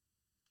 David.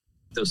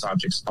 Those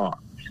objects are.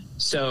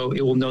 So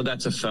it will know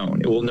that's a phone.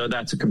 It will know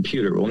that's a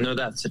computer. It will know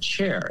that's a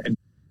chair. And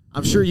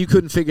I'm sure you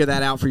couldn't figure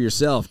that out for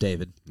yourself,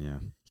 David. Yeah.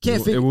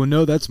 It will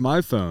know that's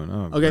my phone.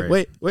 Oh, okay,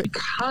 great. wait.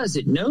 Because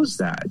it knows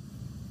that,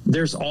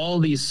 there's all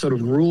these sort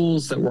of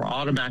rules that will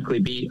automatically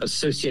be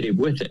associated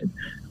with it.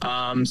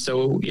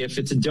 So if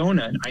it's a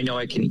donut, I know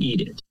I can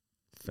eat it.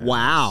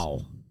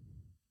 Wow.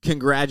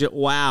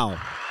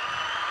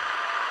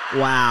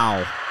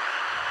 Wow.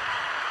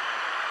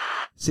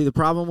 See, the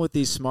problem with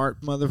these smart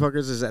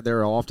motherfuckers is that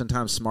they're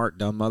oftentimes smart,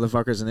 dumb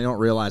motherfuckers, and they don't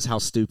realize how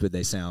stupid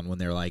they sound when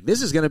they're like,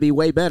 this is going to be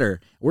way better.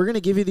 We're going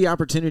to give you the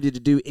opportunity to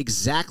do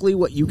exactly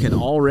what you can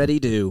already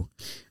do.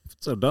 If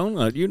it's a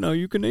donut,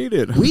 you can eat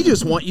it. We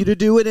just want you to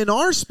do it in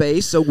our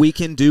space so we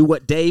can do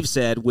what Dave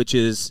said, which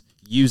is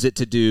use it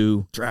to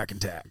do track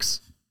and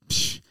tax.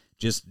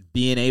 Just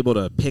being able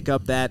to pick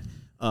up that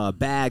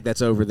bag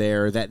that's over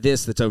there,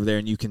 that's over there,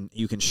 and you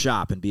can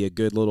shop and be a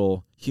good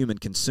little human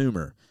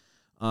consumer.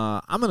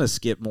 I'm going to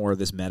skip more of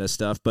this Meta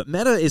stuff, but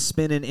Meta is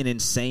spending an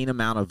insane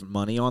amount of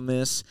money on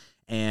this,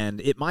 and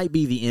it might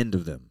be the end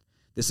of them.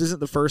 This isn't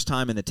the first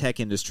time in the tech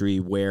industry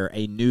where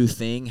a new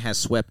thing has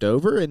swept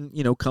over, and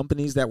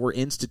companies that were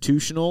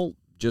institutional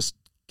just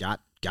got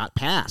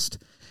passed.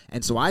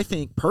 And so I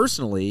think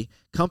personally,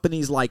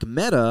 companies like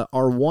Meta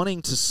are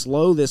wanting to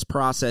slow this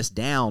process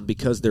down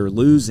because they're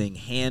losing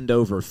hand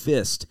over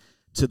fist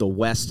to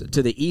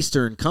the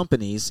Eastern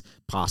companies,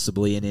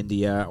 possibly in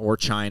India or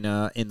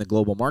China in the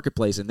global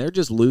marketplace, and they're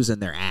just losing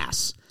their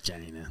ass.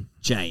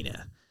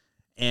 China.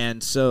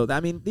 And so, I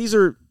mean, these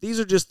are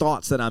just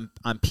thoughts that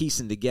I'm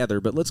piecing together.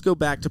 But let's go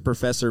back to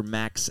Professor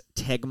Max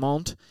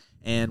Tegmark,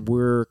 and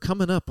we're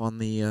coming up on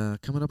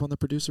the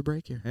producer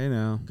break here. Hey,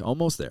 now,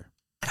 almost there.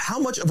 How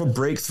much of a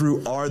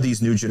breakthrough are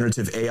these new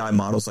generative AI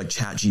models like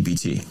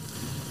ChatGPT?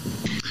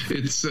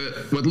 It's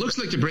what looks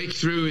like a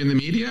breakthrough in the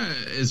media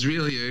is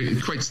really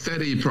a quite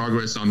steady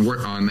progress on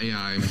work on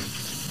AI.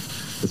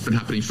 It's been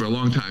happening for a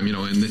long time. You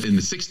know, in the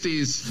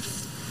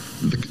 60s,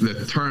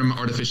 the term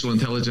artificial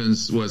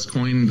intelligence was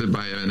coined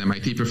by an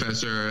MIT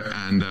professor,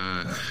 and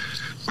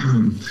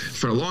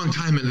for a long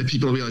time,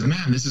 people realized,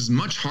 man, this is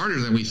much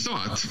harder than we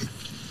thought.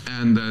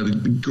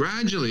 And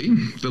gradually,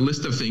 the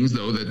list of things,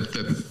 though,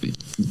 that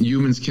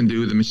humans can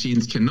do, the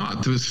machines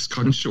cannot, has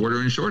gotten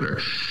shorter and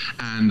shorter.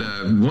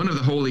 And one of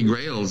the holy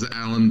grails that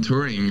Alan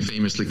Turing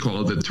famously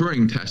called the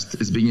Turing test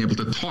is being able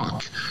to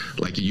talk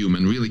like a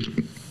human,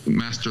 really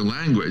master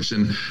language.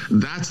 And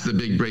that's the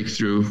big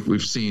breakthrough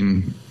we've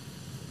seen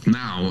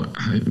now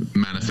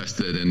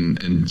manifested in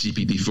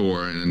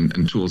GPT-4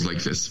 and tools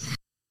like this.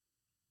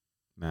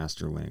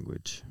 Master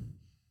language.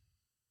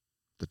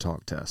 The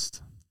talk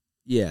test.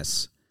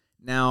 Yes.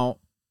 Now,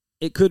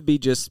 it could be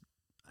just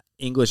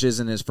English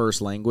isn't his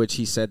first language.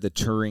 He said the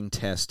Turing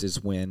test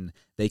is when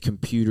the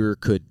computer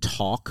could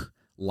talk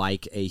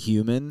like a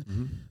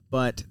human,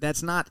 but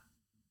that's not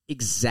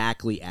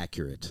exactly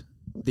accurate.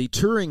 The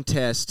Turing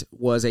test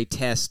was a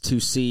test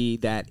to see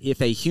that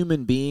if a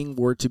human being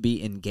were to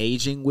be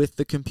engaging with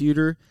the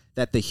computer,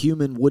 that the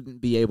human wouldn't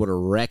be able to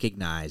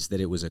recognize that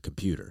it was a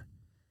computer.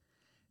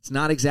 It's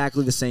not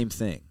exactly the same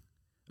thing,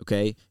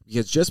 okay?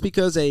 Because just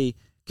because a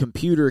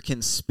computer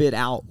can spit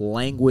out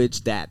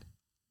language that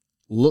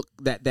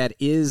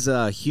is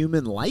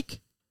human-like,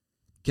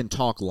 can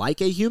talk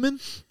like a human,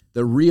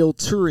 the real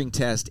Turing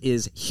test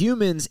is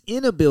humans'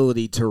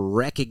 inability to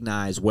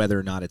recognize whether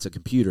or not it's a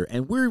computer.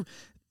 And we're,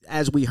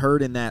 as we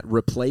heard in that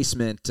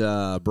replacement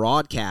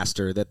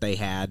broadcaster that they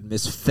had,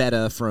 Miss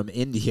Feta from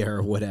India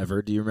or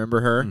whatever. Do you remember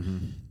her?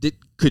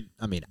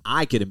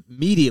 I could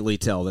immediately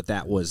tell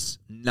that was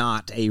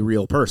not a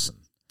real person.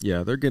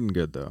 Yeah, they're getting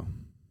good, though.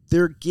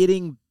 They're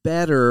getting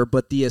better,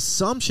 but the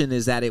assumption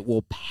is that it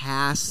will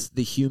pass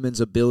the human's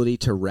ability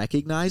to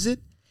recognize it,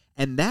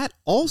 and that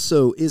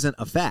also isn't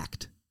a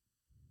fact.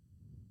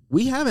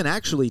 We haven't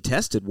actually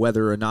tested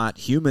whether or not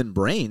human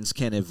brains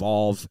can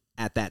evolve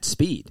at that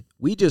speed.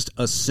 We just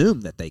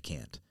assume that they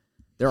can't.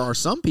 There are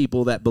some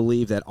people that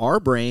believe that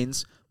our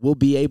brains will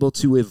be able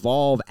to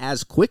evolve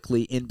as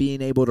quickly in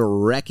being able to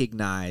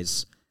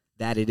recognize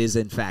that it is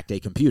in fact a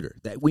computer.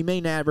 That we may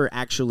never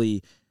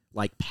actually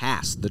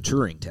pass the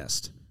Turing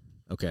test.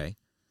 Okay.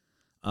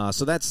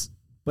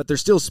 But they're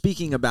still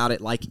speaking about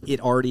it like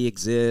it already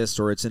exists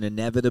or it's an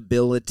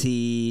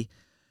inevitability.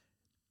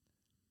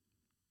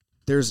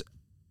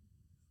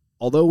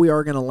 Although we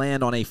are going to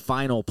land on a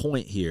final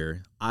point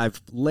here, I've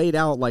laid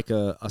out like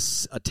a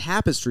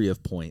tapestry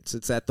of points.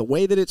 It's that the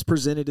way that it's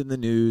presented in the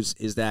news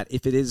is that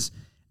if it is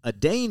a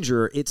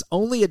danger, it's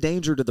only a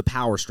danger to the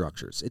power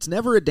structures. It's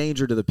never a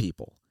danger to the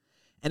people.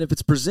 And if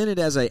it's presented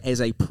as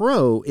a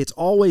pro, it's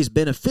always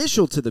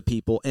beneficial to the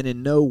people, and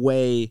in no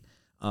way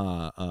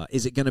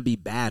is it going to be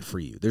bad for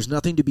you. There's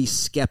nothing to be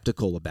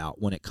skeptical about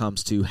when it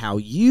comes to how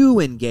you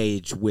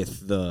engage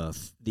with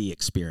the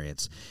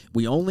experience.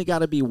 We only got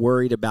to be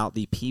worried about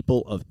the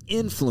people of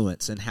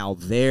influence and how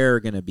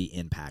they're going to be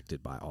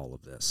impacted by all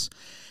of this.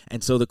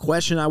 And so the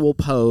question I will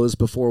pose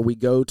before we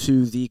go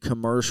to the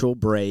commercial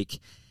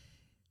break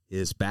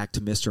is back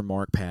to Mr.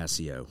 Mark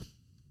Passio.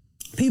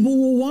 People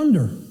will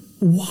wonder,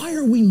 why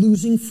are we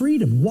losing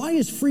freedom? Why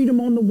is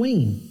freedom on the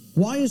wane?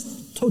 Why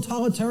is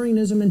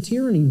totalitarianism and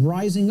tyranny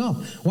rising up?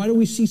 Why do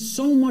we see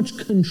so much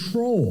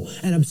control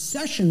and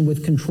obsession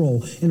with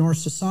control in our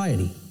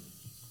society?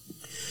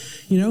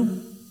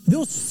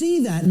 They'll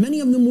see that. Many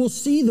of them will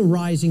see the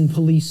rising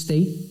police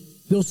state.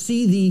 They'll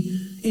see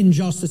the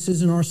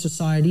injustices in our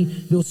society.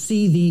 They'll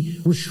see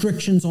the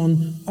restrictions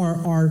on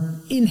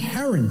our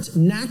inherent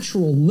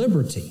natural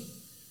liberty.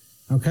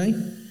 Okay?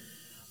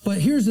 But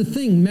here's the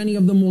thing, many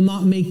of them will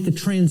not make the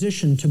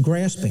transition to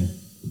grasping.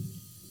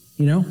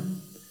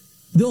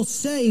 They'll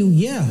say,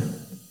 yeah,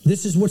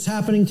 this is what's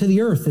happening to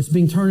the earth. It's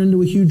being turned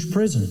into a huge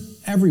prison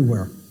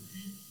everywhere.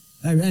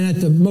 And at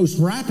the most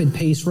rapid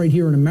pace right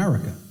here in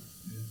America.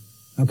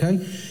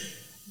 Okay?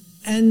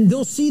 And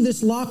they'll see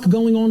this lock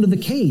going onto the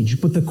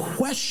cage. But the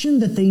question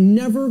that they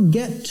never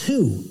get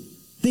to,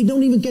 they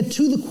don't even get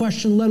to the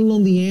question, let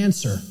alone the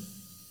answer,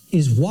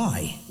 is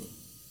why?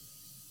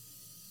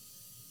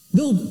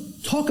 They'll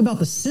talk about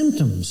the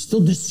symptoms.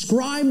 They'll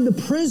describe the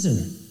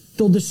prison.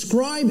 They'll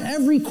describe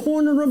every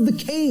corner of the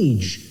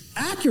cage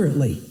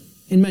accurately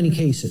in many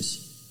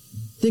cases.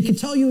 They can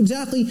tell you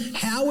exactly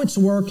how it's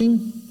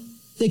working.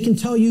 They can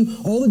tell you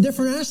all the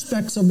different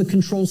aspects of the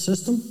control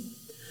system.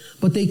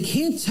 but they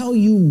can't tell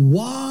you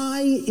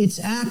why it's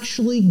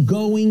actually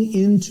going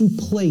into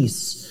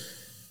place.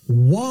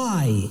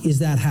 Why is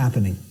that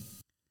happening?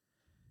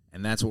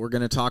 And that's what we're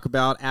going to talk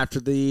about after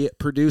the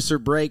producer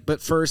break.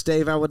 But first,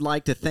 Dave, I would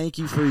like to thank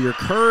you for your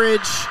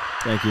courage.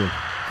 Thank you.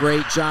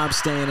 Great job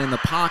staying in the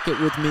pocket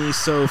with me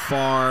so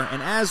far.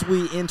 And as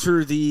we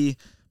enter the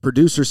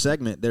producer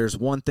segment, there's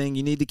one thing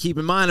you need to keep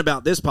in mind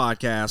about this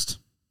podcast.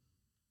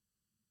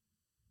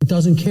 It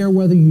doesn't care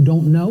whether you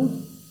don't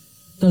know.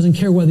 Doesn't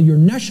care whether you're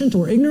nescient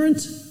or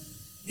ignorant.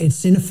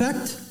 It's in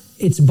effect,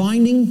 it's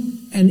binding,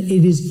 and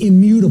it is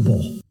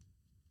immutable.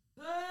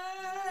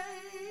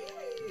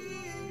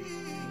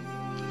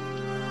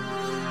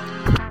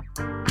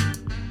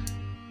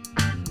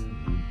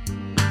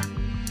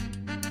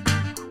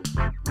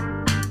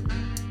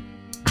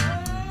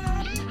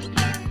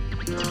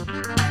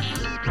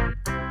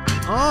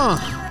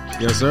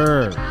 Yes,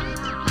 sir.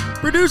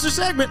 Producer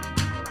segment.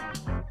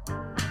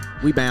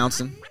 We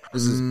bouncing.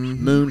 This is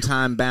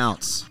Moontime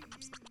Bounce.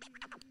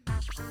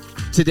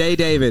 Today,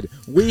 David,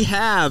 we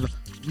have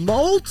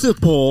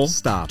multiple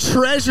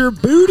treasure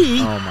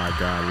booty. Oh my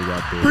God, we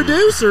got booty.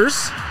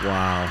 Producers.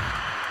 Wow.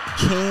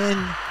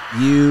 Can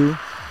you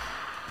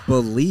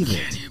believe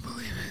it?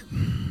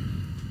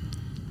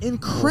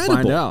 Incredible.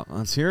 We'll find out.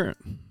 Let's hear it.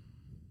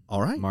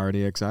 All right. I'm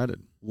already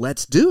excited.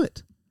 Let's do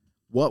it.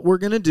 What we're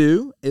going to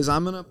do is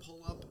I'm going to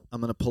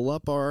pull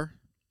up our,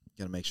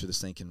 got to make sure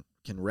this thing can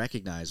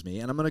recognize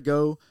me, and I'm going to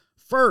go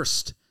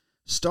first,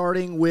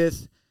 starting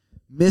with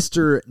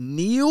Mr.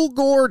 Neil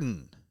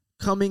Gordon,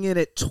 coming in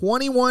at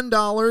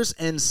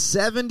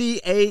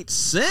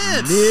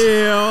 $21.78.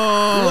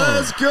 Neil!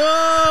 Let's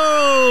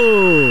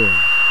go!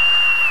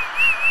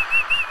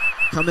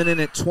 Coming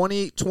in at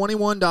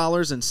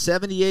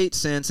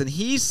 $21.78, and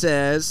he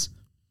says,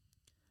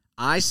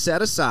 I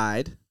set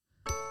aside,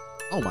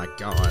 oh my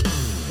God,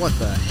 what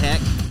the heck?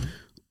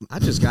 I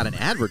just got an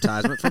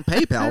advertisement from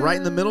PayPal right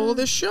in the middle of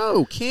this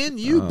show. Can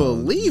you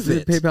believe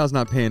it? PayPal's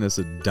not paying us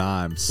a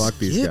dime. Fuck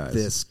these guys.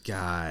 This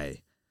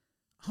guy.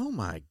 Oh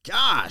my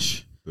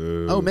gosh.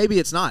 Boo. Oh, maybe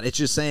it's not. It's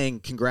just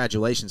saying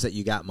congratulations that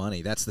you got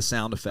money. That's the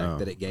sound effect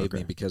that it gave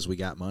me because we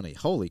got money.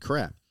 Holy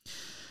crap.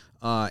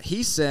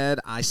 He said,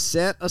 I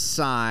set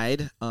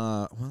aside,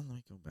 well, let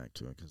me go back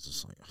to it because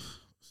it's like,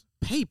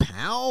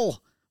 PayPal?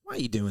 Why are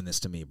you doing this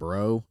to me,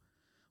 bro?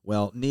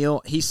 Well,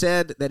 Neil, he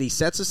said that he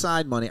sets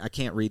aside money. I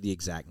can't read the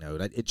exact note.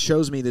 It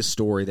shows me this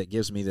story that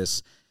gives me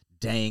this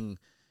dang.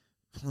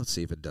 Let's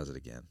see if it does it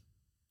again.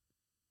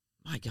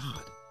 My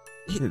God.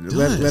 It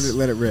does.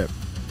 Let it rip.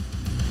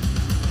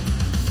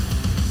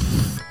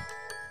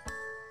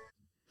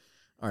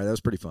 All right, that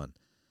was pretty fun.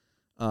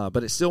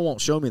 But it still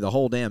won't show me the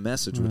whole damn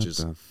message, which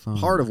is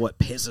part of what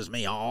pisses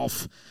me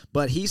off.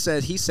 But he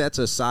said he sets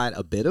aside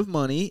a bit of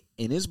money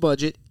in his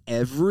budget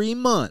every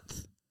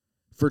month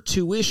for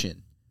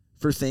tuition,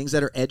 for things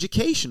that are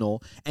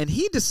educational, and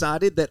he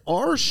decided that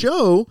our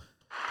show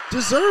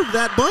deserved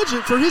that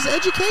budget for his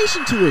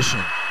education tuition.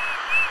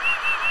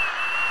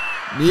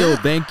 Neil,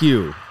 thank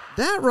you.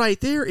 That right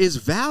there is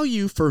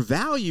value for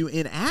value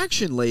in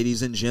action,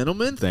 ladies and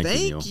gentlemen.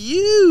 Thank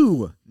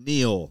you,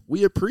 Neil.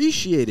 We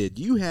appreciate it.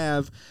 You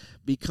have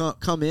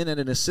come in as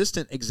an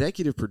assistant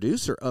executive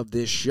producer of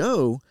this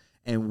show,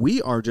 and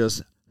we are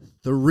just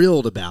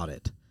thrilled about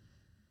it.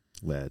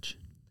 Ledge.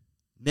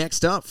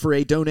 Next up, for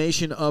a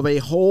donation of a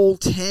whole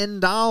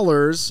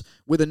 $10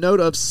 with a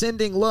note of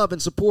sending love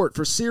and support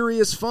for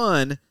serious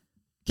fun,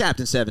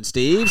 Captain Seven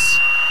Steves.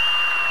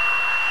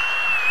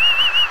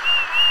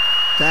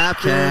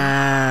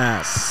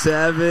 Captain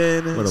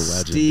Seven what a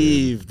legend,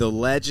 Steve, dude. the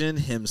legend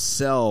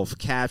himself.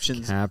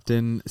 Captain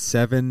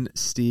Seven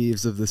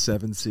Steves of the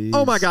Seven Seas.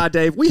 Oh my God,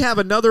 Dave, we have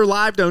another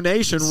live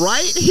donation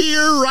right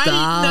here, right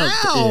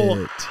now.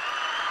 It.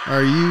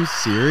 Are you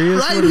serious?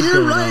 Right what is here,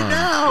 going right on?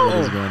 now. What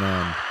is going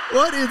on?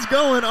 What is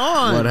going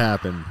on? What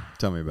happened?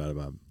 Tell me about it,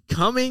 Bob.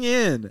 Coming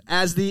in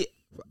as the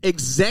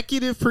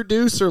executive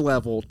producer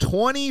level,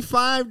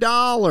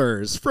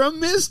 $25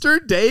 from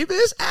Mr.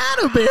 Davis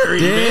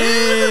Atterbury.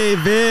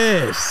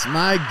 Davis,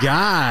 my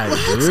guy,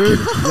 dude.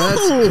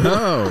 Let's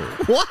go.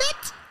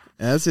 What?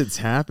 As it's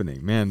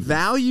happening, man.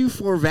 Value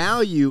for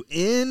value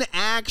in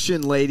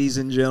action, ladies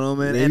and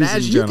gentlemen. Ladies and as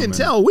and you gentlemen, can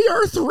tell, we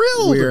are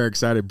thrilled. We are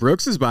excited.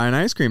 Brooks is buying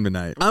ice cream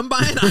tonight. I'm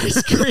buying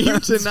ice cream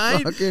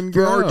tonight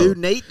for our dude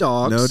Nate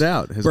Dogg's no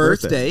doubt. His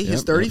birthday.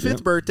 His Yep, 35th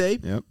yep. birthday.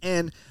 Yep.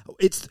 And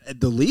it's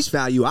the least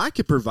value I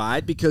could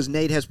provide because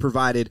Nate has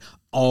provided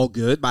All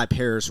Good by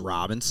Paris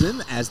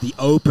Robinson as the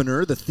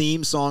opener, the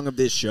theme song of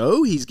this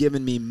show. He's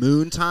given me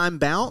Moontime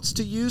Bounce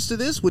to use to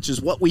this, which is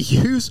what we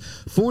use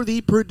for the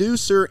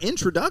producer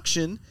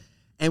introduction.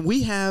 And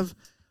we have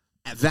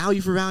value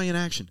for value in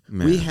action.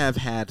 Man. We have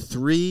had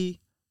 3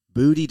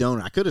 booty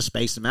donors. I could have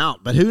spaced them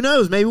out, but who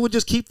knows? Maybe we'll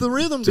just keep the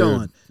rhythm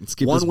going. Let's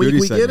keep One this week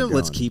booty we get segment them.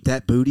 Let's going. keep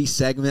that booty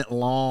segment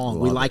long.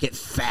 We Love like it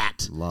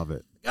fat. Love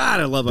it.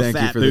 God, I love a Thank you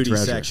fat for the booty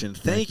treasure. section.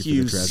 Thank Thank you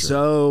you for the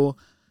treasure.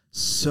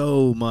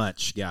 so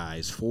much,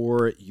 guys,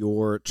 for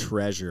your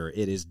treasure.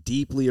 It is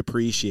deeply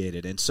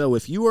appreciated. And so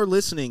if you are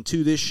listening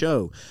to this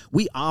show,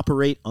 we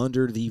operate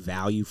under the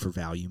value for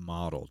value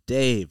model.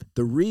 Dave,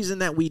 the reason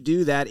that we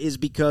do that is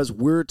because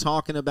we're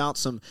talking about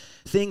some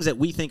things that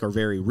we think are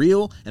very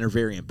real and are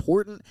very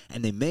important,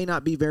 and they may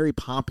not be very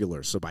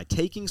popular. So by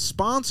taking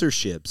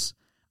sponsorships,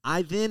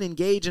 I then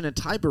engage in a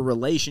type of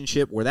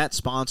relationship where that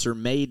sponsor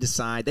may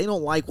decide they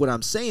don't like what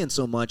I'm saying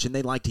so much, and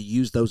they like to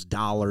use those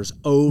dollars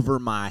over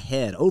my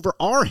head, over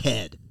our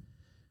head.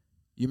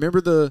 You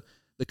remember the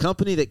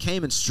company that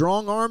came and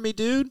strong-armed me,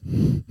 dude?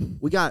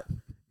 We got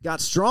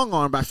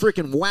strong-armed by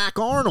freaking Whack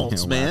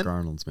Arnold's, man. Whack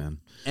Arnold's,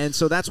 man. And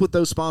so that's what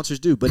those sponsors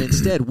do. But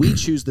instead, we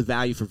choose the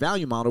value for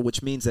value model,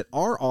 which means that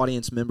our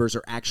audience members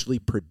are actually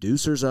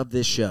producers of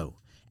this show.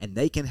 And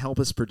they can help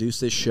us produce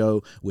this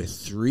show with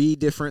 3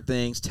 different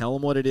things. Tell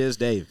them what it is,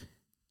 Dave.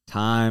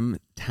 Time,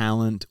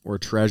 talent, or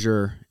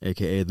treasure,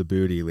 a.k.a. the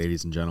booty,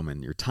 ladies and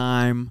gentlemen. Your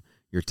time,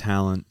 your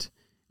talent,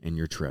 and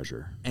your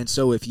treasure. And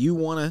so if you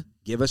want to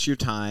give us your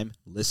time,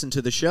 listen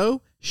to the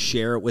show,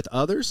 share it with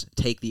others,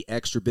 take the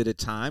extra bit of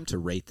time to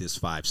rate this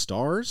 5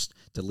 stars,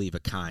 to leave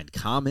a kind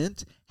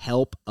comment,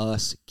 help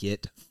us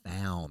get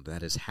found.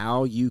 That is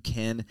how you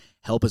can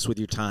help us with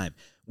your time.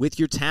 With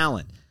your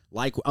talent.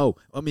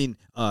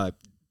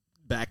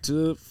 Back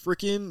to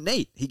freaking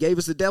Nate. He gave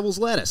us the Devil's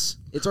Lettuce.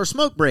 It's our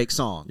smoke break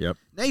song. Yep.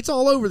 Nate's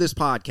all over this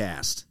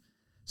podcast.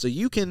 So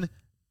you can,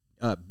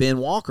 Ben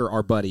Walker,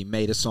 our buddy,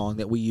 made a song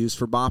that we use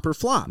for Bop or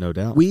Flop. No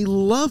doubt. We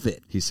love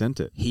it. He sent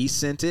it.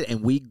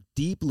 And we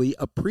deeply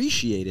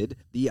appreciated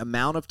the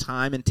amount of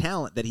time and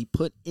talent that he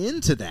put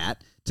into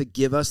that to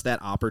give us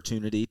that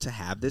opportunity to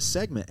have this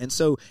segment. And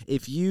so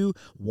if you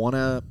want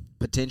to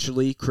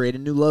potentially create a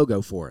new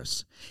logo for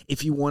us,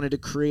 if you wanted to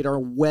create our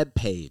web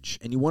page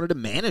and you wanted to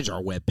manage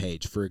our web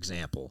page, for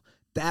example,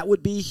 that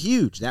would be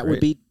huge. That would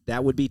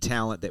be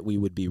talent that we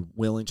would be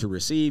willing to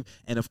receive.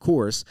 And of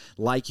course,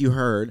 like you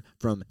heard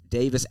from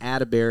Davis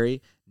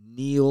Atterbury,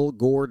 Neil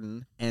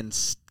Gordon, and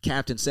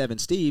Captain Seven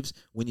Steves,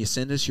 when you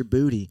send us your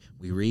booty,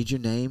 we read your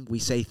name, we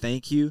say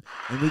thank you,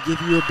 and we give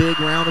you a big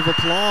round of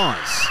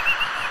applause.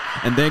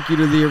 And thank you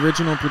to the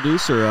original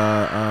producer,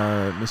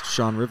 Mr.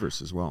 Sean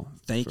Rivers, as well.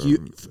 Thank you.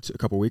 A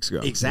couple weeks ago.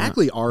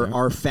 Exactly.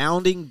 Our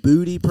founding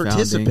booty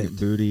participant.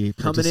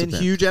 Coming in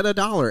huge at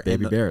 $1.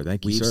 Baby Bear,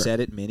 thank you, sir. We've said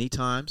it many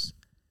times.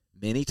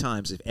 Many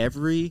times. If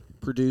every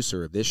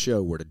producer of this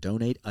show were to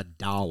donate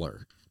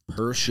 $1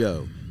 per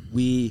show,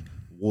 we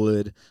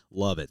would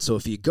love it. So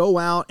if you go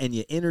out and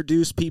you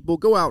introduce people,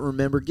 go out and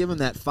remember, give them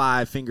that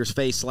 5 fingers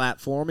face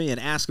slap for me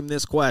and ask them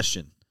this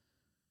question.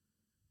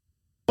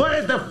 What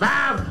is the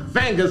 5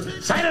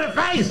 fingers say to the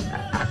face?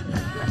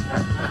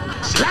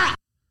 Slap!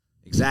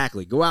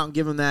 Exactly. Go out and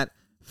give them that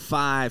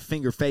 5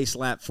 finger face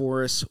slap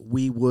for us.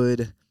 We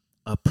would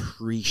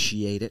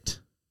appreciate it.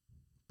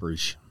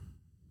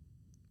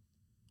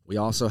 We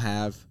also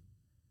have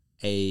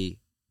a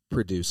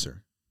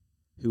producer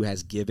who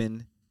has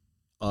given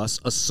us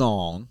a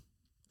song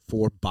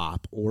for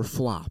Bop or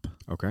Flop.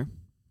 Okay.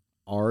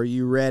 Are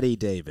you ready,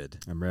 David?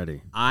 I'm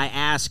ready. I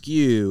ask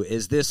you,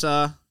 is this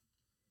a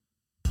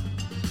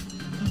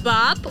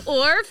Bop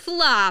or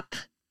Flop?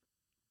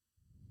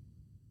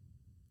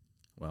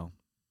 Well,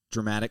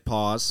 dramatic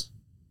pause.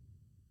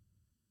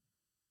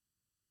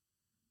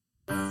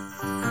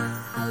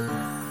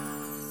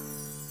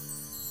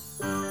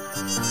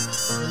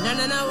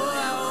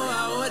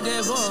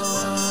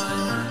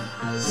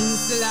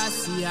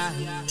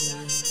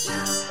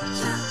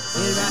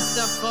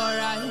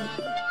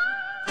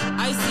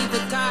 I see the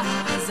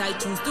cause, I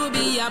choose to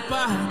be a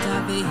part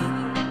of it.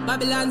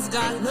 Babylon's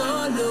got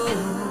no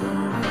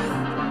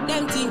love.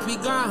 Them think we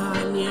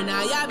gone, here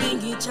now ya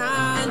being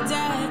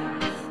enchanted.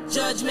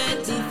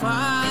 Judgment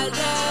fall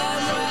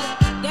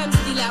them. Them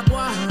still a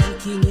one,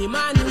 King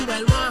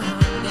Emmanuel one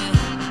them.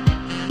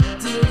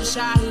 Till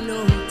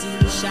Shiloh,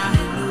 till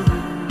Shiloh.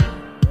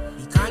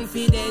 Be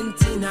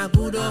confident in a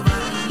good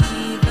over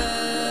evil.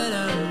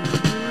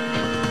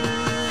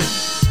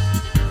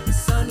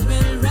 Sun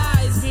will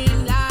rise,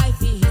 bring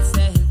life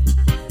itself.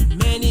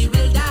 Many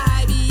will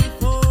die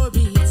before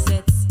it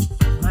sets.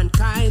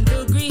 Mankind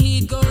the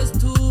greed goes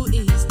to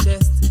his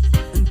chest.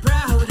 And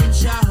proud and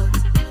shout,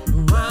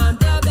 I'm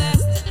the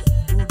best.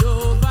 Good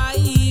over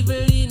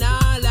evil in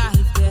our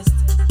life test.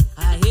 I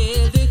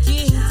hear the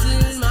king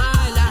till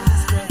my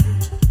last breath.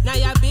 Now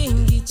ya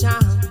bingy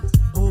chant,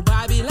 oh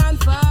Babylon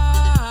fallen.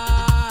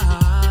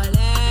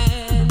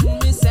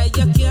 Me say you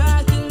can't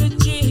kill the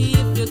tree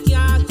if you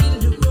can't kill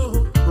the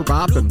road. We're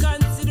bopping.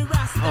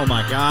 Oh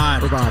my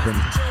God. We're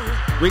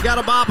bopping. We got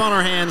a bop on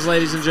our hands,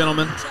 ladies and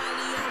gentlemen.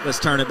 Let's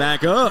turn it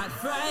back up.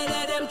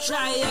 Friday them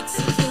try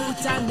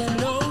execute and them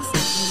knows.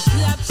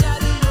 Capture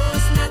the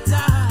most not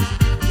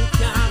you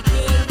can't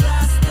kill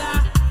Rasta.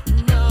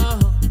 No.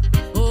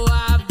 Oh,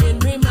 I've been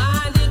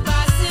reminded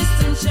by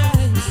system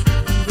change.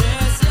 I'm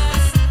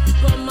restless,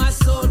 but my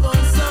soul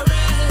won't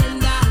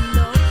surrender.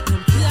 No.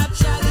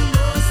 Capture the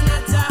most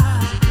not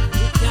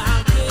you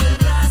can't kill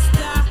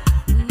Rasta.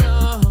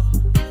 No.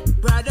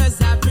 Brothers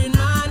have been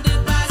reminded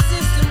by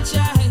system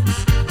change.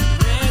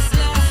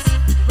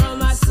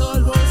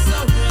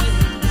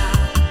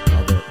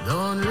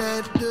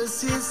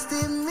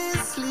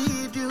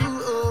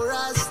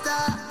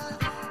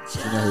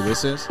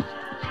 this is?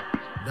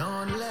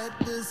 Don't let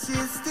the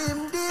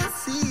system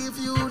deceive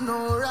you,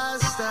 no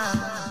Rasta.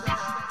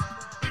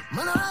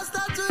 Man,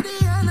 Rasta to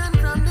the end and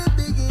from the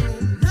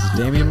beginning.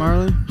 Damian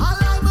Marley?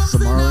 It's a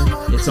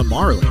Marley. It's a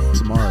Marley.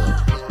 It's a Marley.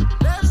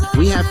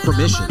 We have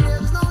permission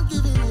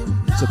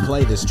to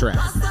play this track.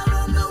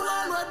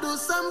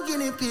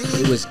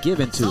 It was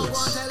given to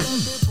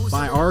us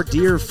by our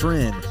dear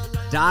friend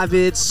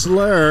David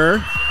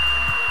Slur,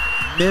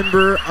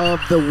 member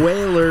of the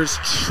Wailers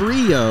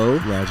Trio.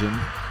 Legend.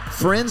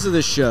 Friends of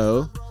the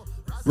show,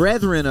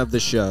 brethren of the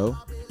show.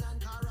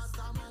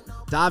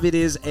 David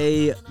is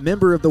a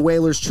member of the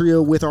Wailers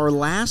Trio with our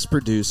last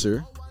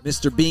producer,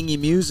 Mr. Bingy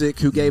Music,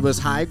 who gave us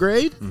High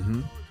Grade.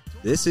 Mm-hmm.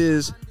 This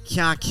is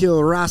Kya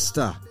Kill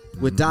Rasta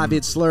with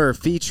David Slur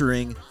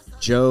featuring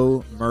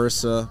Joe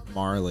Mersa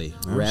Marley.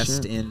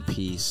 Rest in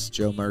peace.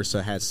 Joe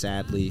Mersa has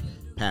sadly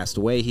passed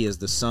away. He is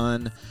the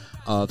son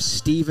of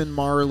Stephen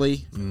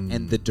Marley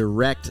and the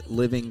direct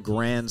living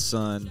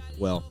grandson.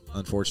 Well,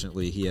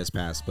 unfortunately, he has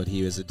passed, but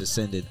he was a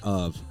descendant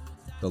of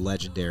the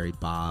legendary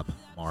Bob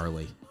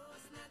Marley.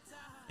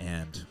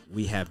 And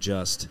we have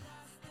just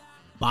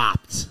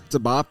bopped. It's a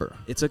bopper.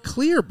 It's a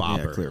clear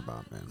bopper. Yeah, clear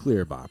bop, man.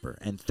 Clear bopper.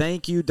 And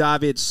thank you,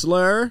 David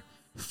Slur,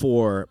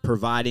 for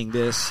providing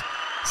this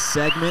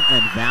segment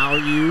and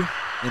value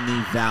in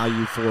the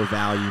value for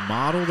value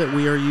model that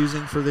we are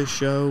using for this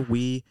show.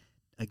 We,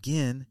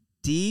 again,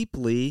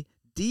 deeply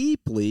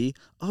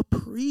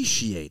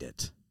appreciate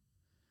it.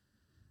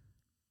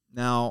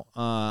 Now,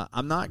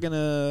 I'm not going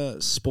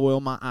to spoil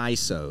my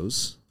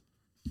ISOs.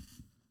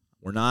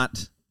 We're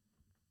not...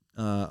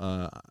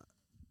 we're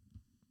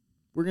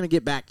going to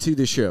get back to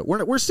the show.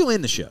 We're still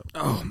in the show.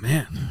 Oh,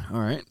 man.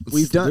 All right.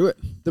 We've done do it.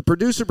 The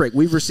producer break.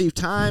 We've received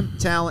time,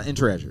 talent, and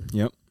treasure.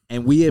 Yep.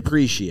 And we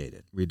appreciate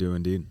it. We do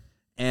indeed.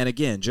 And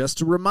again, just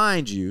to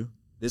remind you,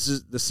 this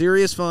is the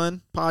Serious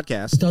Fun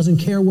podcast. Doesn't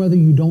care whether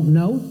you don't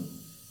know.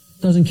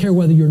 Doesn't care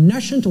whether you're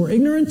nescient or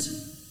ignorant.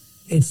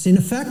 It's in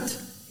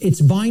effect.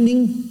 It's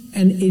binding.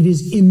 And it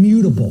is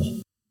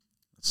immutable.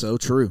 So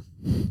true.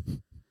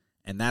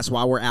 And that's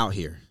why we're out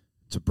here.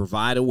 To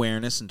provide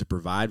awareness and to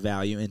provide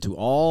value, and to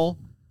all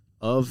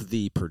of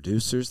the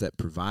producers that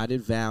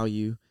provided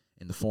value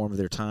in the form of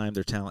their time,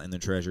 their talent, and their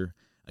treasure.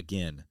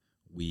 Again,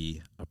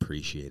 we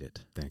appreciate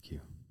it. Thank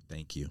you.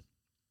 Thank you.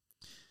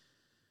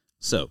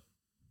 So,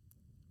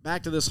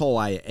 back to this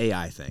whole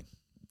AI thing.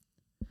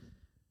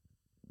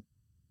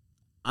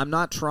 I'm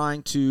not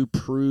trying to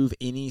prove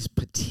any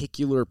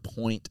particular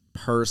point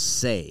per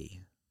se,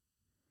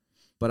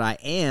 but I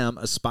am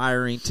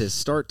aspiring to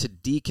start to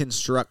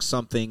deconstruct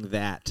something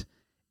that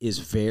is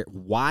very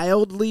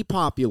wildly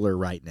popular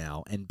right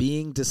now and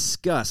being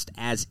discussed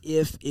as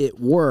if it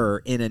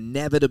were an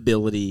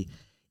inevitability,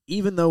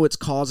 even though it's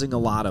causing a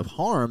lot of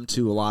harm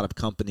to a lot of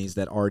companies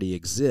that already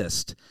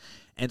exist.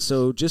 And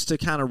so just to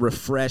kind of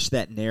refresh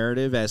that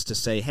narrative as to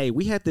say, hey,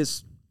 we had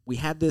this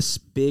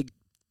big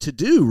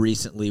to-do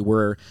recently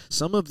where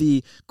some of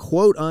the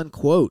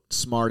quote-unquote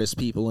smartest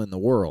people in the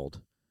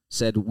world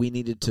said we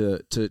needed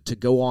to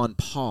go on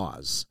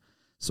pause.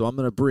 So I'm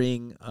going to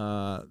bring,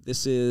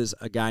 this is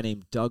a guy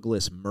named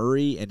Douglas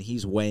Murray, and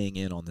he's weighing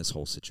in on this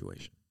whole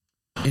situation.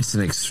 It's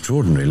an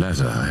extraordinary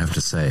letter, I have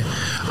to say.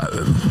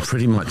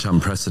 Pretty much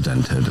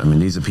unprecedented. I mean,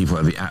 these are people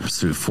at the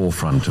absolute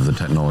forefront of the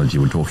technology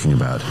we're talking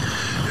about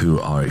who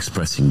are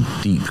expressing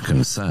deep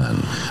concern.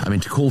 I mean,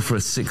 to call for a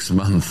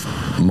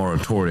 6-month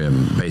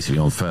moratorium basically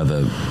on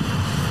further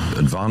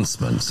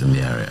advancements in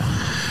the area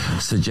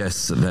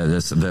suggests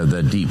that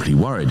they're deeply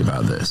worried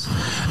about this.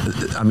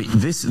 I mean,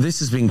 this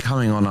has been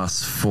coming on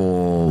us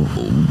for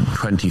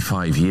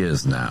 25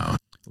 years now.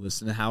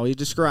 Listen to how he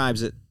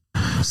describes it.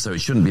 So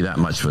it shouldn't be that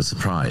much of a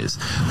surprise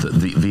that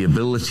the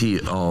ability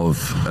of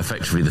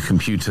effectively the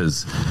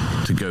computers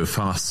to go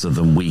faster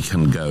than we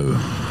can go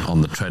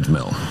on the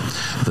treadmill,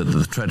 that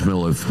the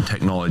treadmill of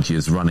technology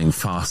is running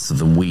faster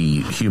than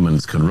we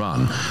humans can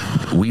run.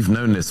 We've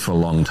known this for a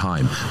long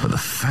time, but the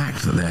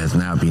fact that there has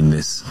now been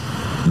this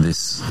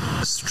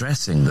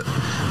stressing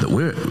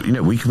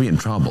that we could be in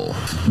trouble.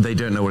 They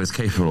don't know what it's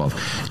capable of.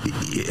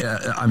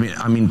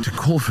 I mean, to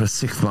call for a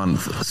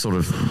 6-month sort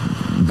of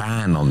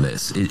ban on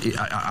this,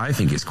 I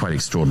think it's quite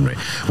extraordinary.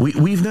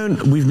 We've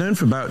known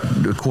for about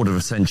a quarter of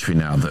a century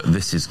now that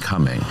this is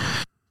coming.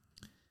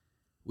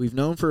 We've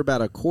known for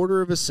about a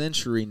quarter of a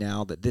century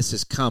now that this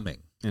is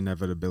coming.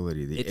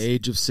 Inevitability, the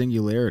age of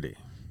singularity.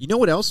 You know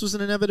what else was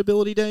an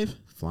inevitability, Dave?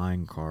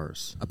 Flying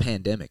cars. A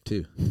pandemic,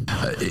 too.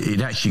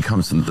 It actually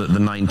comes from the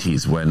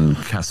 90s when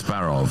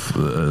Kasparov,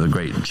 the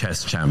great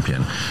chess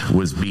champion,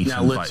 was beaten.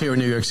 Now lives here in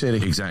New York City.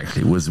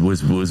 Exactly, was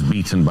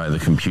beaten by the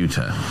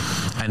computer.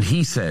 And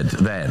he said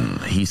in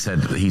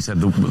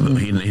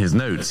his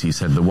notes, he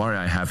said, the worry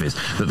I have is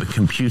that the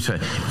computer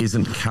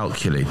isn't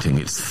calculating,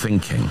 it's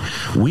thinking.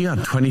 We are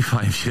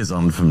 25 years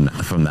on from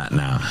that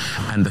now,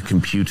 and the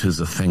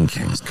computers are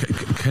thinking.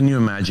 Can you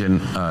imagine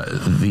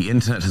the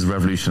internet has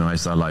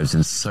revolutionized our lives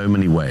in so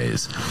many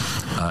ways.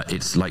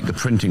 It's like the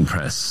printing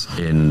press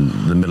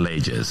in the Middle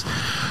Ages.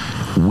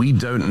 We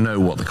don't know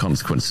what the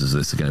consequences of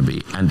this are going to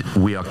be, and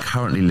we are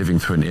currently living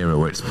through an era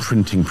where it's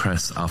printing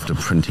press after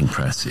printing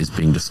press is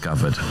being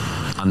discovered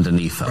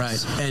underneath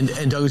us. Right,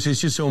 and Douglas,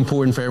 it's just so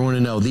important for everyone to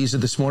know these are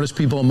the smartest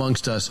people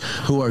amongst us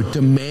who are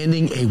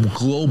demanding a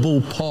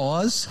global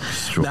pause,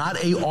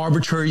 not a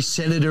arbitrary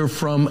senator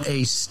from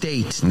a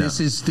state. No.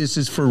 This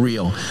is for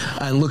real.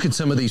 And look at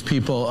some of these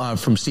people,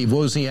 from Steve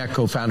Wozniak,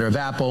 co-founder of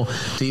Apple,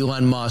 to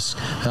Elon Musk,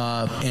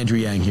 Andrew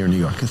Yang here in New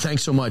York.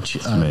 Thanks so much,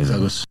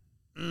 Douglas.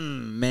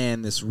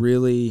 Man, this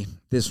really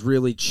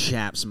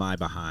chaps my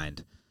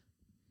behind.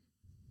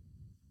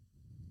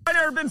 I've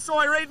never been so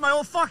irate in my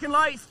whole fucking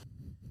life.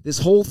 This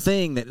whole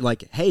thing that,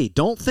 like, hey,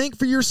 don't think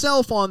for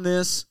yourself on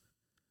this.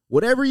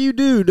 Whatever you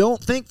do,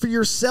 don't think for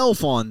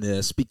yourself on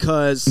this,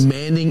 because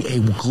demanding a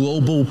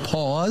global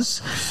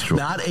pause,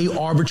 not a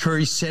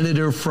arbitrary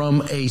senator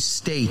from a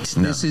state.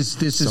 No. This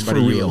is for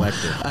real.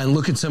 Elected. And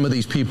look at some of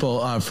these people,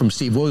 from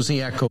Steve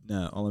Wozniak.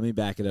 No, let me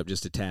back it up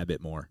just a tad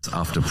bit more.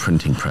 After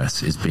printing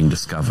press is being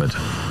discovered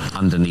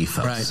underneath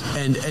us. Right,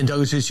 and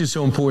Douglas, it's just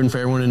so important for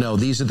everyone to know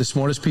these are the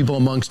smartest people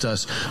amongst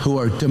us who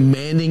are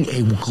demanding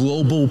a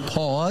global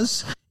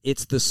pause.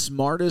 It's the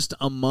smartest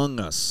among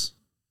us.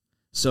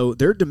 So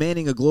they're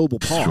demanding a global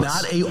pause.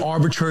 Not a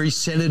arbitrary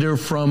senator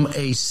from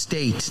a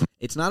state.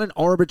 It's not an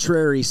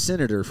arbitrary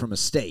senator from a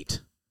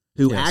state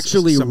who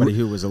actually somebody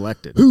who was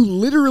elected, who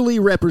literally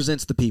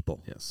represents the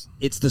people. Yes.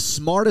 It's the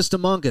smartest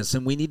among us,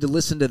 and we need to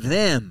listen to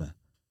them.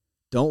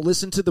 Don't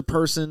listen to the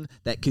person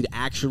that could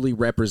actually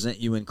represent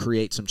you and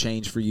create some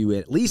change for you,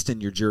 at least in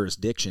your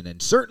jurisdiction.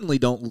 And certainly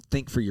don't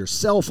think for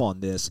yourself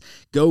on this.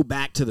 Go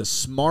back to the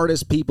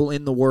smartest people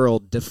in the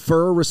world.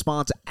 Defer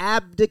response.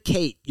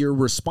 Abdicate your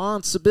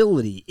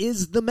responsibility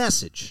is the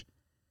message.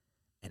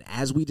 And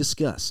as we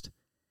discussed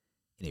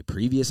in a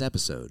previous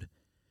episode,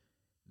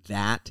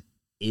 that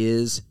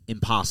is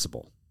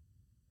impossible.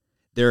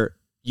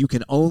 You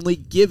can only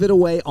give it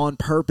away on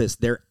purpose.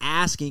 They're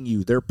asking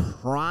you, they're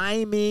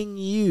priming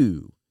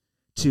you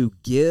to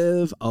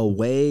give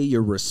away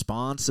your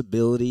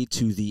responsibility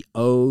to the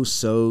oh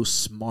so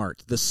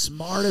smart. The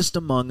smartest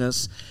among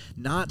us,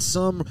 not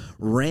some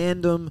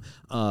random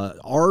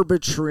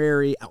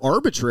arbitrary.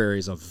 Arbitrary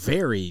is a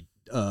very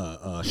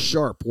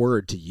sharp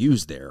word to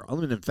use there. I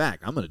mean, in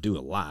fact, I'm going to do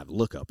a live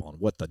lookup on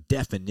what the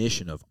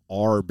definition of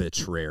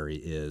arbitrary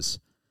is.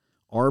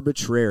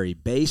 Arbitrary,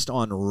 based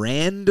on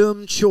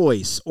random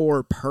choice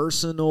or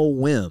personal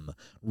whim,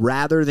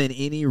 rather than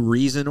any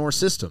reason or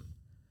system.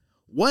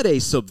 What a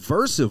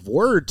subversive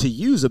word to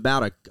use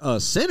about a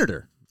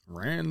senator.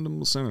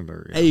 Random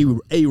senator. Yeah.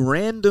 A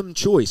random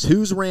choice.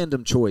 Whose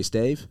random choice,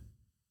 Dave?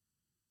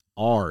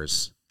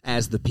 Ours,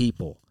 as the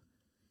people.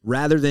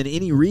 Rather than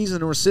any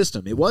reason or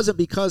system. It wasn't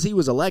because he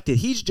was elected.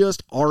 He's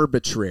just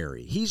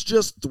arbitrary. He's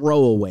just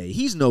throwaway.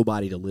 He's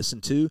nobody to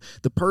listen to.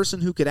 The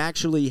person who could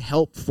actually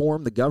help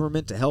form the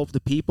government to help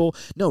the people.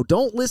 No,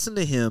 don't listen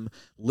to him.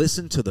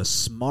 Listen to the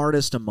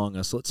smartest among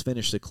us. Let's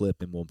finish the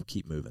clip and we'll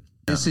keep moving.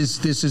 This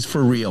is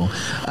for real.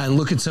 And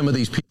look at some of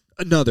these people.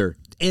 Another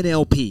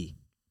NLP.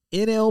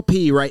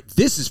 NLP, right?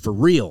 This is for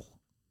real.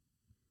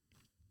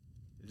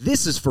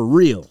 This is for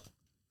real.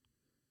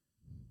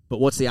 But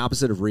what's the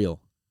opposite of real?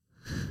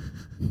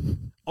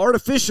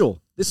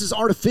 Artificial. This is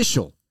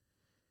artificial.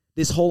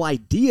 This whole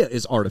idea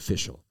is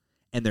artificial.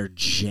 And they're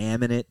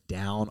jamming it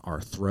down our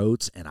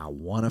throats, and I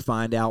want to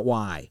find out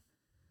why.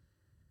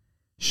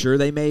 Sure,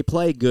 they may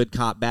play good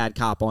cop, bad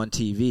cop on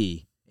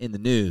TV in the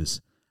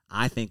news.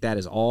 I think that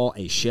is all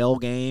a shell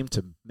game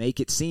to make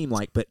it seem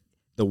like, but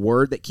the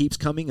word that keeps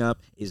coming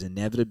up is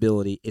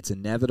inevitability. It's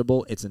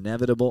inevitable, it's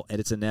inevitable, and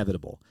it's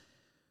inevitable.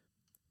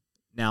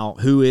 Now,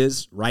 who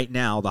is right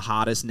now the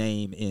hottest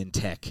name in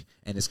tech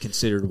and is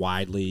considered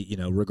widely,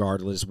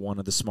 regarded as one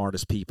of the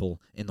smartest people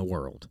in the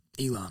world?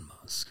 Elon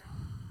Musk.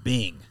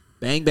 Bing.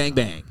 Bang, bang,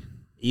 bang.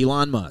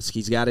 Elon Musk.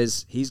 He's got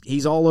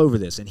he's all over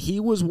this. And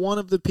he was one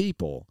of the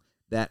people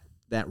that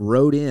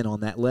wrote in on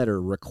that letter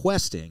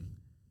requesting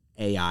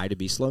AI to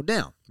be slowed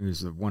down. He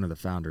was one of the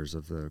founders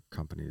of the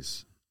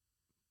companies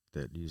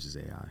that uses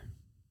AI.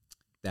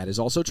 That is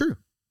also true.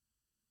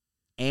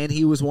 And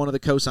he was one of the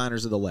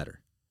co-signers of the letter.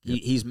 Yep.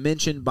 He's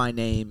mentioned by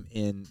name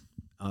in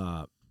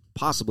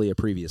possibly a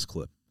previous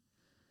clip.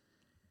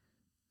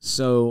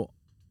 So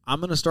I'm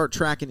going to start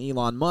tracking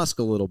Elon Musk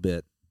a little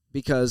bit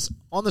because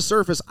on the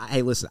surface,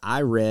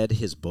 I read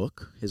his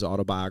book, his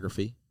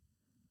autobiography,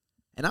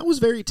 and I was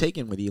very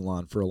taken with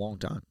Elon for a long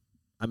time.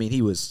 I mean,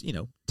 he was,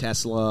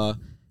 Tesla.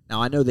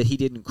 Now, I know that he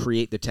didn't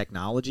create the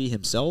technology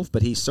himself,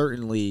 but he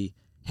certainly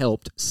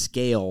helped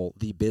scale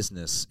the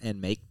business and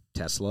make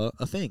Tesla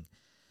a thing.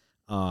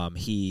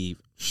 He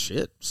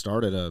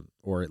started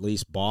or at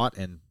least bought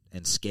and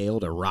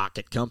scaled a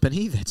rocket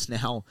company that's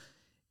now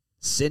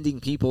sending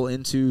people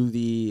into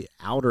the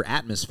outer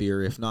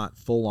atmosphere, if not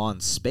full-on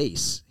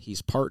space.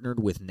 He's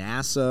partnered with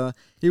NASA.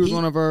 He was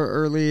one of our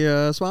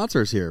early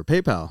sponsors here.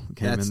 PayPal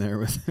came in there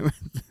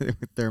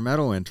with their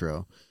metal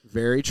intro.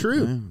 Very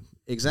true. Yeah.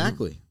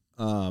 Exactly.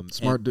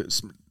 Smart.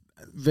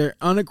 Very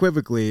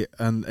unequivocally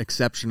an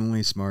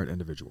exceptionally smart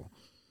individual.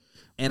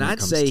 And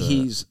I'd say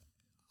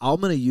I'm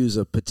going to use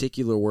a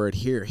particular word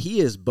here. He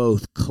is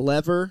both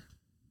clever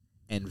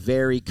and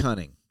very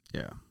cunning.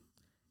 Yeah.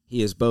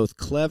 He is both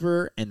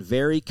clever and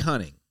very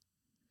cunning.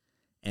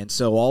 And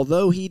so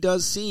although he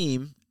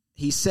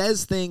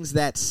says things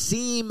that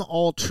seem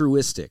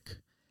altruistic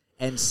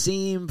and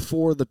seem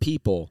for the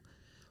people,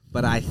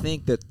 but I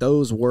think that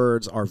those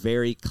words are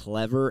very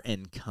clever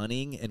and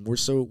cunning, and we're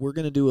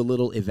going to do a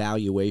little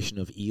evaluation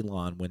of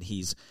Elon when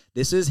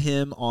this is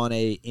him on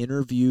a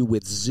interview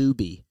with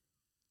Zuby.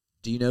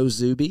 Do you know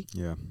Zuby?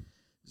 Yeah.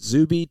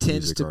 Zuby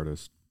tends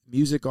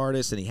music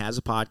artist, and he has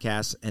a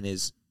podcast, and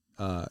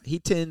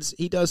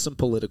he does some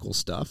political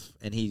stuff,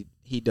 and he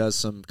does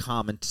some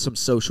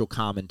social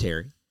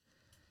commentary,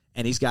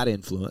 and he's got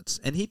influence,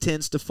 and he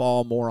tends to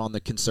fall more on the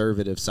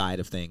conservative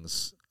side of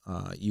things.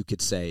 You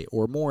could say,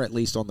 or more at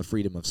least on the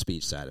freedom of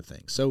speech side of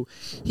things. So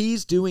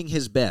he's doing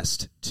his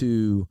best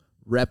to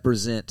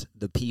represent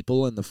the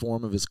people in the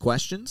form of his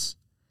questions.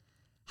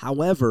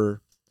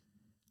 However,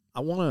 I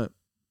want to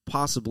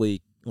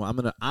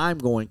I'm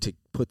going to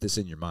put this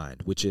in your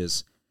mind, which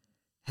is,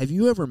 have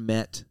you ever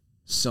met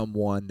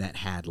someone that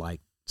had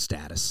like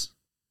status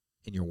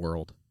in your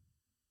world?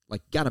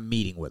 Like got a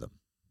meeting with them?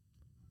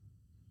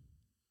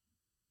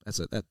 That's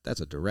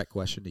a direct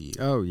question to you.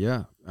 Oh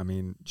yeah. I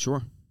mean,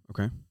 sure.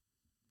 Okay.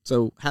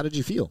 So how did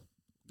you feel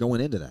going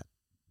into that?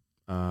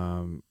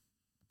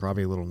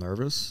 Probably a little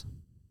nervous.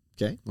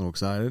 Okay. A little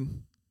excited.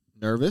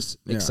 Nervous,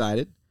 Yeah.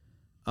 excited.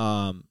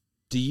 Do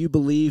you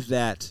believe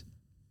that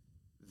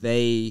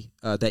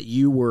that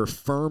you were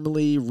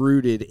firmly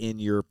rooted in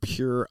your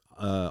pure,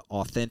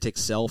 authentic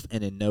self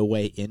and in no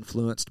way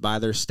influenced by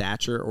their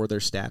stature or their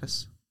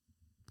status?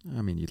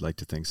 I mean, you'd like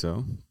to think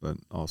so, but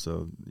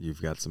also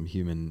you've got some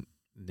human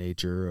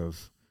nature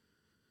of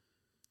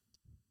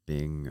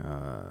being...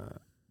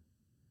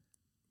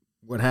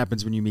 what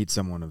happens when you meet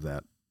someone of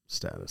that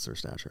status or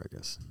stature, I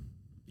guess.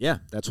 Yeah,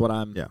 that's what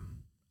I'm... Yeah.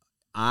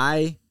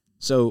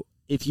 So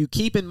if you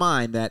keep in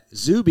mind that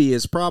Zuby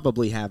is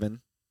probably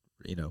having,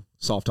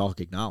 Soft Talk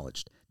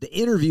acknowledged, the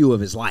interview of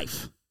his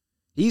life.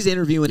 He's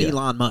interviewing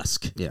Elon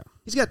Musk. Yeah.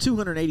 He's got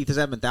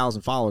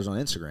 287,000 followers on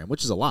Instagram,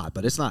 which is a lot,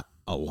 but it's not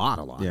a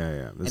lot.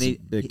 Yeah. This is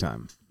big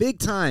time. Big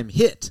time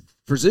hit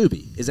for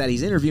Zuby is that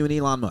he's interviewing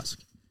Elon Musk.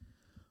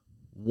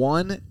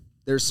 One,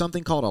 there's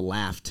something called a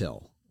laugh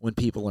till. When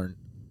people are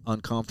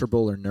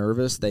uncomfortable or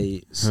nervous,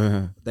 they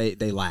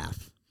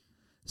laugh.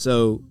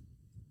 So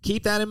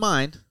keep that in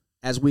mind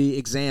as we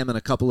examine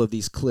a couple of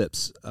these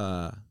clips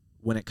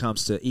when it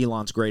comes to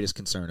Elon's greatest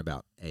concern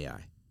about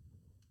AI.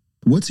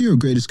 What's your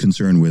greatest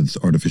concern with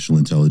artificial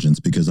intelligence?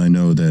 Because I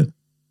know that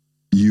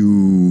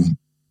you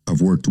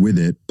have worked with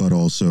it, but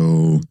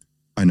also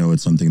I know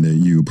it's something that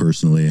you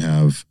personally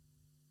have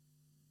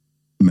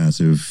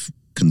massive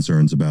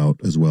concerns about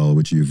as well,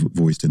 which you've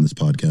voiced in this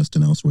podcast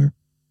and elsewhere.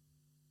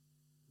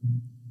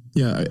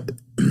 Yeah,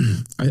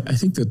 I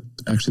think that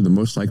actually the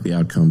most likely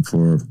outcome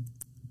for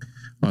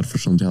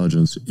artificial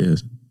intelligence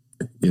is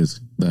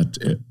that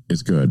it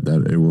is good,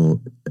 that it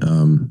will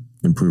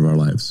improve our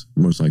lives,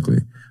 most likely.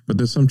 But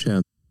there's some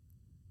chance.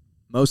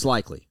 Most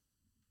likely.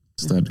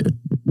 That it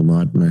will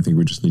not, and I think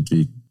we just need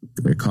to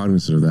be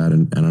cognizant of that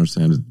and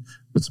understand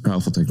it's a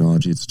powerful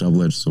technology, it's a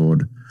double-edged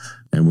sword,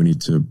 and we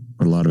need to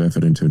put a lot of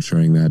effort into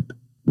ensuring that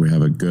we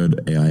have a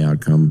good AI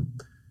outcome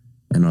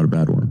and not a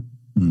bad one.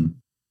 Mm.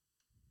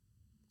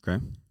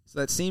 Okay. So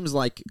that seems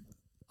like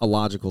a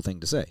logical thing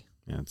to say.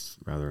 Yeah, it's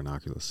rather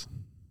innocuous.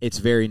 It's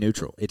very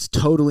neutral. It's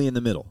totally in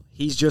the middle.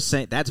 He's just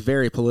saying that's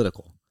very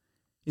political.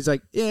 He's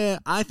like, yeah,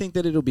 I think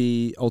that it'll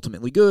be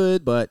ultimately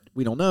good, but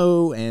we don't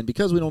know. And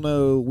because we don't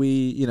know,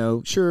 we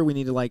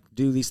need to like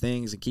do these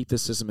things and keep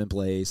this system in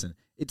place. And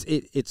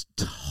it's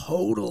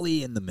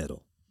totally in the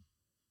middle.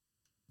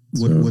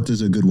 What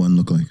does a good one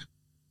look like?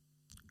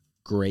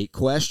 Great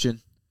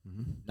question.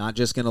 Mm-hmm. Not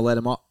just going to let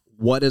him off.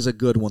 What does a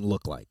good one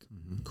look like?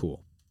 Mm-hmm.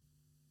 Cool.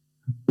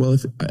 Well,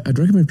 I'd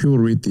recommend people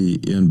read the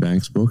Ian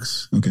Banks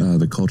books,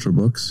 the culture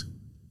books.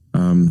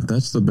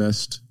 That's the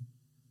best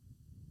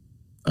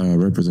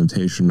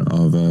representation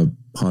of a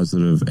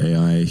positive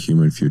AI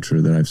human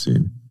future that I've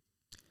seen.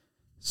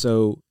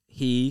 So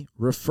he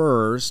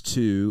refers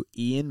to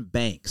Ian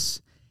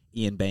Banks.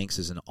 Ian Banks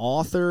is an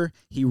author.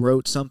 He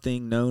wrote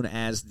something known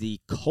as the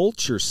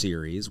Culture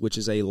Series, which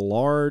is a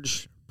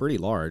pretty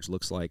large,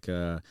 looks like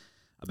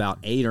about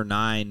 8 or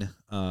 9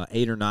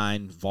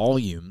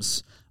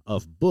 volumes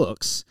of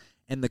books.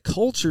 And the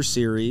Culture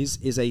Series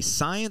is a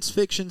science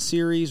fiction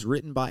series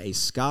written by a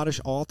Scottish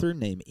author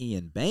named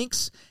Ian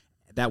Banks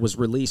that was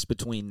released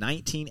between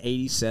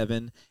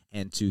 1987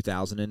 and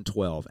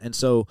 2012. And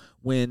so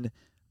when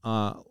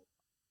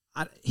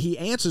he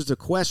answers the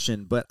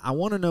question, but I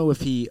want to know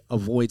if he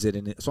avoids it.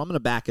 So I'm going to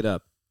back it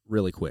up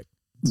really quick.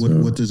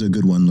 What does a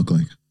good one look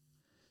like?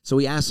 So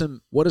he asks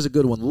him, what does a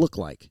good one look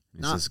like?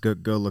 He says,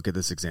 go look at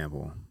this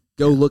example.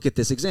 Look at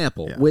this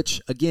example, Yeah.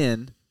 which,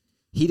 again,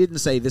 he didn't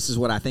say this is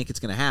what I think it's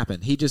going to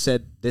happen. He just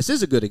said this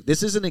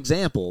is an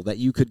example that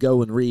you could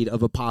go and read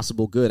of a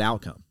possible good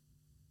outcome.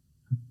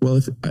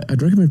 Well,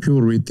 I'd recommend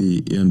people read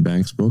the Ian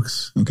Banks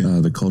books,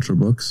 the culture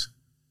books.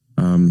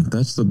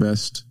 That's the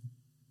best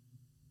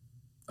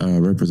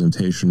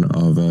representation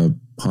of a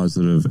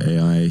positive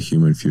AI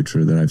human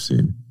future that I've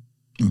seen.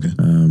 Okay.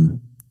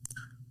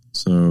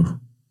 So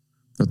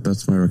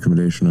that's my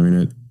recommendation. I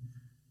mean,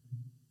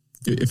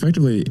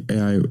 effectively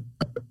AI,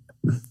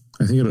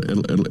 I think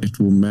it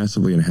will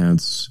massively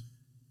enhance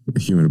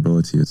human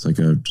ability. It's like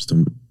just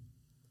a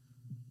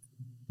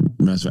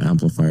massive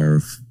amplifier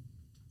of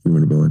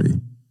human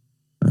ability,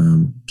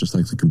 just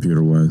like the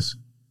computer was.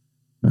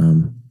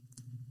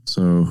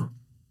 So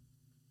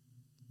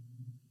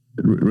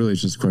really,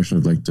 it's just a question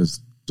of like,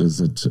 does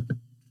it?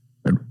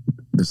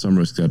 There's some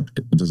risk that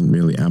it doesn't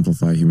merely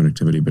amplify human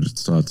activity, but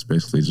it's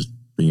basically just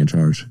being in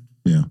charge.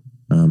 Yeah.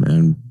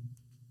 And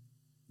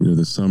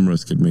there's some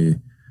risk it may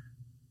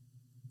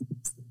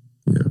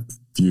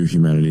view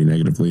humanity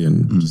negatively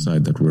and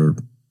decide that we're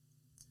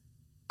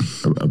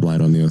a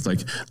blight on the earth.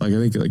 Like I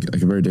think like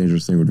a very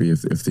dangerous thing would be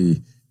if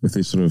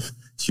the sort of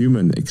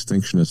human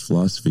extinctionist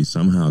philosophy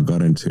somehow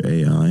got into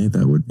AI.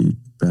 That would be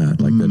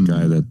bad. Like that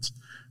guy that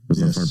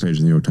was on the front page of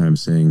the New York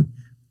Times saying,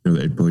 the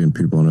 8 billion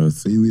people on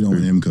Earth. We don't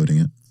want him coding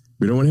it.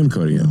 We don't want him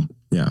coding it.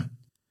 Yeah.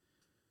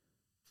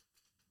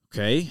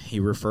 Okay,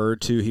 he was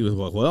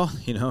like, well,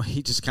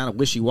 he just kind of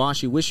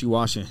wishy-washy.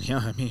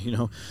 Yeah, I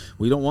mean,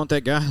 we don't want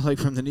that guy like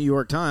from the New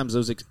York Times,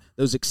 those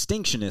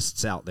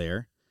extinctionists out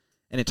there.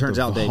 And it turns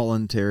out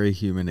voluntary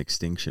human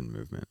extinction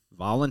movement.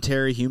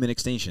 Voluntary human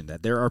extinction,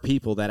 that there are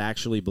people that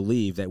actually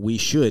believe that we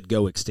should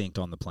go extinct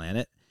on the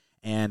planet.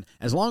 And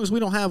as long as we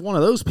don't have one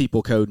of those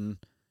people coding,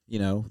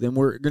 then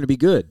we're going to be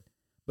good.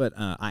 But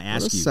I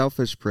ask you,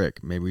 selfish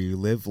prick. Maybe you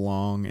live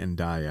long and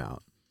die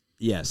out.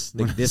 Yes,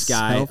 this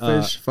guy.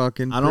 Selfish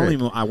fucking.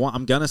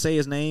 I'm gonna say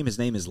his name. His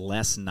name is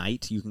Les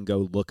Knight. You can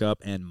go look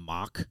up and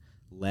mock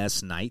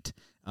Les Knight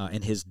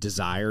and his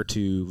desire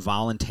to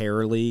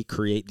voluntarily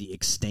create the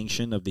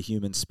extinction of the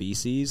human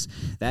species.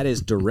 That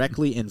is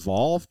directly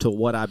involved to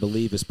what I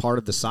believe is part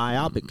of the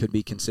PSYOP. It could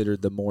be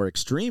considered the more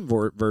extreme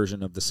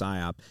version of the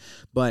PSYOP,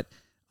 but.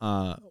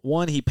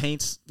 One, he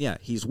paints,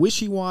 he's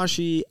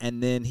wishy-washy,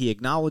 and then he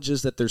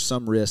acknowledges that there's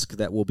some risk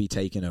that will be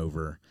taken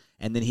over.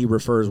 And then he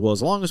refers, well,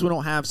 as long as we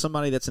don't have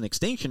somebody that's an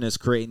extinctionist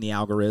creating the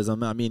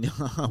algorithm, I mean,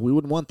 we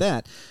wouldn't want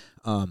that.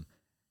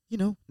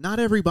 Not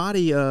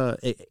everybody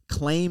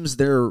claims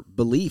their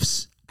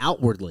beliefs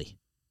outwardly.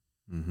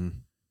 Mm-hmm.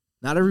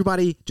 Not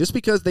everybody, just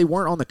because they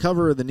weren't on the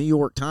cover of the New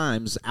York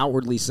Times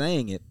outwardly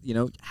saying it,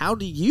 how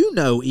do you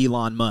know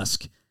Elon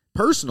Musk?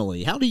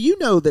 Personally, how do you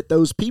know that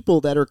those people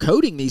that are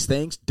coding these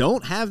things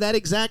don't have that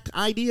exact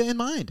idea in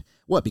mind?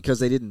 What, because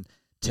they didn't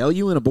tell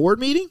you in a board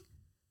meeting?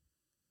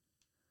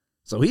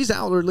 So he's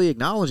outwardly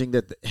acknowledging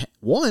that,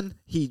 one,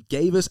 he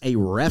gave us a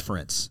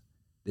reference.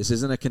 This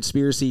isn't a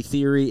conspiracy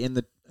theory in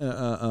the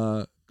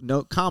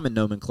common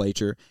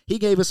nomenclature. He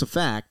gave us a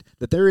fact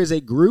that there is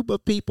a group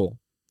of people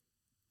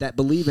that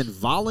believe in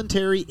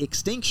voluntary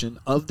extinction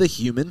of the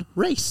human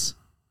race.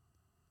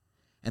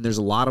 And there's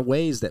a lot of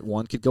ways that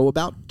one could go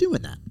about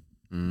doing that.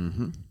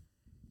 Mm-hmm.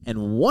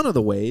 And one of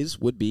the ways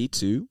would be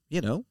to,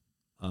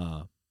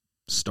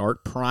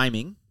 start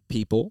priming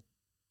people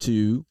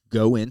to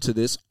go into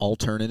this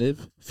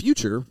alternative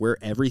future where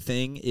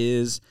everything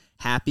is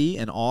happy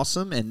and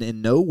awesome and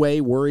in no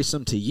way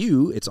worrisome to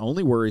you. It's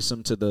only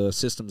worrisome to the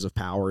systems of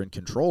power and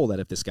control that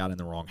if this got in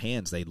the wrong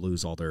hands, they'd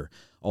lose all their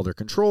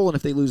control. And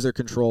if they lose their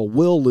control,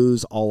 we'll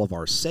lose all of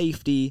our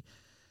safety.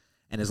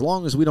 And as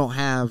long as we don't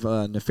have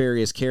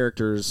nefarious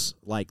characters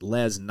like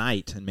Les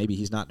Knight, and maybe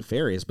he's not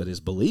nefarious, but his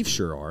beliefs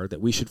sure are,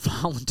 that we should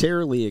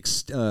voluntarily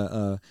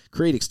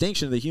create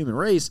extinction of the human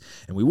race,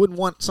 and we wouldn't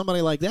want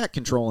somebody like that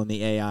controlling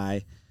the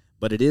AI,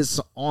 but it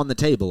is on the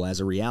table as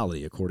a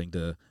reality, according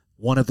to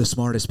one of the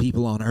smartest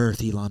people on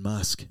Earth, Elon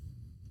Musk.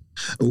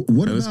 And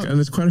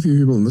there's quite a few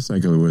people in this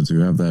neck of the woods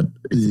who have that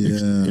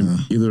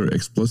either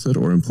explicit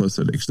or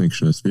implicit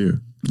extinctionist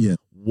view. Yeah.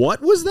 What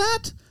was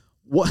that?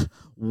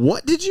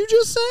 What did you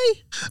just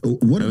say?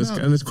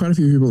 There's quite a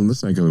few people in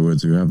this neck of the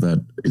woods who have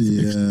that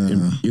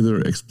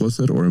either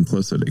explicit or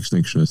implicit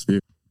extinctionist view.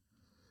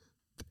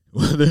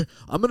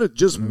 I'm going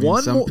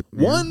to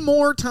one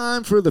more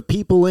time for the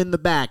people in the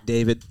back,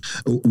 David.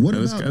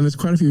 There's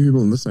quite a few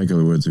people in this neck of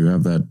the woods who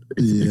have that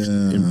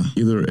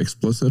either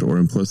explicit or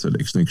implicit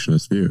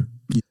extinctionist view.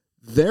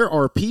 There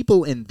are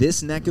people in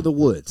this neck of the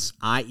woods,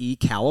 i.e.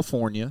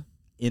 California,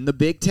 in the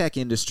big tech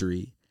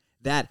industry,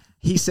 that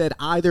he said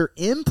either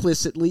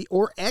implicitly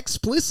or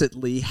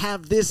explicitly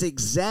have this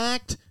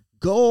exact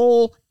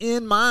goal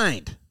in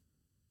mind.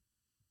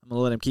 I'm going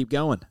to let him keep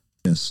going.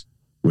 Yes.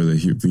 Where they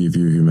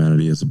view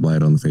humanity as a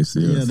blight on the face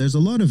of the earth. Yeah, there's a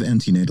lot of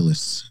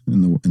antinatalists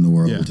in the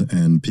world,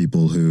 and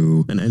people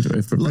who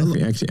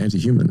actually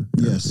anti-human.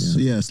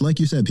 Yes, like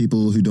you said,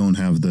 people who don't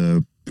have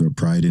the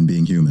pride in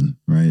being human,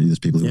 right? There's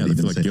people who Yeah, would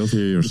they even feel say,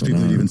 guilty or there's people who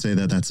something. even say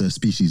that that's a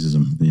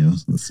speciesism, you know.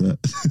 That's,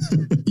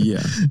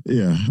 Yeah.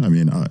 yeah. I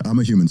mean, I'm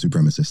a human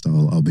supremacist.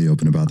 I'll be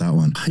open about that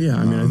one. Yeah,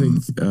 I mean, I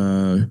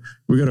think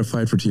we got to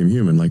fight for Team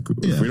Human. Like,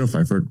 if we don't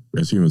fight for it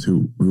as humans,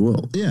 who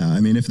will? Yeah, I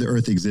mean, if the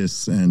Earth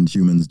exists and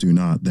humans do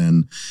not,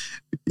 then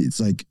it's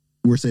like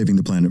we're saving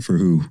the planet for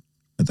who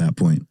at that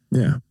point?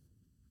 Yeah.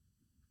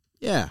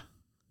 Yeah.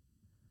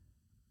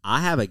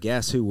 I have a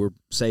guess who we're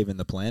saving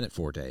the planet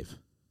for, Dave.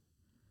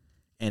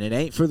 And it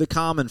ain't for the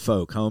common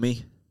folk,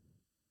 homie.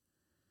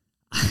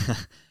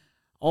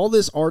 All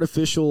this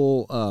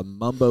artificial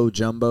mumbo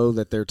jumbo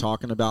that they're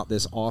talking about,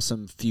 this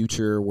awesome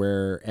future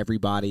where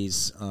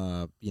everybody's,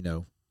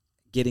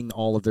 getting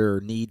all of their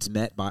needs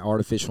met by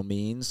artificial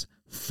means,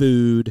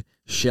 food,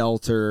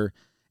 shelter,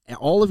 and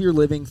all of your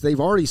living,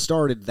 they've already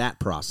started that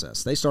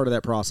process. They started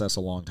that process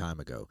a long time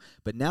ago.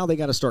 But now they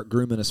got to start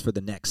grooming us for the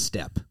next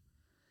step.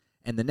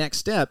 And the next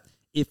step,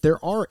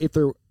 there are,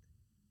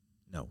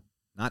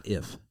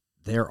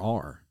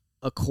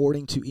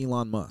 according to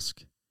Elon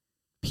Musk,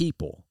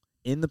 people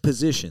in the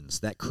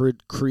positions that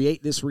could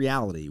create this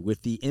reality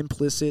with the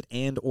implicit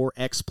and or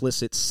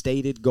explicit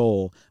stated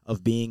goal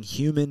of being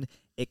human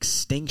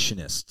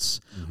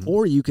extinctionists. Mm-hmm.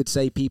 Or you could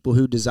say people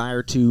who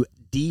desire to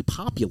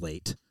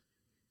depopulate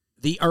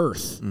the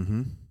earth.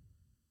 Mm-hmm.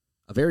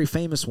 A very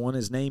famous one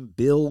is named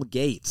Bill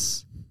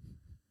Gates.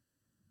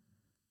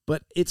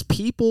 But it's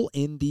people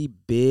in the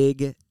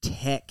big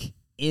tech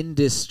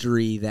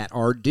industry that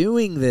are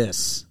doing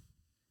this.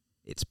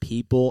 It's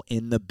people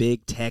in the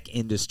big tech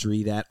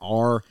industry that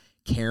are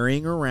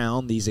carrying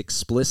around these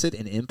explicit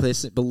and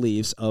implicit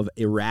beliefs of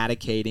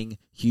eradicating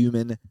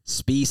human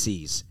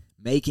species,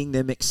 making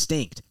them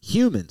extinct,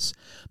 humans.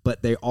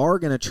 But they are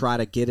going to try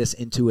to get us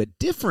into a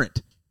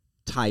different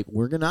type.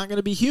 We're not going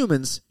to be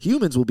humans.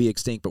 Humans will be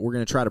extinct, but we're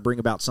going to try to bring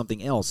about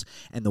something else.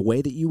 And the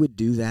way that you would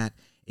do that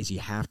is you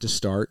have to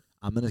start,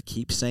 I'm going to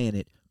keep saying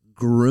it,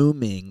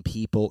 grooming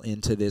people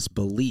into this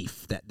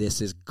belief that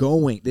this is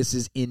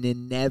an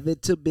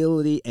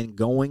inevitability and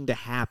going to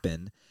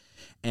happen.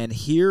 And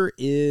here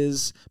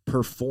is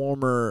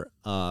performer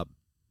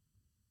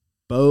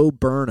Bo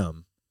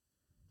Burnham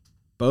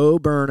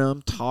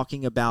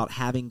talking about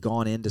having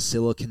gone into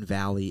Silicon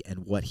Valley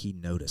and what he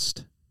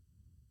noticed.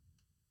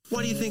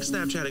 Why do you think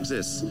Snapchat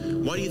exists?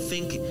 Why do you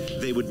think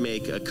they would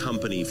make a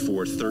company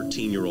for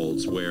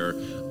 13-year-olds where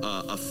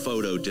a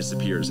photo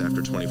disappears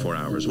after 24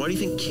 hours? Why do you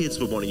think kids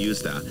would want to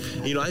use that?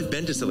 You know, I've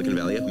been to Silicon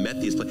Valley. I've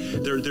met these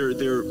places.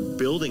 They're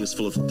buildings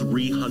full of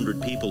 300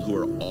 people who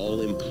are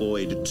all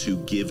employed to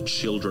give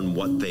children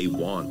what they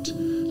want,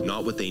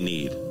 not what they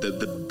need.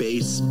 The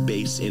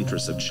base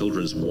interests of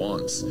children's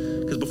wants.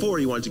 Because before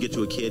you wanted to get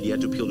to a kid, you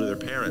had to appeal to their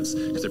parents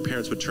because their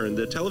parents would turn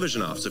the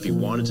television off. So if you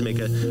wanted to make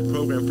a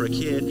program for a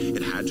kid,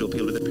 it had to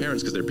appeal to their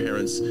parents because their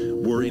parents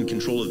were in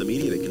control of the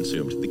media they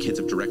consumed. The kids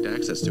have direct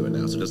access to it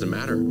now, so it doesn't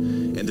matter.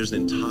 And there's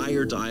an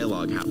entire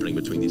dialogue happening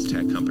between these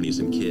tech companies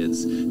and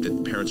kids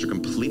that parents are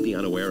completely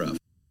unaware of.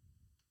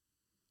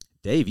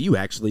 Dave, you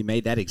actually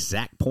made that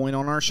exact point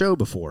on our show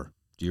before.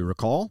 Do you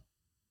recall?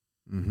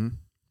 Mm-hmm.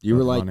 You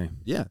were like, funny.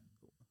 Yeah.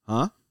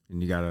 Huh?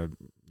 And you gotta,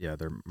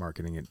 they're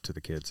marketing it to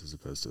the kids as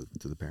opposed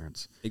to the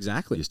parents.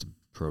 Exactly. Used to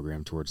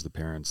program towards the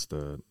parents,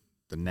 the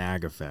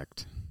nag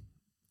effect.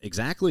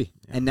 Exactly.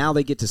 Yeah. And now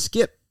they get to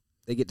skip.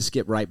 They get to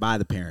skip right by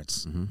the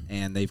parents. Mm-hmm.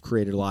 And they've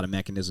created a lot of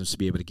mechanisms to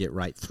be able to get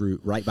right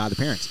by the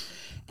parents.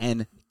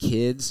 And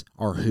kids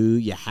are who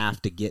you have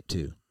to get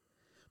to.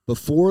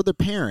 Before the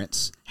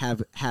parents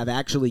have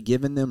actually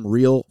given them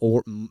real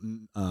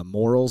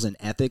morals and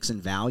ethics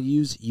and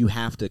values, you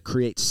have to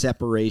create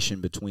separation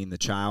between the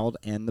child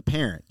and the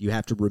parent. You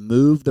have to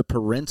remove the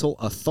parental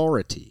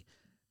authority,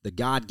 the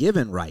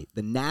God-given right,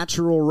 the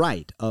natural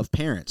right of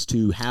parents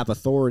to have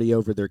authority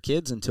over their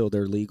kids until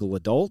they're legal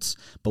adults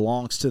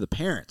belongs to the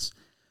parents.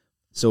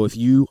 So if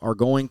you are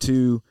going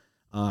to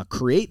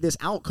create this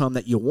outcome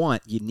that you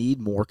want, you need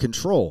more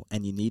control,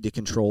 and you need to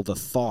control the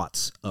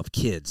thoughts of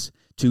kids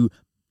to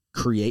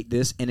create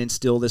this and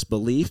instill this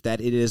belief that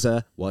it is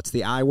what's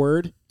the I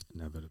word?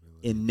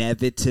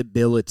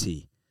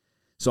 Inevitability.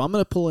 So I'm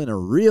going to pull in a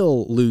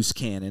real loose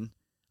cannon.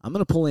 I'm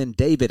going to pull in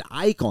David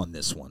Icke on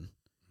this one.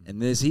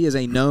 And he is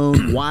a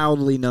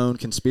widely known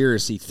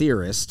conspiracy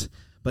theorist,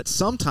 but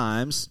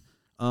sometimes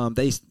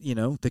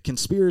the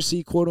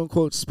conspiracy, quote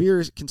unquote,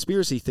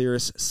 conspiracy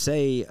theorists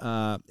say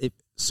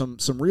some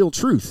real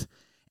truth.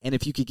 And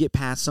if you could get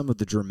past some of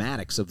the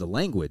dramatics of the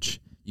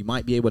language, you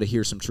might be able to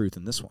hear some truth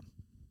in this one.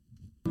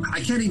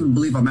 I can't even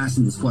believe I'm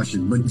asking this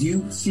question, but do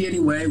you see any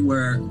way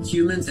where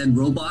humans and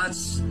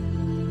robots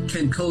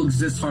can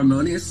coexist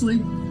harmoniously?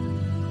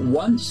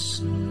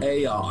 Once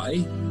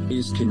AI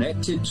is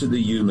connected to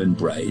the human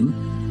brain,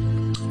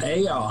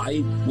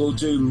 AI will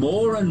do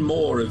more and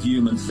more of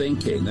human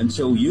thinking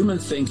until human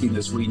thinking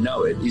as we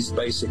know it is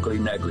basically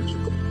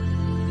negligible.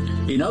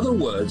 In other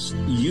words,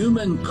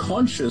 human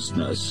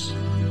consciousness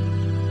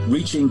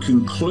reaching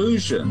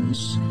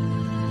conclusions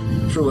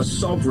through a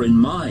sovereign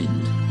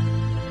mind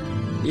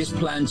is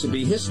planned to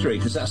be history,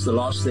 because that's the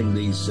last thing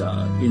these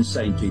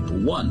insane people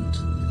want.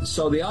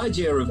 So the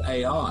idea of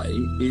AI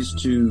is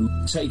to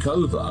take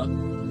over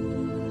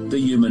the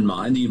human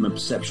mind, the human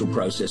perceptual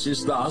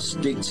processes, thus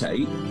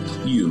dictate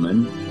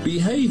human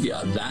behavior.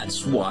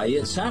 That's why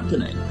it's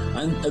happening.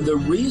 And the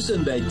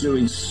reason they're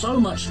doing so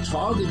much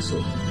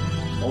targeting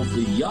of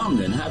the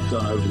young, and have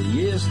done over the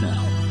years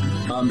now,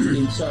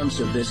 in terms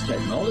of this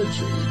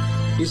technology,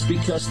 is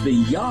because the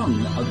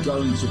young are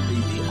going to be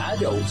the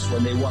adults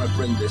when they want to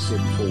bring this in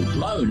full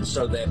blown.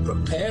 So they're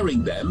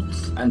preparing them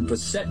and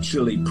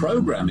perceptually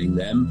programming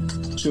them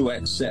to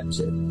accept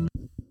it.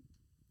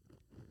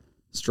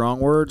 Strong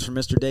words from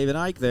Mr. David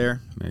Icke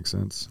there. Makes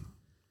sense.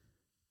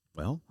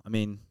 Well, I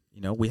mean,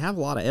 we have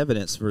a lot of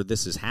evidence for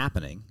this is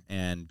happening.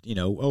 And,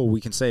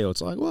 we can say,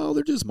 it's like, well,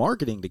 they're just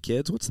marketing to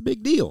kids. What's the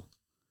big deal?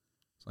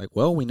 It's like,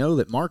 well, we know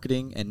that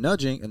marketing and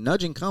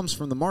nudging comes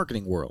from the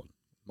marketing world.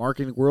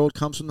 Marketing world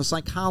comes from the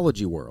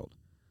psychology world.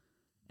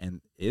 And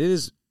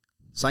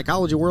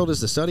psychology world is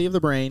the study of the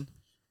brain,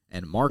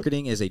 and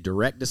marketing is a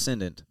direct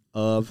descendant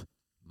of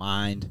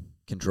mind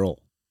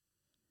control.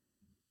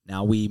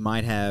 Now, we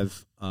might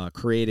have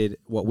created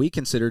what we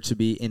consider to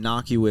be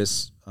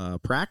innocuous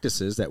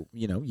practices that,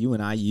 you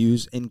and I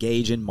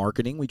engage in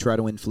marketing. We try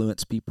to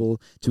influence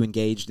people to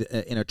engage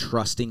in a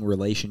trusting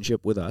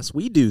relationship with us.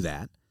 We do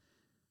that.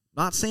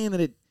 Not saying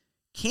that it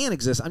can't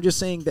exist. I'm just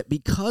saying that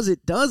because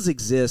it does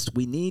exist,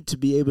 we need to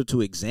be able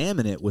to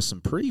examine it with some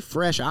pretty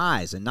fresh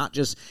eyes and not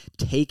just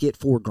take it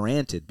for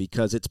granted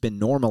because it's been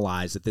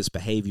normalized that this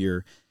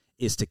behavior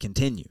is to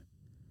continue.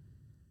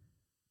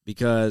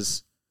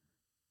 Because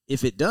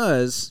if it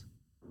does,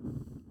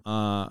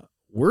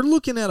 we're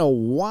looking at a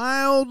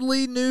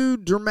wildly new,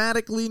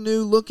 dramatically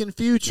new looking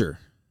future.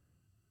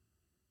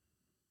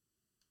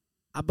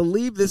 I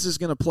believe this is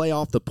going to play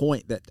off the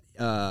point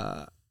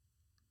that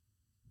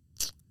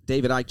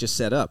David Icke just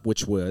set up,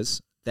 which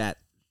was that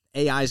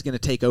AI is going to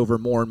take over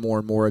more and more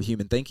and more of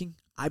human thinking.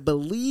 I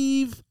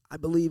believe,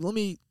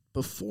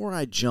 before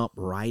I jump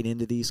right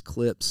into these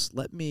clips,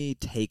 let me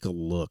take a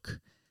look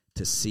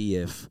to see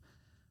if,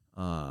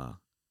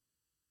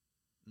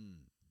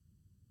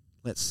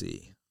 let's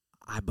see.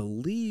 I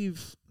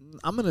believe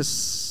I'm gonna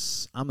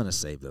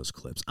save those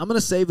clips. I'm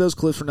gonna save those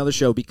clips for another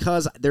show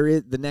because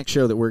the next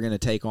show that we're gonna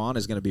take on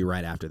is gonna be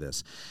right after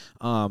this.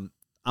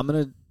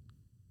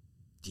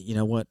 You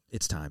know what?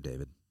 It's time,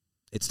 David.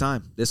 It's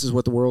time. This is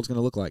what the world's gonna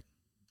look like.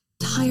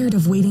 Tired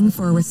of waiting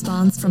for a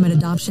response from an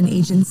adoption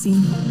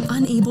agency?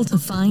 Unable to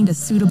find a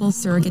suitable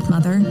surrogate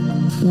mother?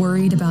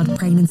 Worried about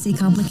pregnancy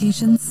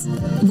complications?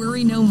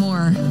 Worry no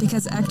more,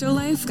 because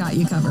Ectolife got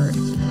you covered.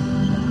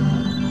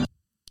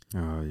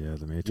 Oh, yeah,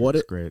 the Matrix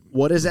is great.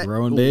 What is that?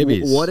 Growing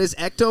babies. What is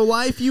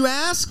Ectolife, you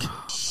ask?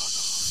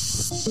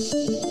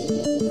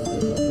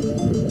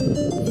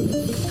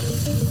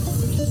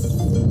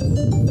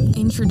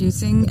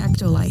 Introducing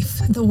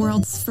Ectolife, the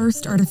world's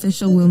first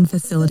artificial womb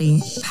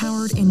facility,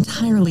 powered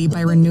entirely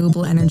by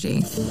renewable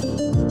energy.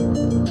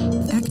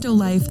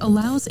 Ectolife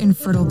allows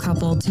infertile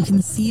couple to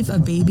conceive a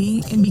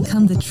baby and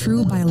become the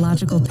true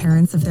biological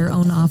parents of their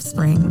own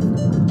offspring.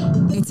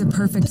 It's a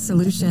perfect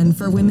solution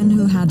for women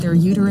who had their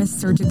uterus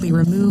surgically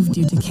removed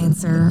due to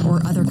cancer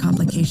or other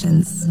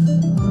complications.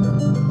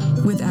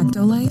 With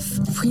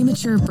Ectolife,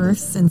 premature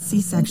births and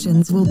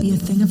C-sections will be a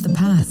thing of the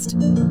past.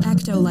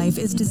 Ectolife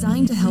is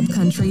designed to help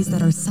countries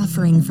that are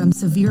suffering from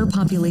severe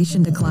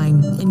population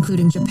decline,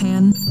 including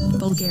Japan,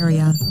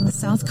 Bulgaria,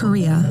 South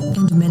Korea,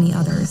 and many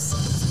others.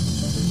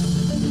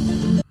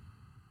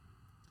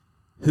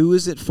 Who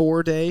is it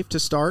for, Dave, to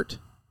start?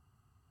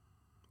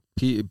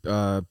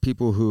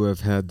 People who have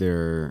had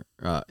their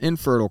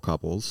infertile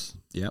couples,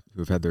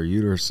 who've had their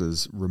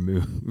uteruses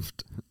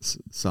removed,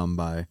 some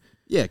by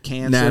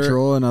cancer,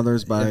 natural, and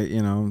others by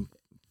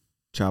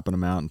chopping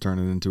them out and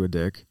turning it into a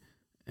dick.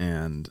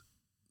 And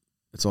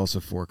it's also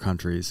for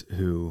countries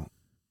who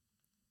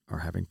are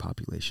having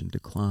population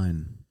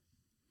decline.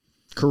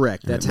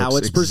 Correct. That's how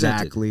it's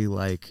presented. Exactly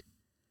like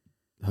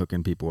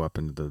hooking people up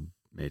into the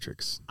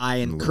Matrix. I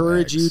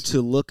encourage you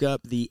to look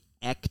up the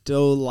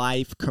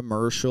Ectolife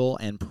commercial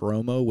and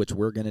promo, which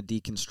we're going to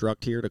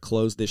deconstruct here to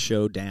close this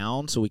show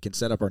down so we can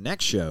set up our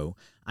next show.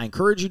 I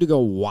encourage you to go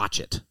watch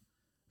it.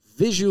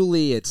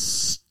 Visually, it's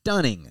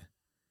stunning.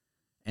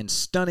 And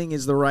stunning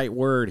is the right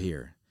word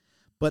here.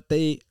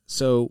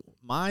 So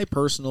my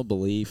personal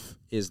belief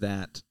is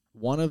that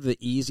one of the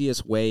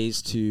easiest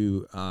ways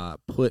to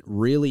put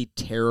really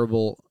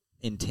terrible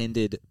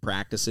intended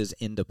practices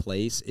into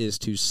place is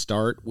to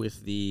start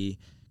with the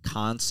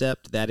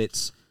concept that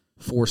it's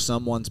for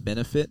someone's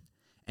benefit,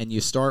 and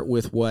you start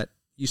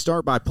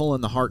by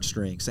pulling the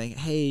heartstrings, saying,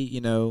 hey,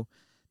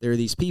 there are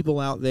these people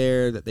out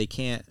there that they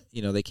can't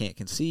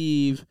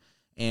conceive,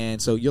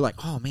 and so you're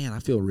like, oh man, I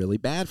feel really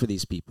bad for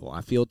these people.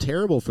 I feel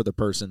terrible for the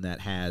person that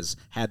has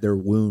had their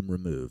womb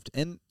removed.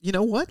 And you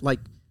know what? Like,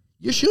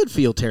 You should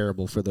feel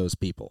terrible for those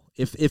people.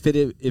 If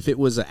it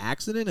was an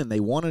accident and they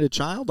wanted a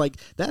child, like,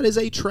 that is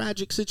a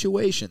tragic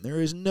situation. There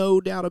is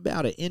no doubt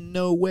about it. In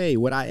no way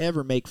would I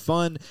ever make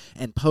fun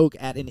and poke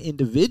at an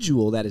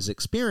individual that has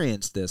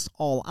experienced this.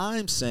 All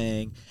I'm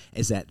saying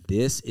is that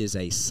this is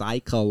a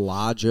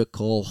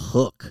psychological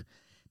hook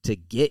to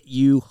get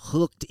you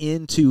hooked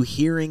into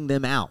hearing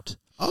them out.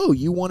 Oh,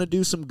 you want to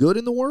do some good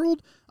in the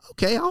world?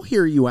 Okay, I'll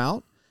hear you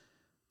out.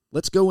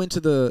 Let's go into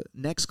the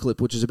next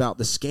clip, which is about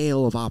the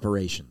scale of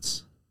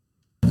operations.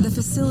 The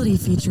facility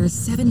features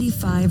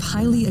 75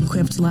 highly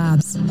equipped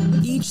labs.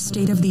 Each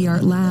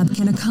state-of-the-art lab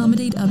can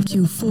accommodate up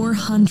to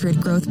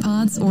 400 growth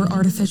pods or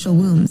artificial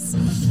wombs.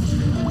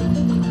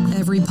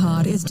 Every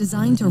pod is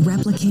designed to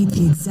replicate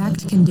the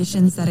exact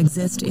conditions that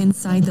exist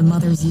inside the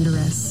mother's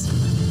uterus.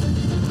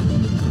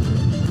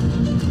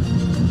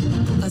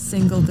 A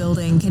single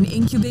building can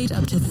incubate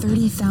up to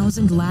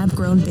 30,000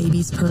 lab-grown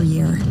babies per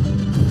year.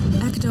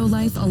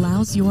 Ectolife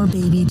allows your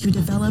baby to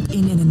develop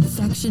in an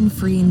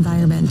infection-free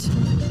environment.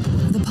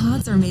 The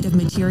pods are made of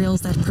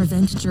materials that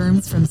prevent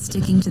germs from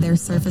sticking to their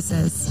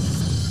surfaces.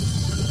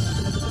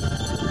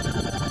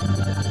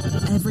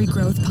 Every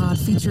growth pod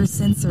features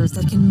sensors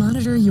that can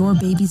monitor your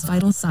baby's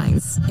vital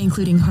signs,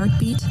 including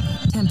heartbeat,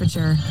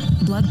 temperature,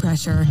 blood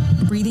pressure,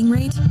 breathing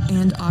rate,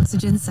 and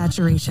oxygen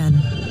saturation.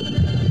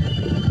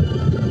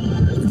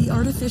 The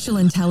artificial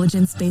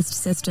intelligence-based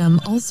system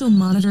also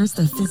monitors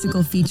the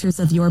physical features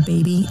of your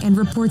baby and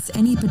reports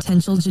any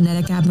potential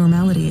genetic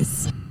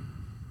abnormalities.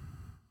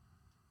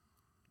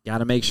 Got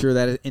to make sure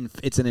that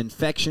it's an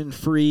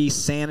infection-free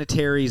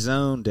sanitary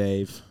zone,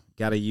 Dave.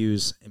 Got to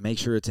make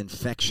sure it's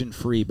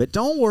infection-free. But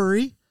don't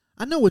worry.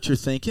 I know what you're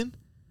thinking.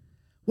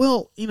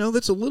 Well,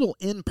 that's a little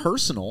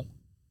impersonal.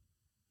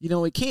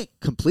 It can't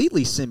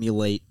completely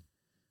simulate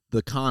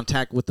the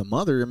contact with the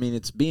mother. I mean,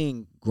 it's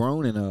being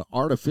grown in an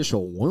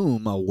artificial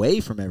womb away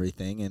from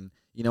everything. And,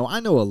 I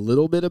know a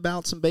little bit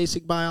about some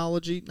basic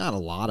biology. Not a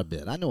lot of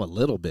it. I know a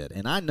little bit.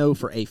 And I know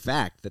for a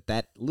fact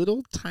that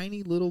little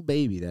tiny little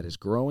baby that is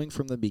growing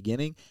from the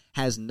beginning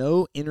has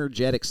no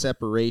energetic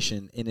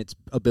separation in its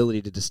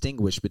ability to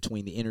distinguish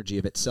between the energy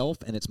of itself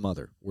and its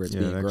mother, where it's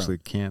being grown. It actually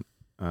can't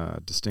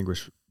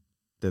distinguish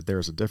that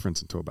there's a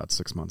difference until about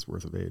 6 months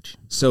worth of age.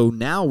 So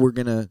now we're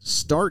going to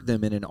start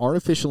them in an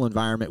artificial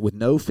environment with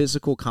no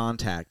physical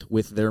contact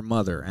with their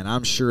mother, and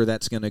I'm sure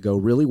that's going to go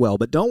really well.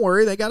 But don't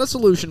worry, they got a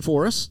solution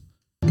for us.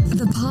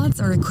 The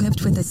pods are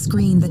equipped with a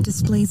screen that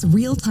displays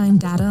real-time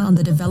data on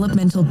the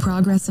developmental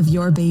progress of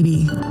your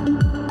baby.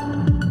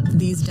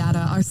 These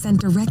data are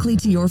sent directly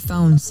to your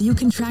phone so you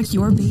can track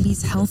your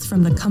baby's health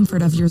from the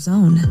comfort of your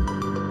zone.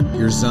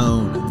 Your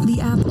zone.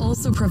 The app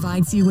also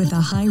provides you with a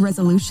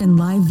high-resolution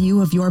live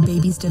view of your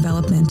baby's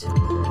development.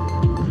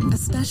 A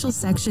special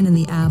section in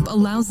the app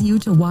allows you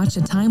to watch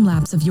a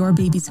time-lapse of your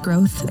baby's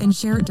growth and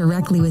share it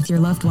directly with your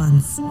loved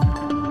ones.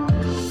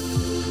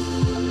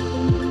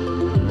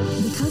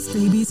 Because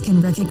babies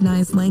can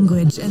recognize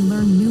language and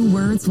learn new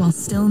words while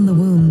still in the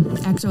womb,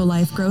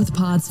 Ectolife growth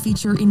pods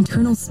feature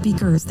internal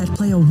speakers that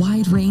play a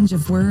wide range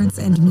of words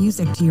and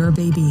music to your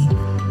baby.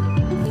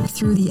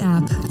 Through the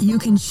app, you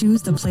can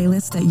choose the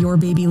playlist that your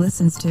baby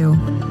listens to.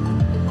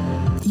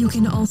 You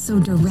can also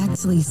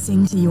directly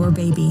sing to your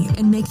baby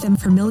and make them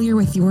familiar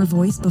with your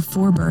voice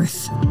before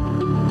birth.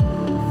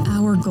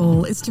 Our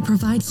goal is to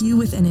provide you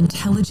with an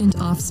intelligent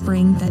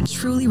offspring that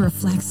truly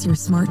reflects your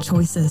smart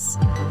choices.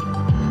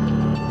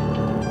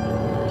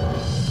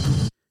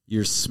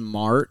 Your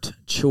smart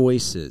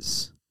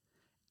choices.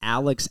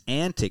 Alex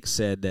Antic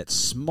said that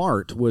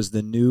smart was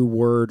the new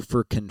word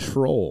for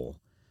control.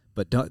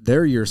 But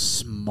they're your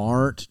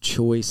smart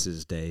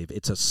choices, Dave.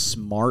 It's a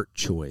smart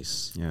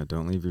choice. Yeah,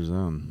 don't leave your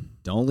zone.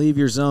 Don't leave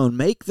your zone.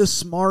 Make the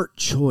smart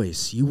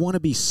choice. You want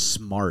to be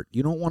smart.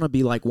 You don't want to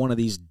be like one of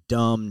these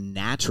dumb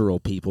natural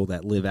people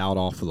that live out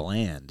off of the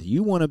land.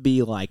 You want to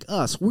be like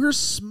us. We're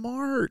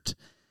smart.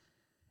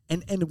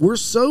 And we're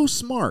so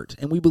smart,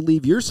 and we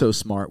believe you're so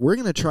smart, we're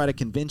going to try to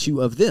convince you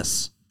of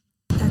this.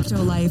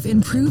 Ectolife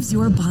improves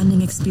your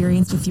bonding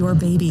experience with your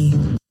baby.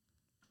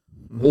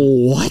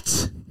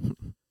 What?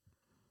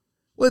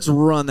 Let's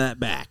run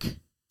that back.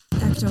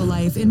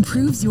 Ectolife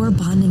improves your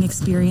bonding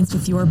experience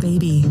with your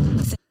baby.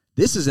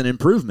 This is an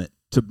improvement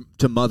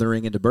to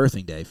mothering and to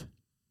birthing, Dave.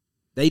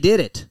 They did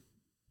it.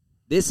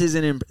 This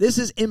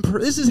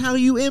is how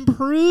you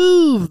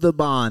improve the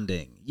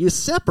bonding. You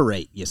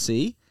separate, you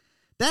see?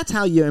 That's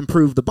how you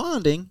improve the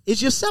bonding,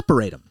 is you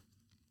separate them.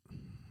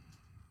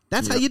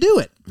 That's how you do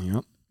it.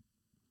 Yep.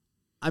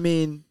 I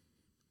mean,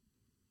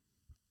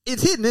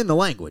 it's hidden in the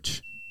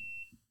language.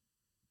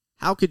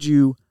 How could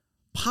you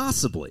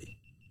possibly?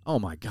 Oh,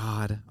 my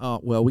God. Oh,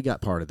 well, we got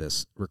part of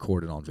this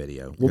recorded on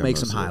video. We'll make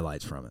some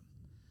highlights from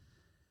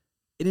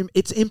it.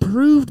 It's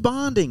improved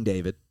bonding,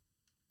 David.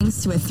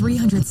 Thanks to a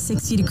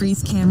 360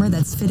 degrees camera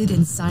that's fitted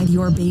inside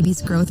your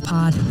baby's growth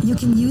pod, you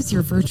can use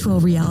your virtual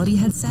reality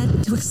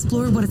headset to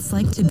explore what it's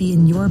like to be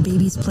in your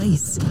baby's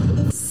place.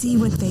 See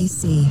what they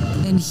see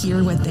and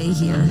hear what they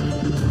hear.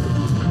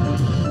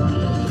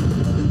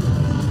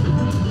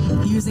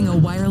 Using a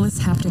wireless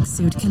haptic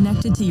suit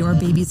connected to your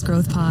baby's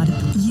growth pod,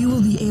 you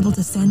will be able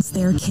to sense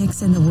their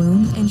kicks in the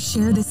womb and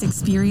share this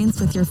experience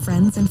with your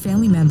friends and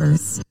family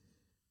members.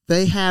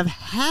 They have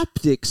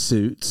haptic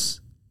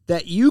suits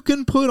that you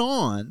can put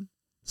on,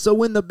 so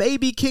when the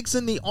baby kicks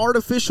in the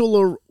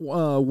artificial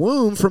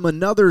womb from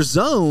another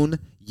zone,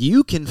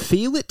 you can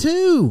feel it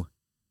too.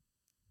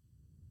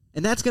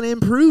 And that's going to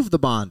improve the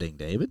bonding,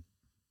 David.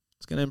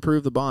 It's going to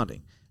improve the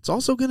bonding. It's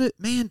also going to,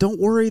 man, don't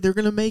worry, they're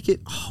going to make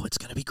it, it's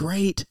going to be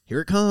great. Here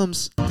it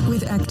comes.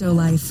 With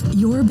Ectolife,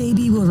 your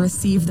baby will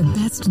receive the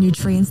best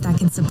nutrients that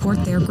can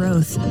support their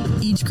growth.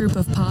 Each group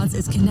of pods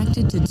is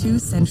connected to 2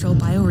 central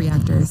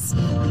bioreactors.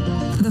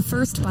 The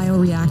first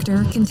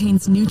bioreactor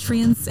contains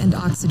nutrients and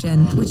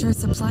oxygen, which are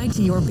supplied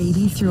to your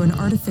baby through an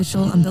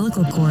artificial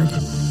umbilical cord.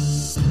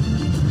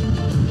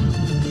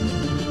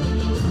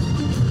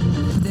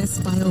 This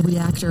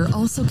bioreactor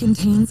also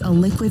contains a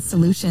liquid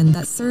solution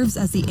that serves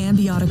as the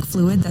amniotic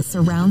fluid that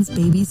surrounds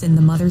babies in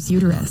the mother's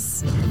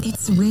uterus.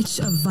 It's rich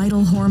of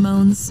vital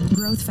hormones,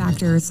 growth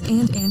factors,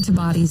 and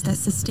antibodies that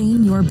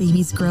sustain your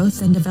baby's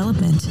growth and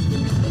development.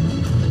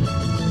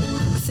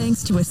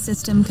 Thanks to a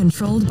system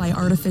controlled by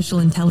artificial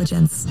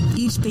intelligence,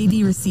 each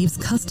baby receives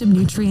custom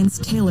nutrients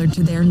tailored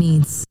to their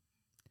needs.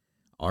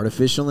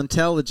 Artificial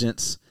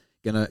intelligence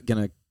gonna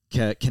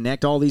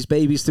connect all these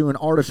babies through an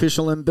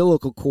artificial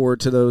umbilical cord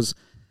to those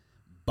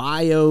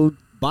bio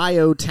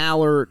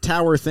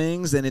tower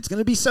things, and it's going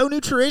to be so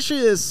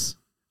nutritious.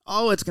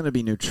 It's going to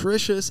be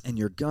nutritious, and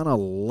you're going to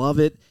love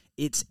it.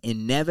 It's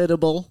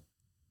inevitable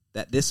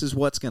that this is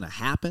what's going to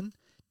happen.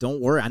 Don't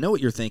worry. I know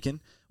what you're thinking.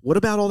 What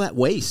about all that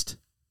waste?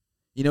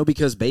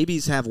 Because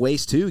babies have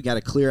waste too. You got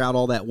to clear out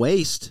all that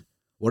waste.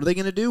 What are they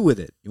going to do with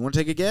it? You want to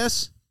take a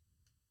guess?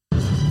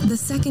 The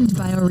second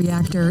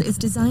bioreactor is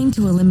designed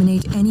to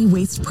eliminate any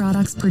waste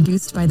products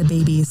produced by the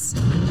babies.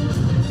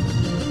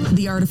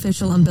 The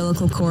artificial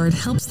umbilical cord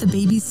helps the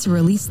babies to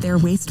release their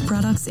waste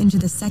products into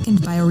the second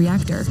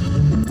bioreactor.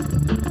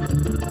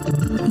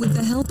 With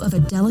the help of a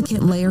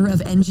delicate layer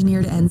of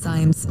engineered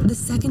enzymes, the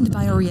second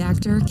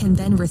bioreactor can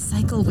then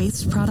recycle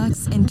waste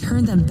products and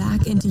turn them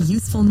back into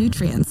useful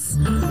nutrients.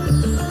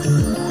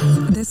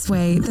 This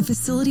way, the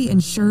facility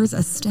ensures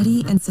a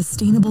steady and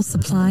sustainable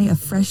supply of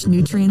fresh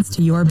nutrients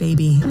to your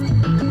baby.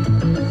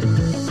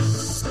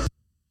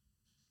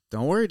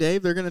 Don't worry,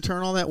 Dave. They're going to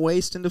turn all that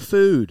waste into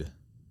food.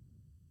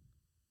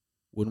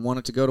 Wouldn't want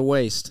it to go to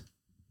waste.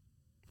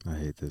 I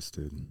hate this,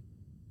 dude.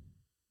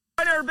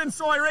 I've never been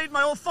so irate in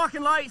my whole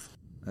fucking life.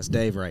 That's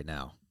Dave right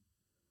now.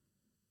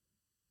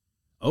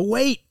 Oh,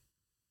 wait.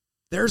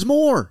 There's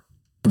more.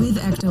 With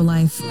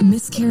Ectolife,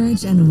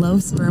 miscarriage and low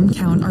sperm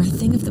count are a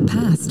thing of the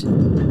past.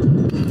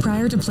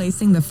 Prior to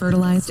placing the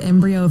fertilized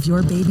embryo of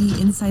your baby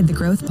inside the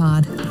growth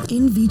pod,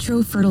 in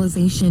vitro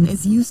fertilization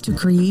is used to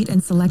create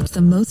and select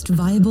the most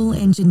viable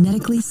and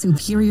genetically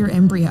superior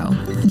embryo,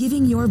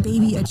 giving your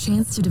baby a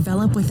chance to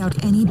develop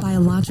without any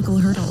biological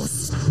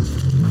hurdles.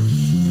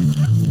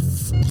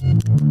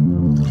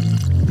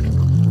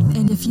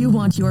 And if you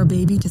want your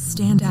baby to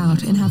stand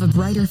out and have a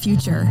brighter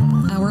future,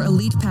 our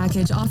Elite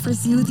Package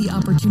offers you the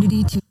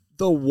opportunity to...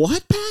 The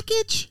what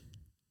package?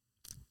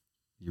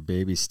 Your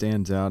baby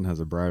stands out and has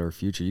a brighter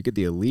future. You get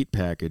the Elite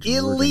Package.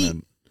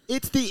 Elite.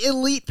 It's the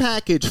Elite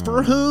Package.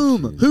 For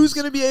whom? Jesus. Who's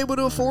going to be able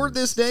to afford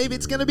this, Dave?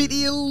 It's going to be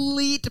the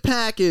Elite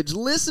Package.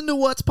 Listen to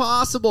what's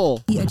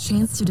possible. A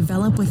chance to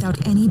develop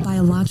without any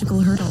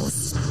biological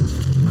hurdles.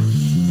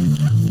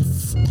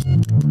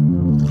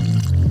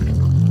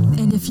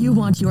 And if you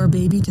want your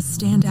baby to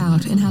stand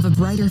out and have a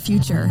brighter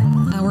future,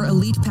 our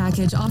Elite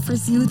Package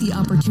offers you the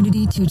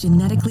opportunity to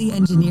genetically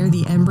engineer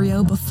the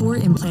embryo before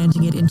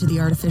implanting it into the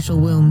artificial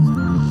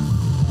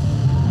womb.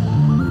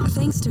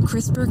 Thanks to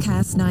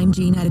CRISPR-Cas9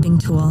 gene editing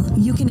tool,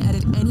 you can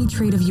edit any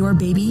trait of your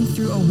baby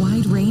through a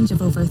wide range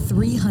of over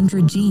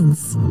 300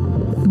 genes.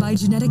 By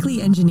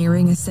genetically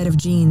engineering a set of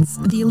genes,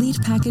 the Elite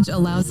Package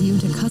allows you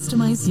to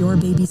customize your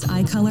baby's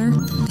eye color,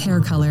 hair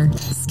color,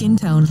 skin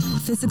tone,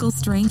 physical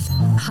strength,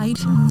 height,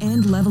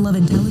 and level of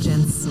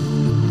intelligence.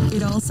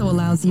 It also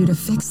allows you to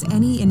fix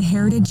any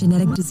inherited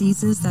genetic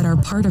diseases that are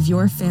part of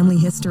your family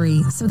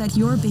history so that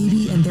your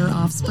baby and their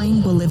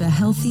offspring will live a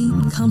healthy,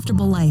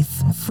 comfortable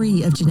life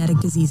free of genetic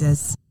diseases.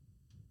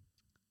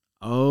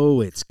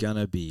 Oh, it's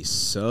gonna be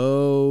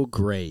so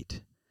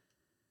great.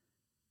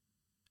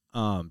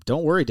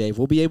 Don't worry, Dave.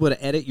 We'll be able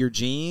to edit your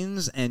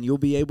genes, and you'll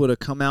be able to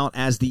come out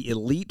as the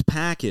Elite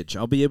Package.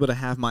 I'll be able to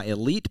have my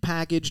Elite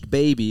Packaged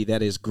baby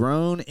that is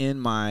grown in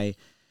my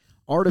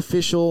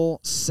artificial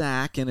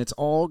sac, and it's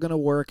all going to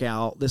work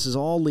out. This is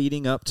all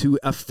leading up to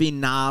a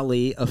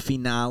finale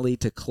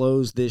to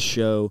close this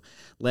show.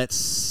 Let's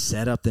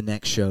set up the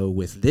next show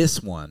with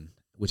this one,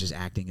 which is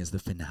acting as the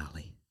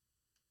finale.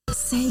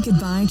 Say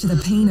goodbye to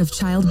the pain of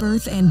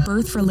childbirth and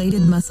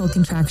birth-related muscle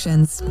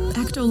contractions.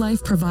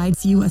 Ectolife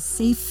provides you a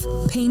safe,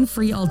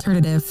 pain-free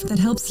alternative that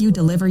helps you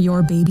deliver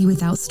your baby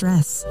without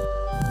stress.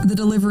 The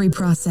delivery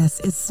process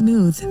is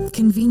smooth,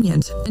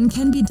 convenient, and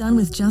can be done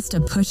with just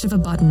a push of a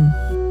button.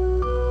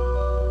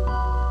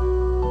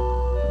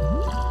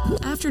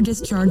 After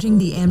discharging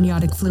the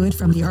amniotic fluid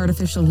from the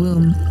artificial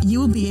womb, you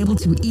will be able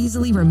to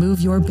easily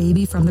remove your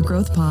baby from the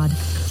growth pod.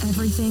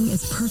 Everything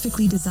is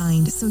perfectly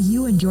designed so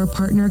you and your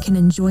partner can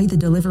enjoy the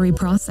delivery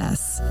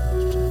process.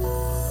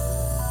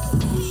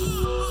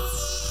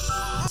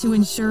 To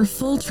ensure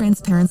full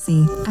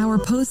transparency, our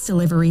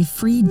post-delivery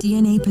free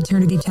DNA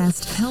paternity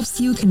test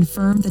helps you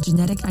confirm the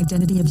genetic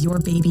identity of your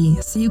baby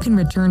so you can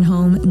return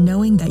home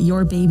knowing that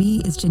your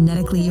baby is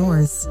genetically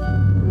yours.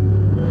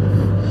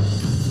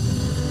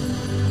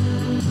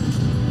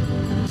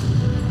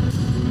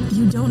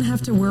 You don't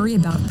have to worry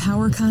about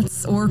power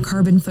cuts or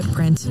carbon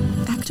footprint.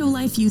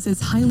 Ectolife uses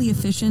highly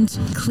efficient,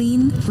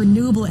 clean,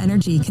 renewable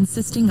energy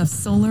consisting of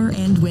solar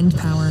and wind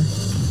power.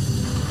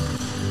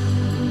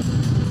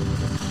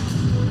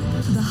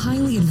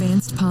 Highly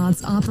advanced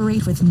pods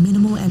operate with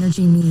minimal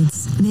energy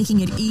needs,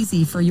 making it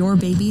easy for your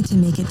baby to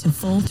make it to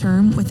full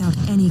term without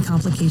any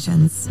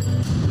complications.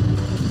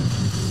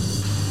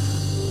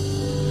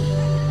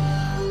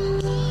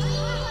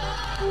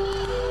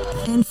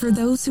 And for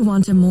those who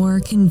want a more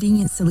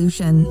convenient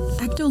solution,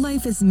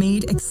 Ectolife is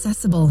made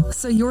accessible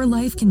so your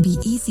life can be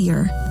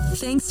easier.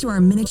 Thanks to our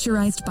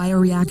miniaturized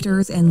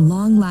bioreactors and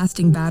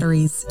long-lasting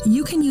batteries,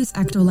 you can use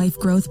Ectolife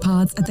growth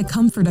pods at the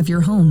comfort of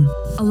your home,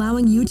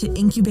 allowing you to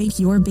incubate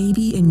your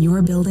baby in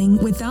your building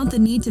without the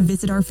need to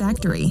visit our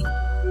factory.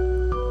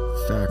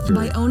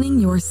 By owning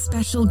your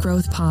special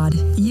growth pod,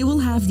 you will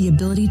have the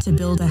ability to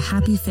build a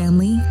happy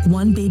family,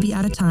 one baby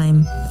at a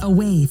time,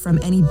 away from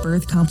any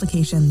birth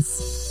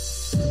complications.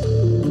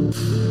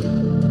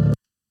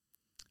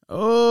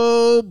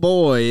 Oh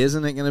boy,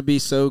 isn't it going to be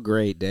so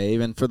great,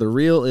 Dave? And for the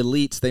real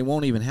elites, they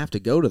won't even have to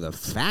go to the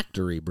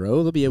factory,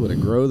 bro. They'll be able to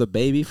grow the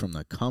baby from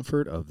the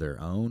comfort of their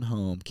own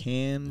home.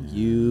 Can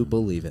you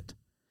believe it?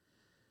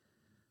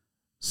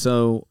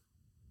 So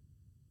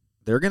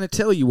they're going to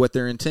tell you what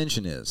their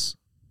intention is.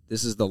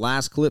 This is the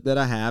last clip that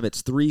I have.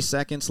 It's 3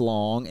 seconds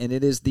long, and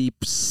it is the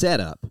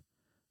setup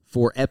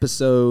for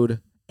episode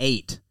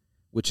 8,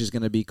 which is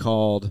going to be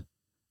called...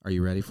 Are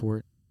you ready for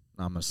it?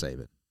 No, I'm going to save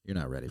it. You're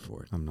not ready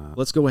for it. I'm not.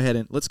 Let's go ahead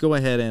and let's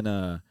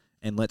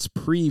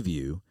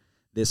preview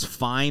this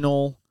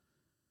final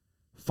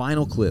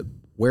clip.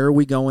 Where are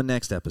we going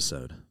next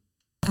episode?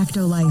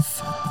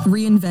 Ectolife,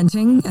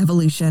 reinventing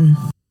evolution.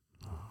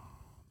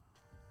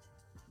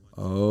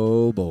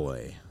 Oh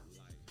boy.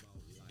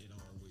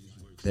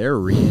 They're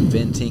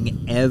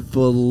reinventing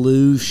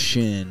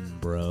evolution,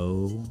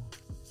 bro.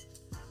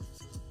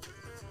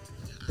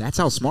 That's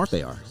how smart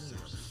they are.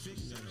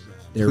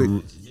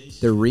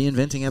 They're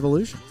reinventing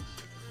evolution.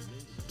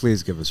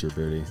 Please give us your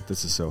booty.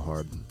 This is so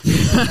hard.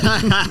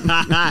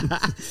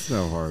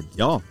 So hard.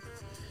 Y'all,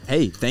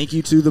 hey, thank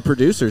you to the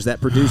producers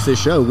that produced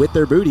this show with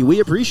their booty.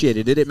 We appreciate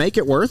it. Did it make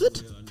it worth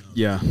it?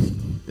 Yeah,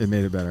 it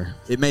made it better.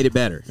 It made it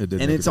better. It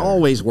did. And it's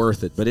always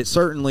worth it, but it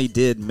certainly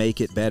did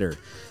make it better.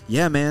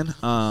 Yeah, man.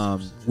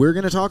 We're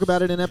going to talk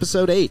about it in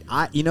episode 8.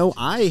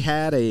 I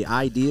had an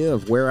idea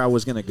of where I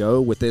was going to go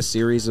with this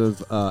series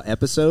of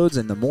episodes,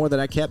 and the more that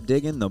I kept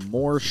digging, the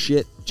more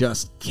shit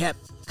just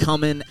kept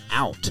coming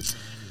out.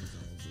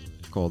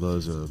 Call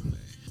those a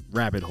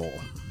rabbit hole.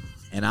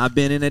 And I've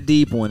been in a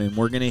deep one, and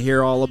we're going to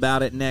hear all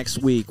about it next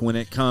week when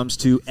it comes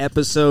to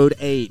episode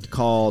 8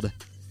 called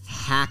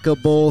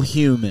Hackable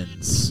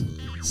Humans.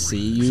 See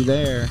you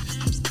there.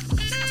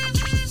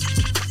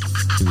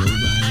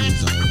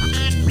 Nobody's all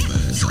good,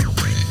 nobody's all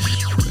bad.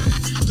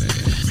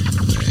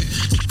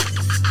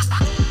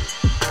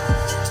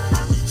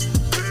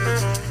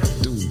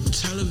 Through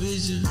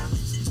television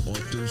or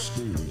through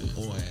school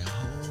or at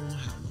home.